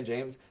Rebecca and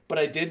James, but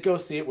I did go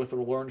see it with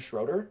Lauren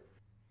Schroeder.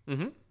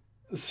 hmm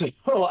So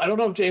I don't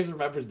know if James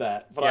remembers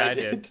that, but Yeah, I I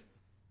did.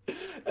 did.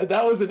 And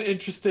that was an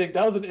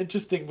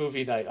interesting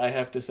movie night, I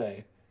have to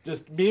say.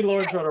 Just me and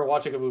Lauren Schroeder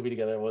watching a movie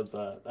together was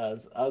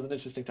an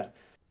interesting time.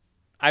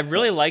 I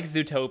really like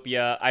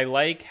Zootopia. I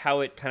like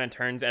how it kind of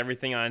turns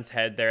everything on its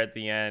head there at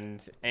the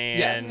end, and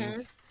Yes.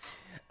 Mhm.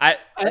 I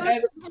It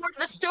was more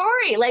the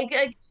story. Like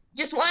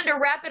just wanted to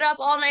wrap it up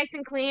all nice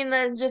and clean,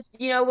 then just,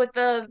 with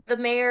the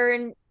mayor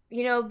and,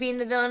 being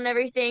the villain and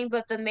everything.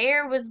 But the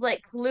mayor was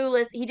like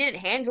clueless. He didn't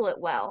handle it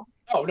well.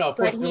 Oh no, of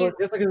But course.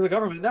 Just like the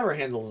government never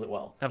handles it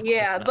well. of course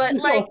Yeah, not. but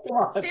like Come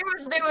on.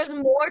 there was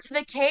more to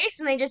the case,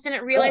 and they just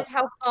didn't realize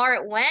how far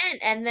it went.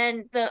 And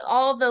then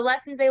all of the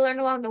lessons they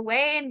learned along the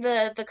way, and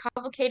the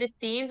complicated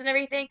themes and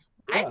everything.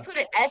 Yeah. I'd put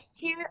it S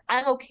tier.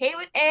 I'm okay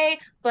with A,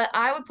 but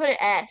I would put it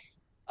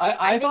S.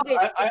 I think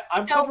thought it's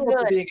I'm so comfortable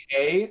with good. it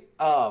being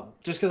A,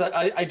 just because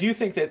I do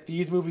think that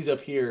these movies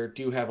up here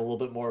do have a little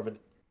bit more of an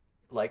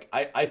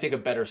I think a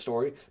better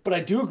story. But I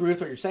do agree with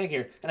what you're saying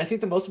here, and I think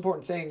the most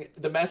important thing,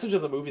 the message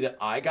of the movie that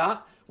I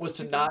got was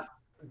to not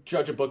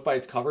judge a book by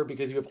its cover,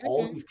 because you have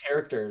all of these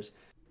characters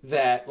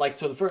that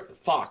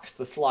Fox,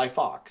 the sly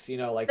fox,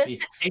 like the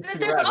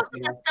There's rabbit, also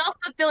the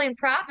self-fulfilling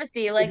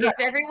prophecy. Like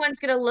Exactly. if everyone's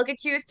gonna look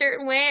at you a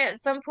certain way, at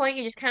some point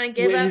you just kind of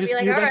give Yeah, up. you And be just-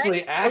 like, you all right,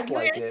 eventually act you're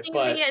like gonna it, see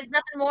but- me as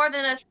nothing more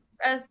than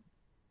a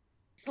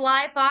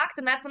sly fox,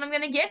 and that's what I'm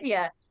gonna give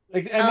you.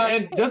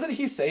 And doesn't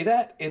he say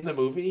that in the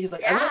movie? He's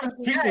like, Yeah, everyone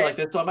he treats me does. like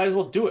this, so I might as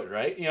well do it,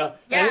 right? Yeah.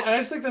 And I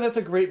just think that that's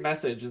a great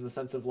message in the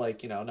sense of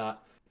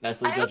not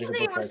necessarily I also judging a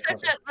think book it was by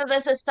its such cover. the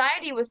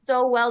society was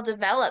so well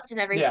developed and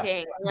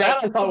everything.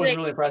 That I thought was like,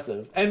 really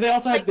impressive. And they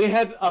also had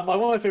one of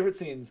my favorite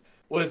scenes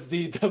was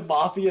the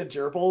mafia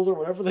gerbils or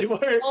whatever they were.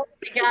 oh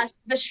my gosh, the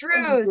That was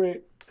shrews. great.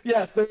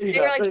 Yes, there you They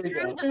go. were like there you go.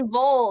 shrews and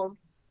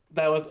voles.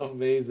 That was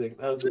amazing.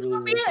 That was a really,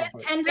 really Utopia fun is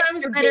part. 10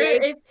 times Mr. better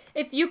Big.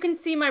 if you can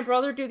see my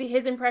brother do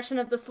his impression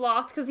of the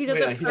sloth because he does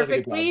Yeah, it he does a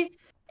good job. perfectly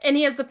and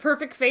he has the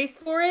perfect face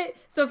for it.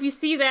 So if you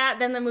see that,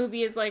 then the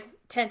movie is like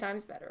 10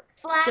 times better.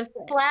 Flash, Just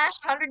saying. Flash,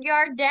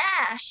 100-yard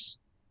dash.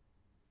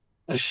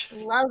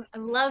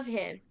 Love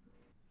him.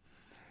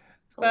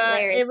 But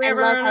Hilarious. if we I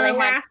ever love how they have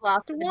last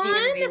sloth for the one,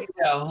 DMV.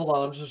 Yeah, hold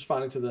on. I'm just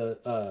responding to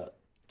the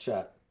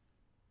chat.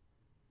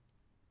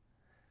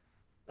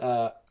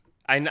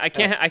 I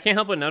can't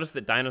help but notice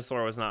that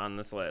dinosaur was not on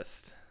this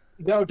list.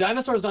 No,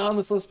 dinosaur's not on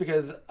this list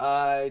because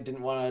I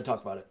didn't want to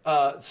talk about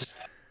it. So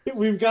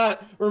we've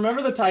got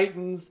Remember the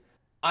Titans.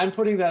 I'm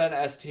putting that in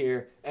S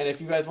tier, and if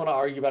you guys want to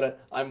argue about it,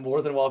 I'm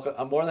more than welcome.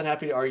 I'm more than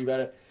happy to argue about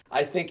it.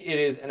 I think it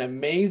is an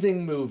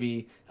amazing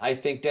movie. I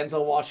think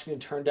Denzel Washington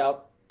turned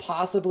out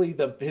possibly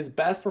his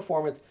best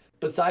performance,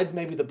 besides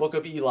maybe The Book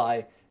of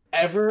Eli,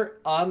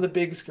 ever on the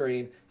big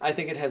screen. I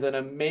think it has an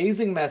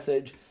amazing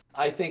message.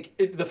 I think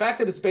the fact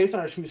that it's based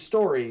on a true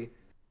story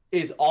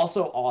is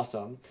also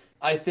awesome.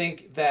 I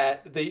think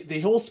that the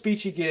whole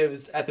speech he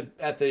gives at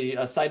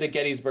the site of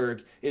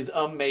Gettysburg is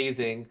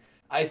amazing.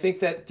 I think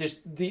that just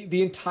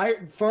the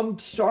entire from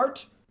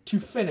start to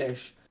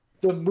finish,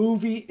 the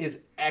movie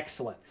is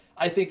excellent.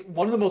 I think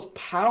one of the most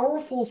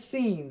powerful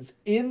scenes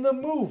in the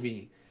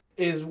movie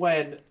is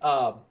when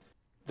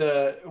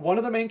the one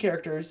of the main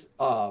characters,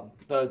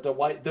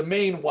 the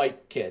main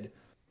white kid,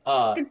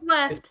 it's is,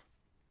 left.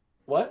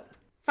 what?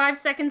 5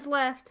 seconds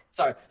left.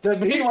 Sorry, the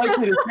main white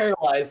kid is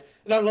paralyzed.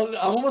 No, I'm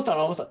almost done.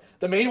 Almost done.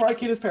 The main white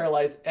kid is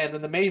paralyzed, and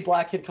then the main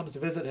black kid comes to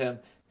visit him.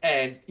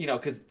 And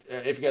because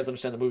if you guys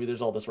understand the movie,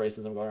 there's all this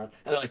racism going on,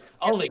 and they're like,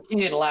 "Only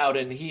kid allowed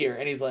in here."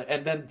 And he's like,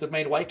 and then the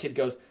main white kid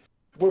goes,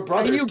 "We're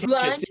brothers, you can't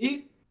blind?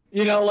 you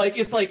see?" Like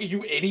it's like,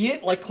 you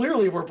idiot! Like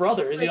clearly we're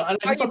brothers. And I Are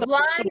just you thought that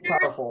was so blinders?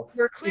 powerful.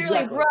 We're clearly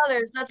Exactly.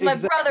 brothers. That's my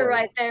brother Exactly.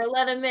 right there.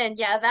 Let him in.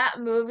 Yeah, that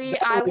movie,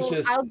 That was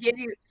just I'll give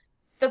you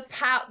the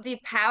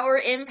power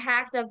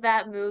impact of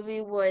that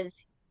movie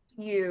was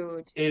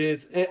huge. It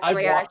is. Oh I've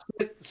my gosh. watched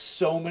it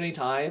so many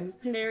times.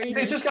 Very And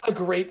it's good. just got a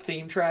great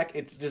theme track.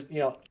 It's just,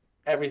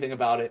 everything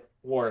about it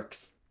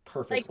works Like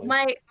perfectly.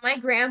 my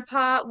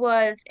grandpa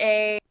was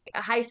a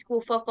high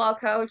school football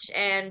coach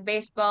and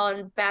baseball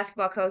and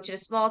basketball coach in a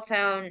small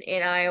town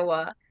in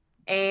Iowa.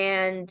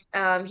 And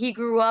he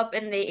grew up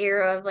in the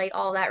era of like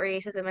all that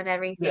racism and Yeah.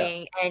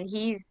 everything. And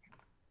he's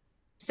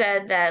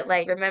said that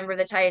like remember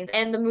the Titans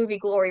and the movie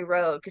Glory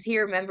Road because he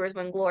remembers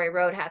when Glory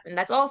Road happened.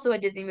 That's also a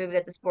Disney movie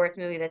that's a sports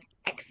movie that's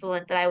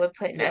excellent that I would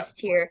put in Yeah. S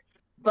tier.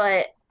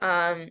 But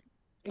I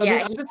mean,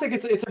 yeah, I just think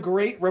it's a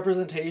great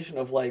representation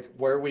of like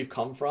where we've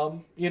come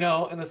from, in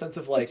the sense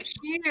of like it's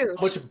how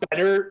much huge.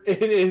 better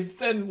it is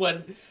than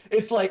when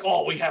it's like,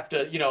 oh, we have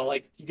to,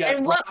 like you got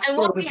And what rocks and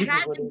thrown what we at had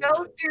people when to they-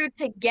 go through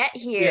to get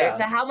here, Yeah,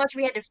 the how much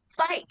we had to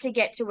fight to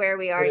get to where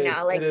we are it is.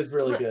 now. It Like, is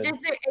really good.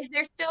 is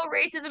there still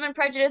racism and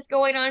prejudice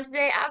going on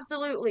today?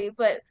 Absolutely.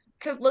 But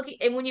looking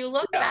and when you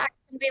look Yeah. back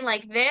at something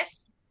like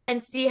this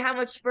and see how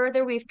much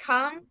further we've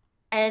come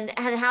and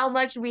how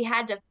much we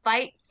had to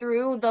fight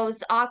through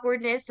those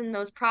awkwardness and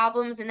those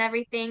problems and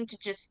everything to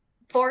just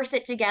force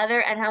it together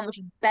and how much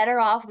better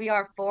off we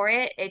are for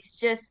it, it's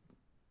just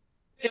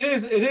It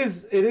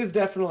is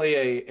definitely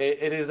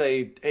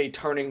a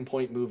turning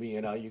point movie.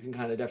 You can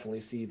kind of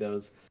definitely see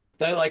that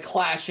like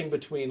clashing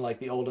between like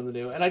the old and the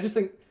new. And I just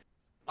think,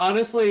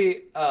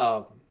 honestly,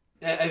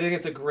 I think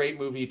it's a great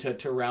movie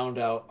to round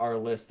out our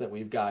list that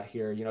we've got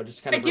here.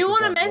 Just kind I of do want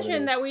to represent what it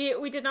mention is. that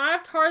we did not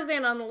have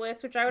Tarzan on the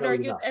list, which I would No, we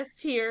did argue is not.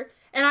 S tier.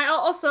 And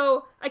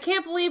I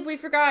can't believe we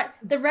forgot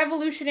the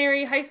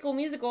revolutionary High School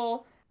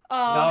Musical.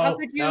 How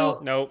could you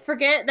Nope.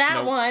 forget that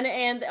Nope. one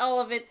and all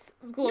of its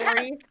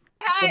glory?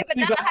 hi, but Mighty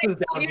not Ducks High is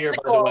School down here, by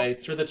the Musical. way.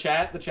 For the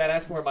chat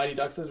asking where Mighty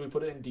Ducks is, we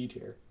put it in D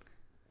tier.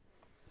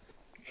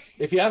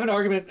 If you have an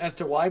argument as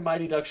to why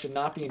Mighty Ducks should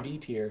not be in D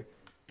tier,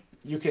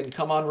 you can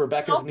come on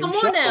Rebecca's Oh, new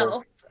someone show.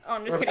 else. Oh,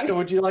 I'm just Rebecca, kidding.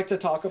 would you like to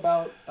talk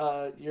about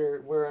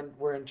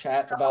we're in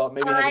chat about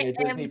maybe having a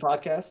Disney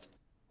podcast?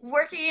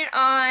 Working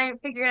on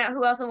figuring out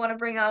who else I want to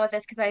bring on with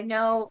this because I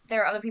know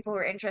there are other people who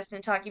are interested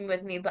in talking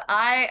with me, but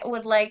I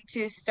would like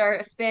to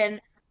start a spin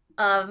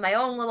of my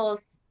own little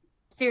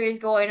series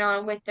going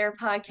on with their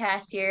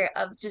podcast here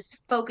of just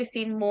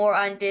focusing more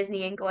on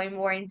Disney and going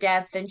more in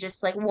depth than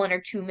just like 1 or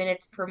 2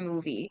 minutes per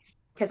movie.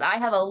 Because I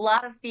have a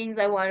lot of things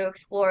I want to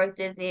explore with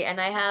Disney,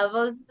 and I have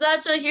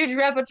such a huge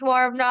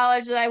repertoire of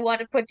knowledge that I want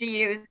to put to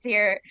use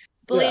here. Yeah.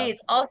 Please.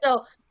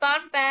 Also,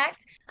 fun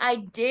fact. I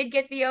did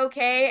get the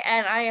okay,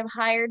 and I am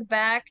hired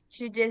back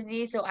to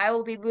Disney, so I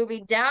will be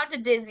moving down to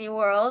Disney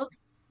World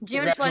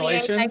June 28th, I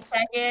Congratulations.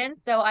 check in.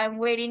 So I'm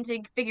waiting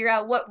to figure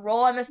out what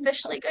role I'm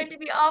officially going to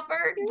be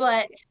offered,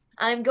 but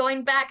I'm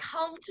going back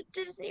home to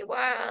Disney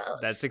World.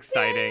 That's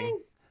exciting.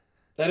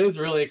 That is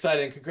really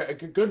exciting.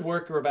 Good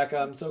work, Rebecca.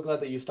 I'm so glad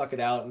that you stuck it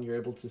out and you're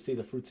able to see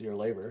the fruits of your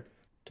labor,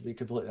 to be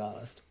completely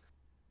honest.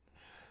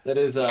 That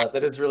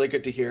is really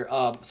good to hear.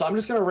 So I'm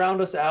just gonna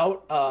round us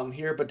out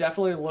here, but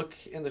definitely look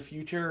in the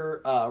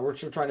future. We're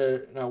still trying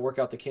to work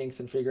out the kinks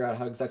and figure out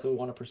how exactly we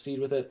want to proceed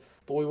with it.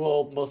 But we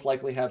will most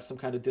likely have some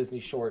kind of Disney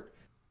short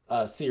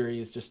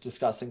series, just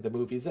discussing the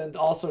movies and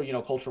also,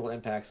 cultural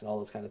impacts and all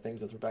those kind of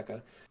things with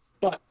Rebecca.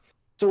 But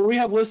so what we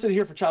have listed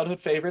here for childhood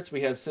favorites,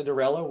 we have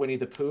Cinderella, Winnie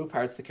the Pooh,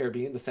 Pirates of the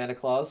Caribbean, The Santa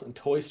Claus, and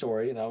Toy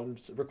Story. And that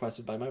one's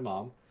requested by my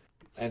mom.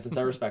 And since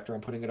I respect her,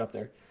 I'm putting it up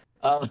there.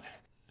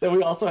 Then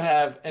we also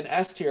have an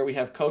S tier. We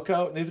have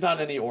Coco, and these are not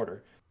in any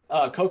order.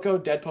 Coco,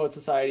 Dead Poet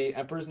Society,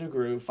 Emperor's New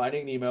Groove,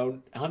 Finding Nemo,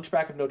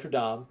 Hunchback of Notre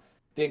Dame,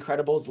 The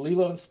Incredibles,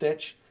 Lilo and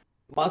Stitch,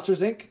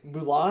 Monsters Inc.,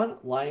 Mulan,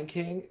 Lion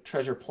King,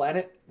 Treasure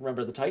Planet,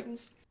 Remember the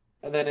Titans.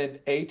 And then in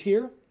A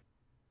tier,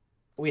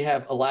 we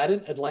have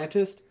Aladdin,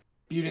 Atlantis,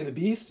 Beauty and the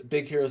Beast,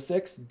 Big Hero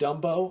 6,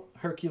 Dumbo,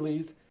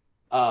 Hercules,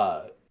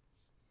 The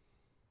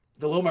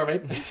Little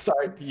Mermaid,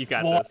 sorry. You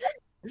got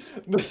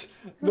this.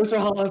 Mr.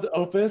 Holland's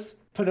Opus,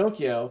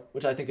 Pinocchio,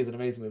 which I think is an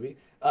amazing movie,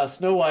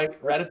 Snow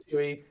White,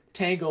 Ratatouille,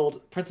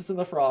 Tangled, Princess and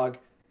the Frog,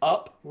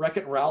 Up,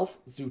 Wreck-It Ralph,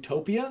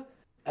 Zootopia.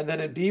 And then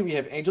in B, we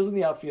have Angels in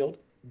the Outfield,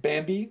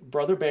 Bambi,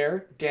 Brother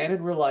Bear, Dan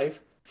in Real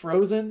Life,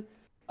 Frozen,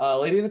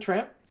 Lady and the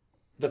Tramp,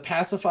 The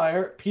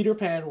Pacifier, Peter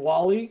Pan,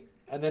 Wall-E.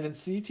 And then in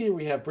C tier,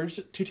 we have Bridge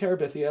to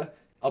Terabithia,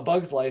 A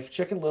Bug's Life,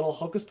 Chicken Little,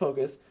 Hocus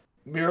Pocus,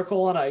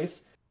 Miracle on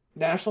Ice,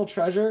 National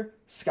Treasure,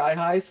 Sky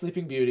High,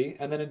 Sleeping Beauty.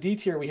 And then in D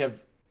tier, we have,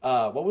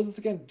 what was this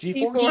again?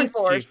 G-Force?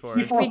 G-Force.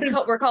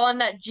 We're calling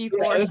that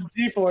G-Force. Yeah, this is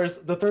G-Force,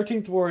 The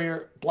 13th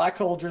Warrior, Black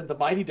Cauldron, The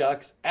Mighty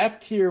Ducks. F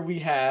tier, we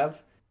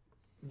have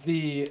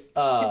the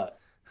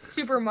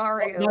Super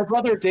Mario. my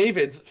brother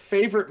David's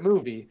favorite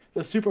movie,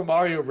 the Super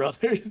Mario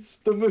Brothers,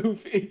 the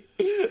movie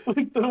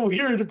with the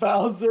weird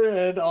Bowser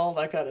and all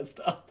that kind of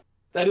stuff.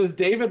 That is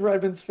David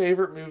Redman's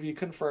favorite movie,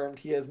 confirmed.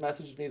 He has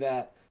messaged me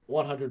that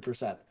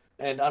 100%.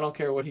 And I don't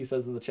care what he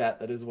says in the chat,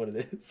 that is what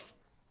it is.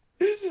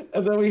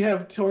 And then we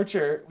have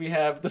Torture, we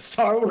have the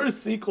Star Wars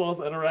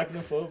sequels, and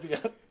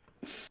Arachnophobia.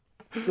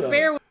 So,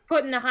 Bear was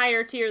put in the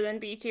higher tier than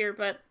B tier,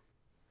 but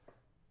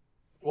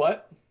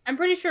what? I'm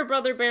pretty sure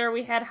Brother Bear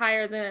we had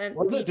higher than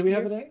Was B it? Do we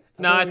have tier. an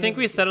A? No, I think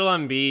we settled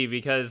on B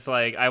because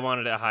I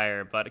wanted it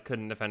higher, but I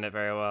couldn't defend it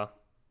very well.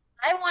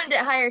 I wanted it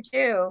higher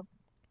too.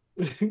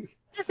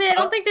 Just say I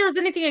don't think there was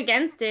anything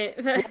against it.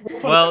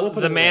 Well, we'll put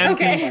the it man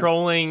away.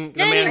 controlling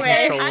the Anyway, man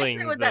I controlling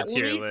think it was the at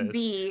tier least list.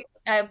 B,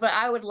 but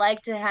I would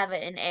like to have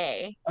it in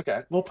A.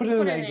 Okay, we'll put it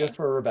in A just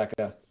for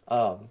Rebecca.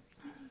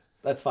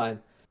 That's fine.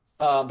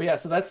 But yeah,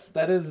 so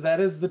that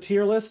is the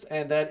tier list,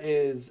 and that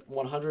is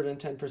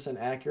 110%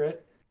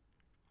 accurate.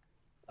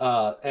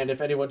 And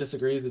if anyone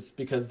disagrees, it's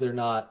because they're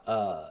not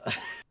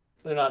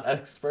they're not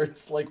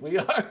experts like we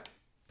are,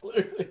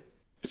 clearly.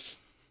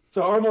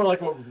 So, or more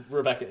like what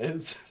Rebecca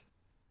is.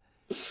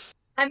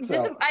 I'm So-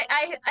 just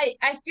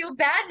I feel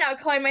bad now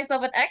calling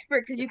myself an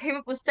expert because you came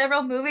up with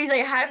several movies I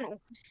hadn't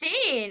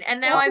seen,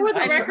 and now For the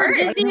I'm record, hurt. I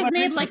did Disney my has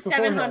made research like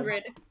beforehand.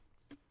 700.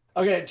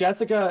 Okay,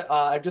 Jessica,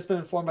 I've just been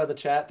informed by the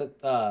chat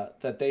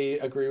that they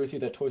agree with you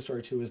that Toy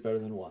Story 2 is better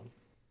than 1.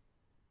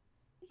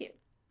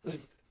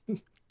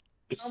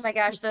 Oh my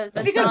gosh, the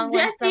Because song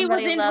when Jessie was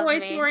somebody in loved Toy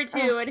me. Story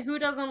 2, and who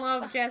doesn't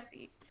love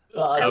Jessie?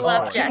 I Of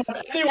love course. Jessie.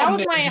 That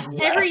was my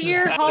every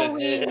year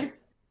Halloween.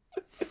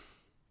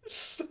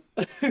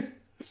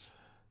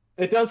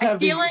 It does I have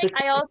feel the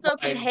like I also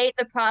can line. hate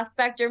the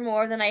Prospector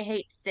more than I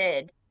hate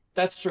Sid.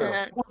 That's true.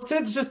 Uh, Well,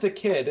 Sid's just a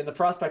kid, and the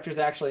Prospector is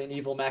actually an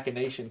evil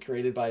machination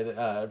created by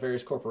the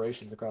various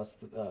corporations across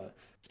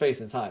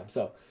space and time.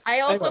 So I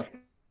also Anyway.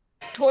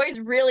 Toys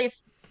really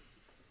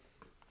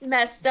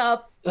messed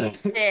up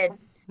Sid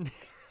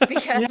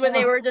because when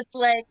they Yeah. were just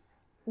like,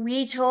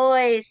 "We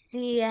toys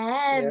see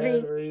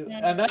everything."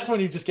 and that's when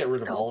you just get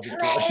rid of all of your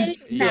Play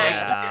toys.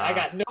 Yeah. I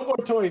got no more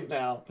toys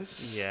now.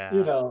 Yeah.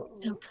 You know.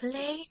 So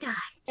play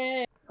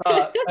nice.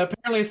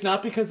 Apparently, it's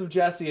not because of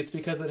Jessie. It's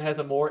because it has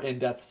a more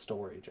in-depth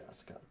story,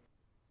 Jessica.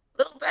 A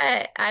little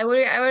bit. I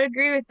would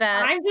agree with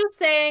that. I'm just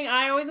saying,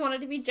 I always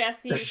wanted to be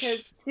Jessie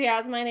because she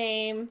has my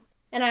name,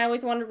 and I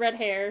always wanted red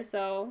hair,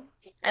 so.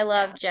 I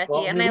love Jessie,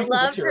 Well, I and mean, I we can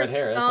love get you her red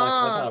hair. That's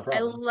not a song. I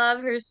problem.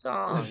 love her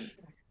song.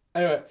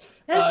 Anyway,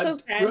 That's so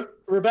sad.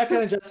 Rebecca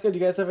and Jessica, do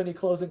you guys have any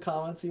closing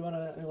comments you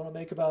wanna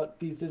make about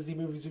these Disney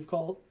movies we've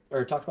called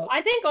or talked about?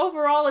 I think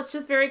overall it's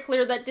just very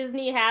clear that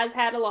Disney has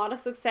had a lot of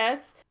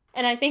success,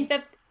 and I think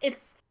that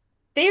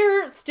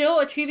they're still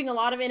achieving a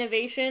lot of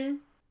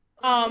innovation.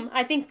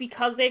 I think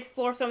because they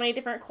explore so many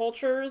different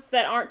cultures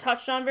that aren't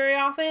touched on very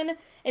often,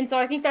 and so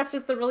I think that's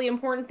just the really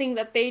important thing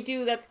that they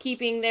do that's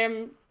keeping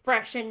them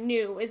fresh and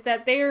new, is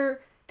that they're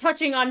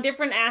touching on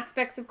different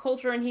aspects of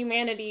culture and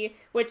humanity,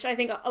 which I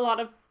think a lot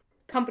of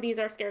companies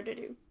are scared to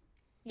do.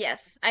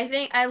 Yes,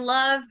 I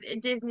love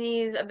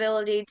Disney's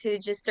ability to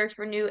just search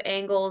for new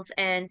angles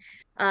and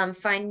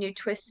find new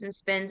twists and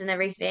spins and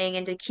everything,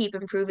 and to keep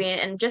improving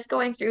it. And just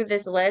going through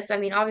this list, I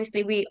mean,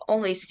 obviously we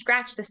only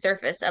scratched the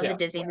surface of Yeah. the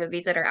Disney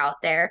movies that are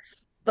out there,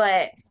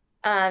 but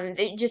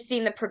just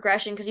seeing the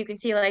progression, because you can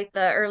see like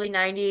the early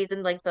 90s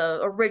and like the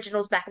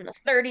originals back in the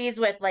 30s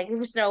with like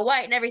Snow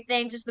White and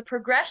everything, just the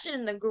progression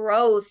and the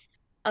growth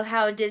of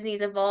how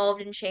Disney's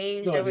evolved and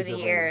changed No, over these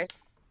the are years.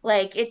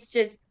 Like, it's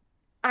just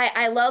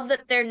I love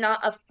that they're not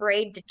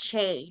afraid to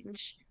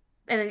change.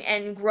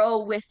 and grow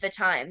with the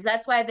times.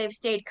 That's why they've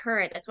stayed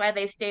current. That's why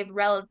they've stayed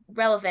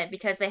relevant,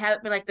 because they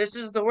haven't been like, this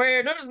is the way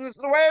it is, this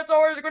is the way it's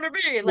always going to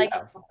be. Like,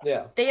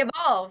 Yeah. they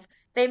evolve,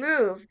 they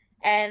move,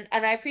 and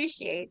I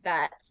appreciate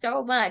that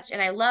so much.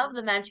 And I love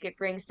the magic it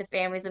brings to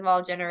families of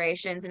all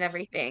generations and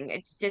everything.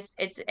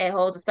 It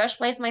holds a special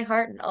place in my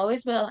heart and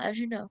always will, as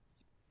you know.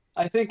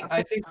 I think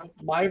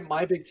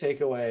my big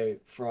takeaway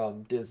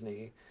from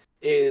Disney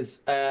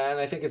is, and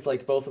I think it's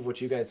like both of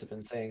what you guys have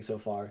been saying so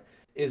far,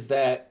 is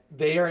that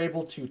they are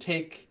able to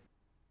take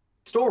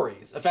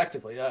stories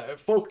effectively,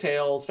 folk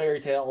tales, fairy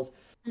tales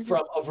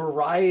from a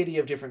variety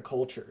of different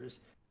cultures.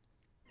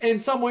 In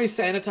some ways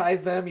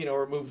sanitize them,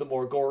 remove the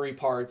more gory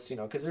parts,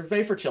 because they're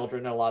made for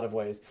children in a lot of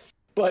ways.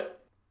 But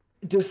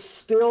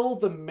distill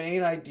the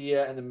main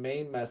idea and the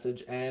main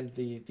message and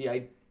the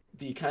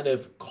kind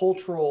of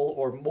cultural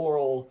or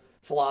moral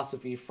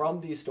philosophy from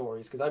these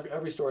stories, because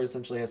every story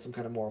essentially has some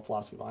kind of moral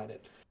philosophy behind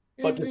it.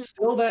 But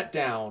distill that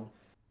down,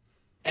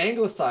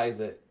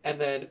 anglicize it,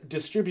 and then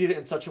distribute it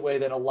in such a way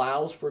that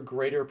allows for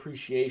greater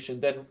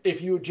appreciation than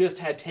if you just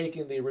had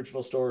taken the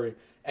original story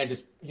and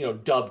just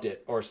dubbed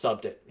it or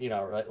subbed it,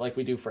 right, like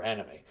we do for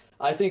anime.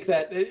 I think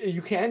that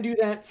you can do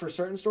that for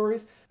certain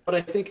stories, but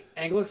I think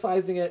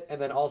anglicizing it and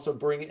then also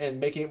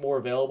making it more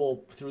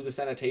available through the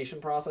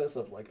sanitation process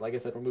of like I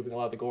said, removing a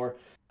lot of the gore,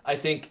 I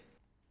think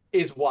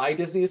is why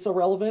Disney is so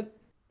relevant,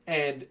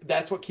 and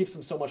that's what keeps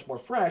them so much more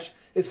fresh.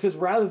 Is because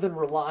rather than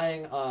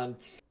relying on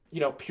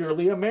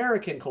purely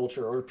American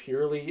culture or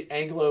purely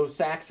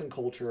Anglo-Saxon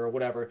culture or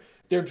whatever,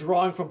 they're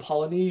drawing from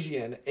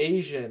Polynesian,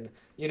 Asian,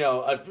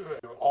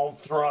 all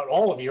throughout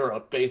all of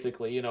Europe,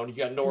 basically. You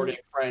got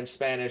Nordic, French,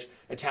 Spanish,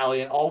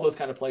 Italian, all those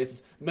kind of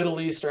places, Middle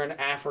Eastern,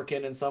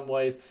 African in some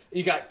ways.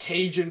 You got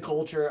Cajun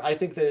culture. I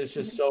think that it's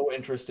just so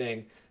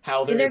interesting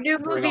how And they're able to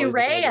bring all these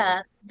different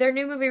ideas. Their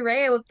new movie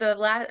Raya with the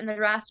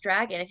last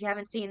dragon. If you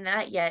haven't seen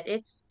that yet,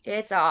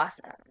 it's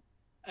awesome.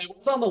 It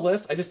was on the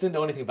list. I just didn't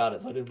know anything about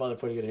it, so I didn't bother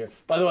putting it here.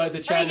 By the way, the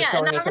I chat mean, is yeah,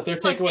 telling not us that their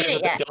everyone's takeaway seen is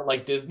it that they yet. don't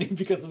like Disney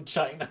because of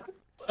China.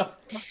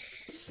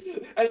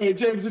 Anyway,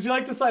 James, would you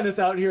like to sign us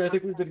out here? I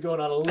think we've been going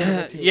on a little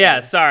bit too Yeah,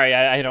 long. sorry,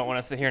 I don't want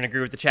to sit here and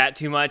agree with the chat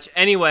too much.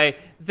 Anyway,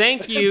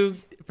 thank you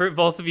for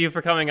both of you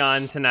for coming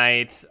on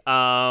tonight.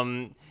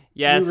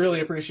 Yes, We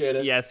really appreciate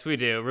it. yes, we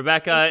do.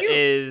 Rebecca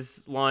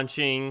is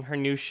launching her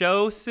new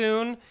show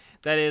soon.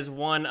 That is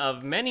one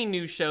of many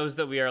new shows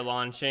that we are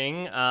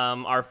launching.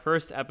 Our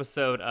first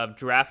episode of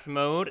Draft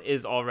Mode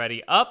is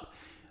already up.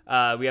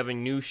 We have a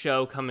new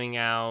show coming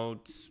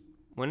out.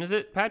 When is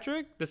it,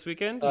 Patrick? This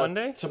weekend?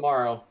 Monday?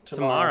 Tomorrow.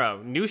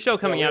 New show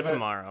coming out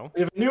tomorrow.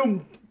 We have a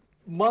new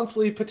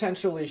monthly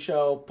potentially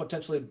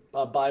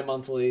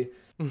bi-monthly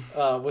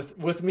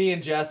with me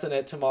and Jess in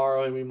it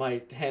tomorrow, and we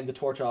might hand the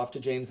torch off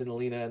to James and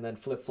Alina and then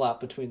flip-flop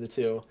between the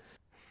two.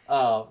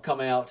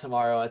 Coming out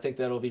tomorrow. I think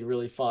that'll be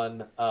really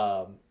fun.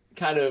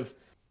 Kind of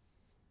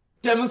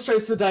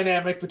demonstrates the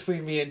dynamic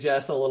between me and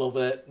Jess a little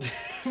bit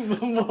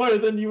more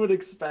than you would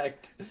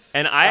expect.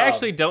 And I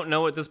actually don't know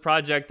what this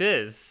project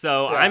is,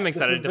 so I'm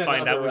excited to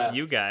find out with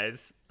you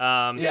guys.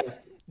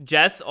 Yes.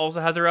 Jess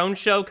also has her own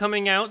show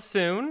coming out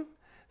soon,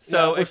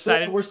 so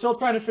excited. We're still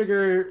trying to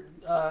figure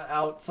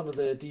out some of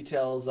the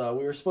details.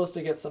 We were supposed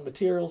to get some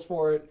materials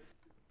for it.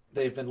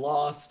 They've been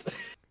lost.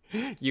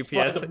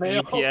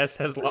 UPS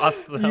has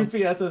lost them.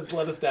 UPS has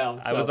let us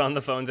down. So. I was on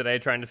the phone today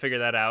trying to figure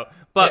that out.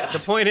 But the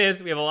point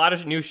is, we have a lot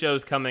of new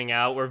shows coming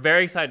out. We're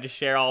very excited to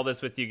share all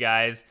this with you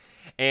guys.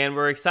 And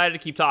we're excited to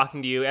keep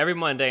talking to you every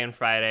Monday and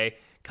Friday.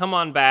 Come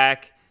on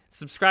back,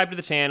 subscribe to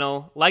the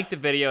channel, like the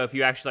video if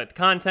you actually like the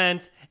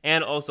content,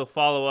 and also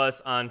follow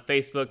us on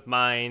Facebook,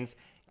 Minds,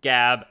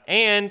 Gab,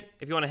 and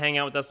if you want to hang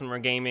out with us when we're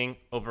gaming,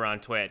 over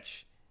on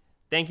Twitch.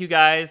 Thank you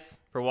guys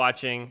for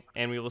watching,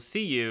 and we will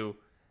see you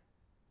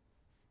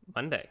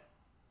Monday.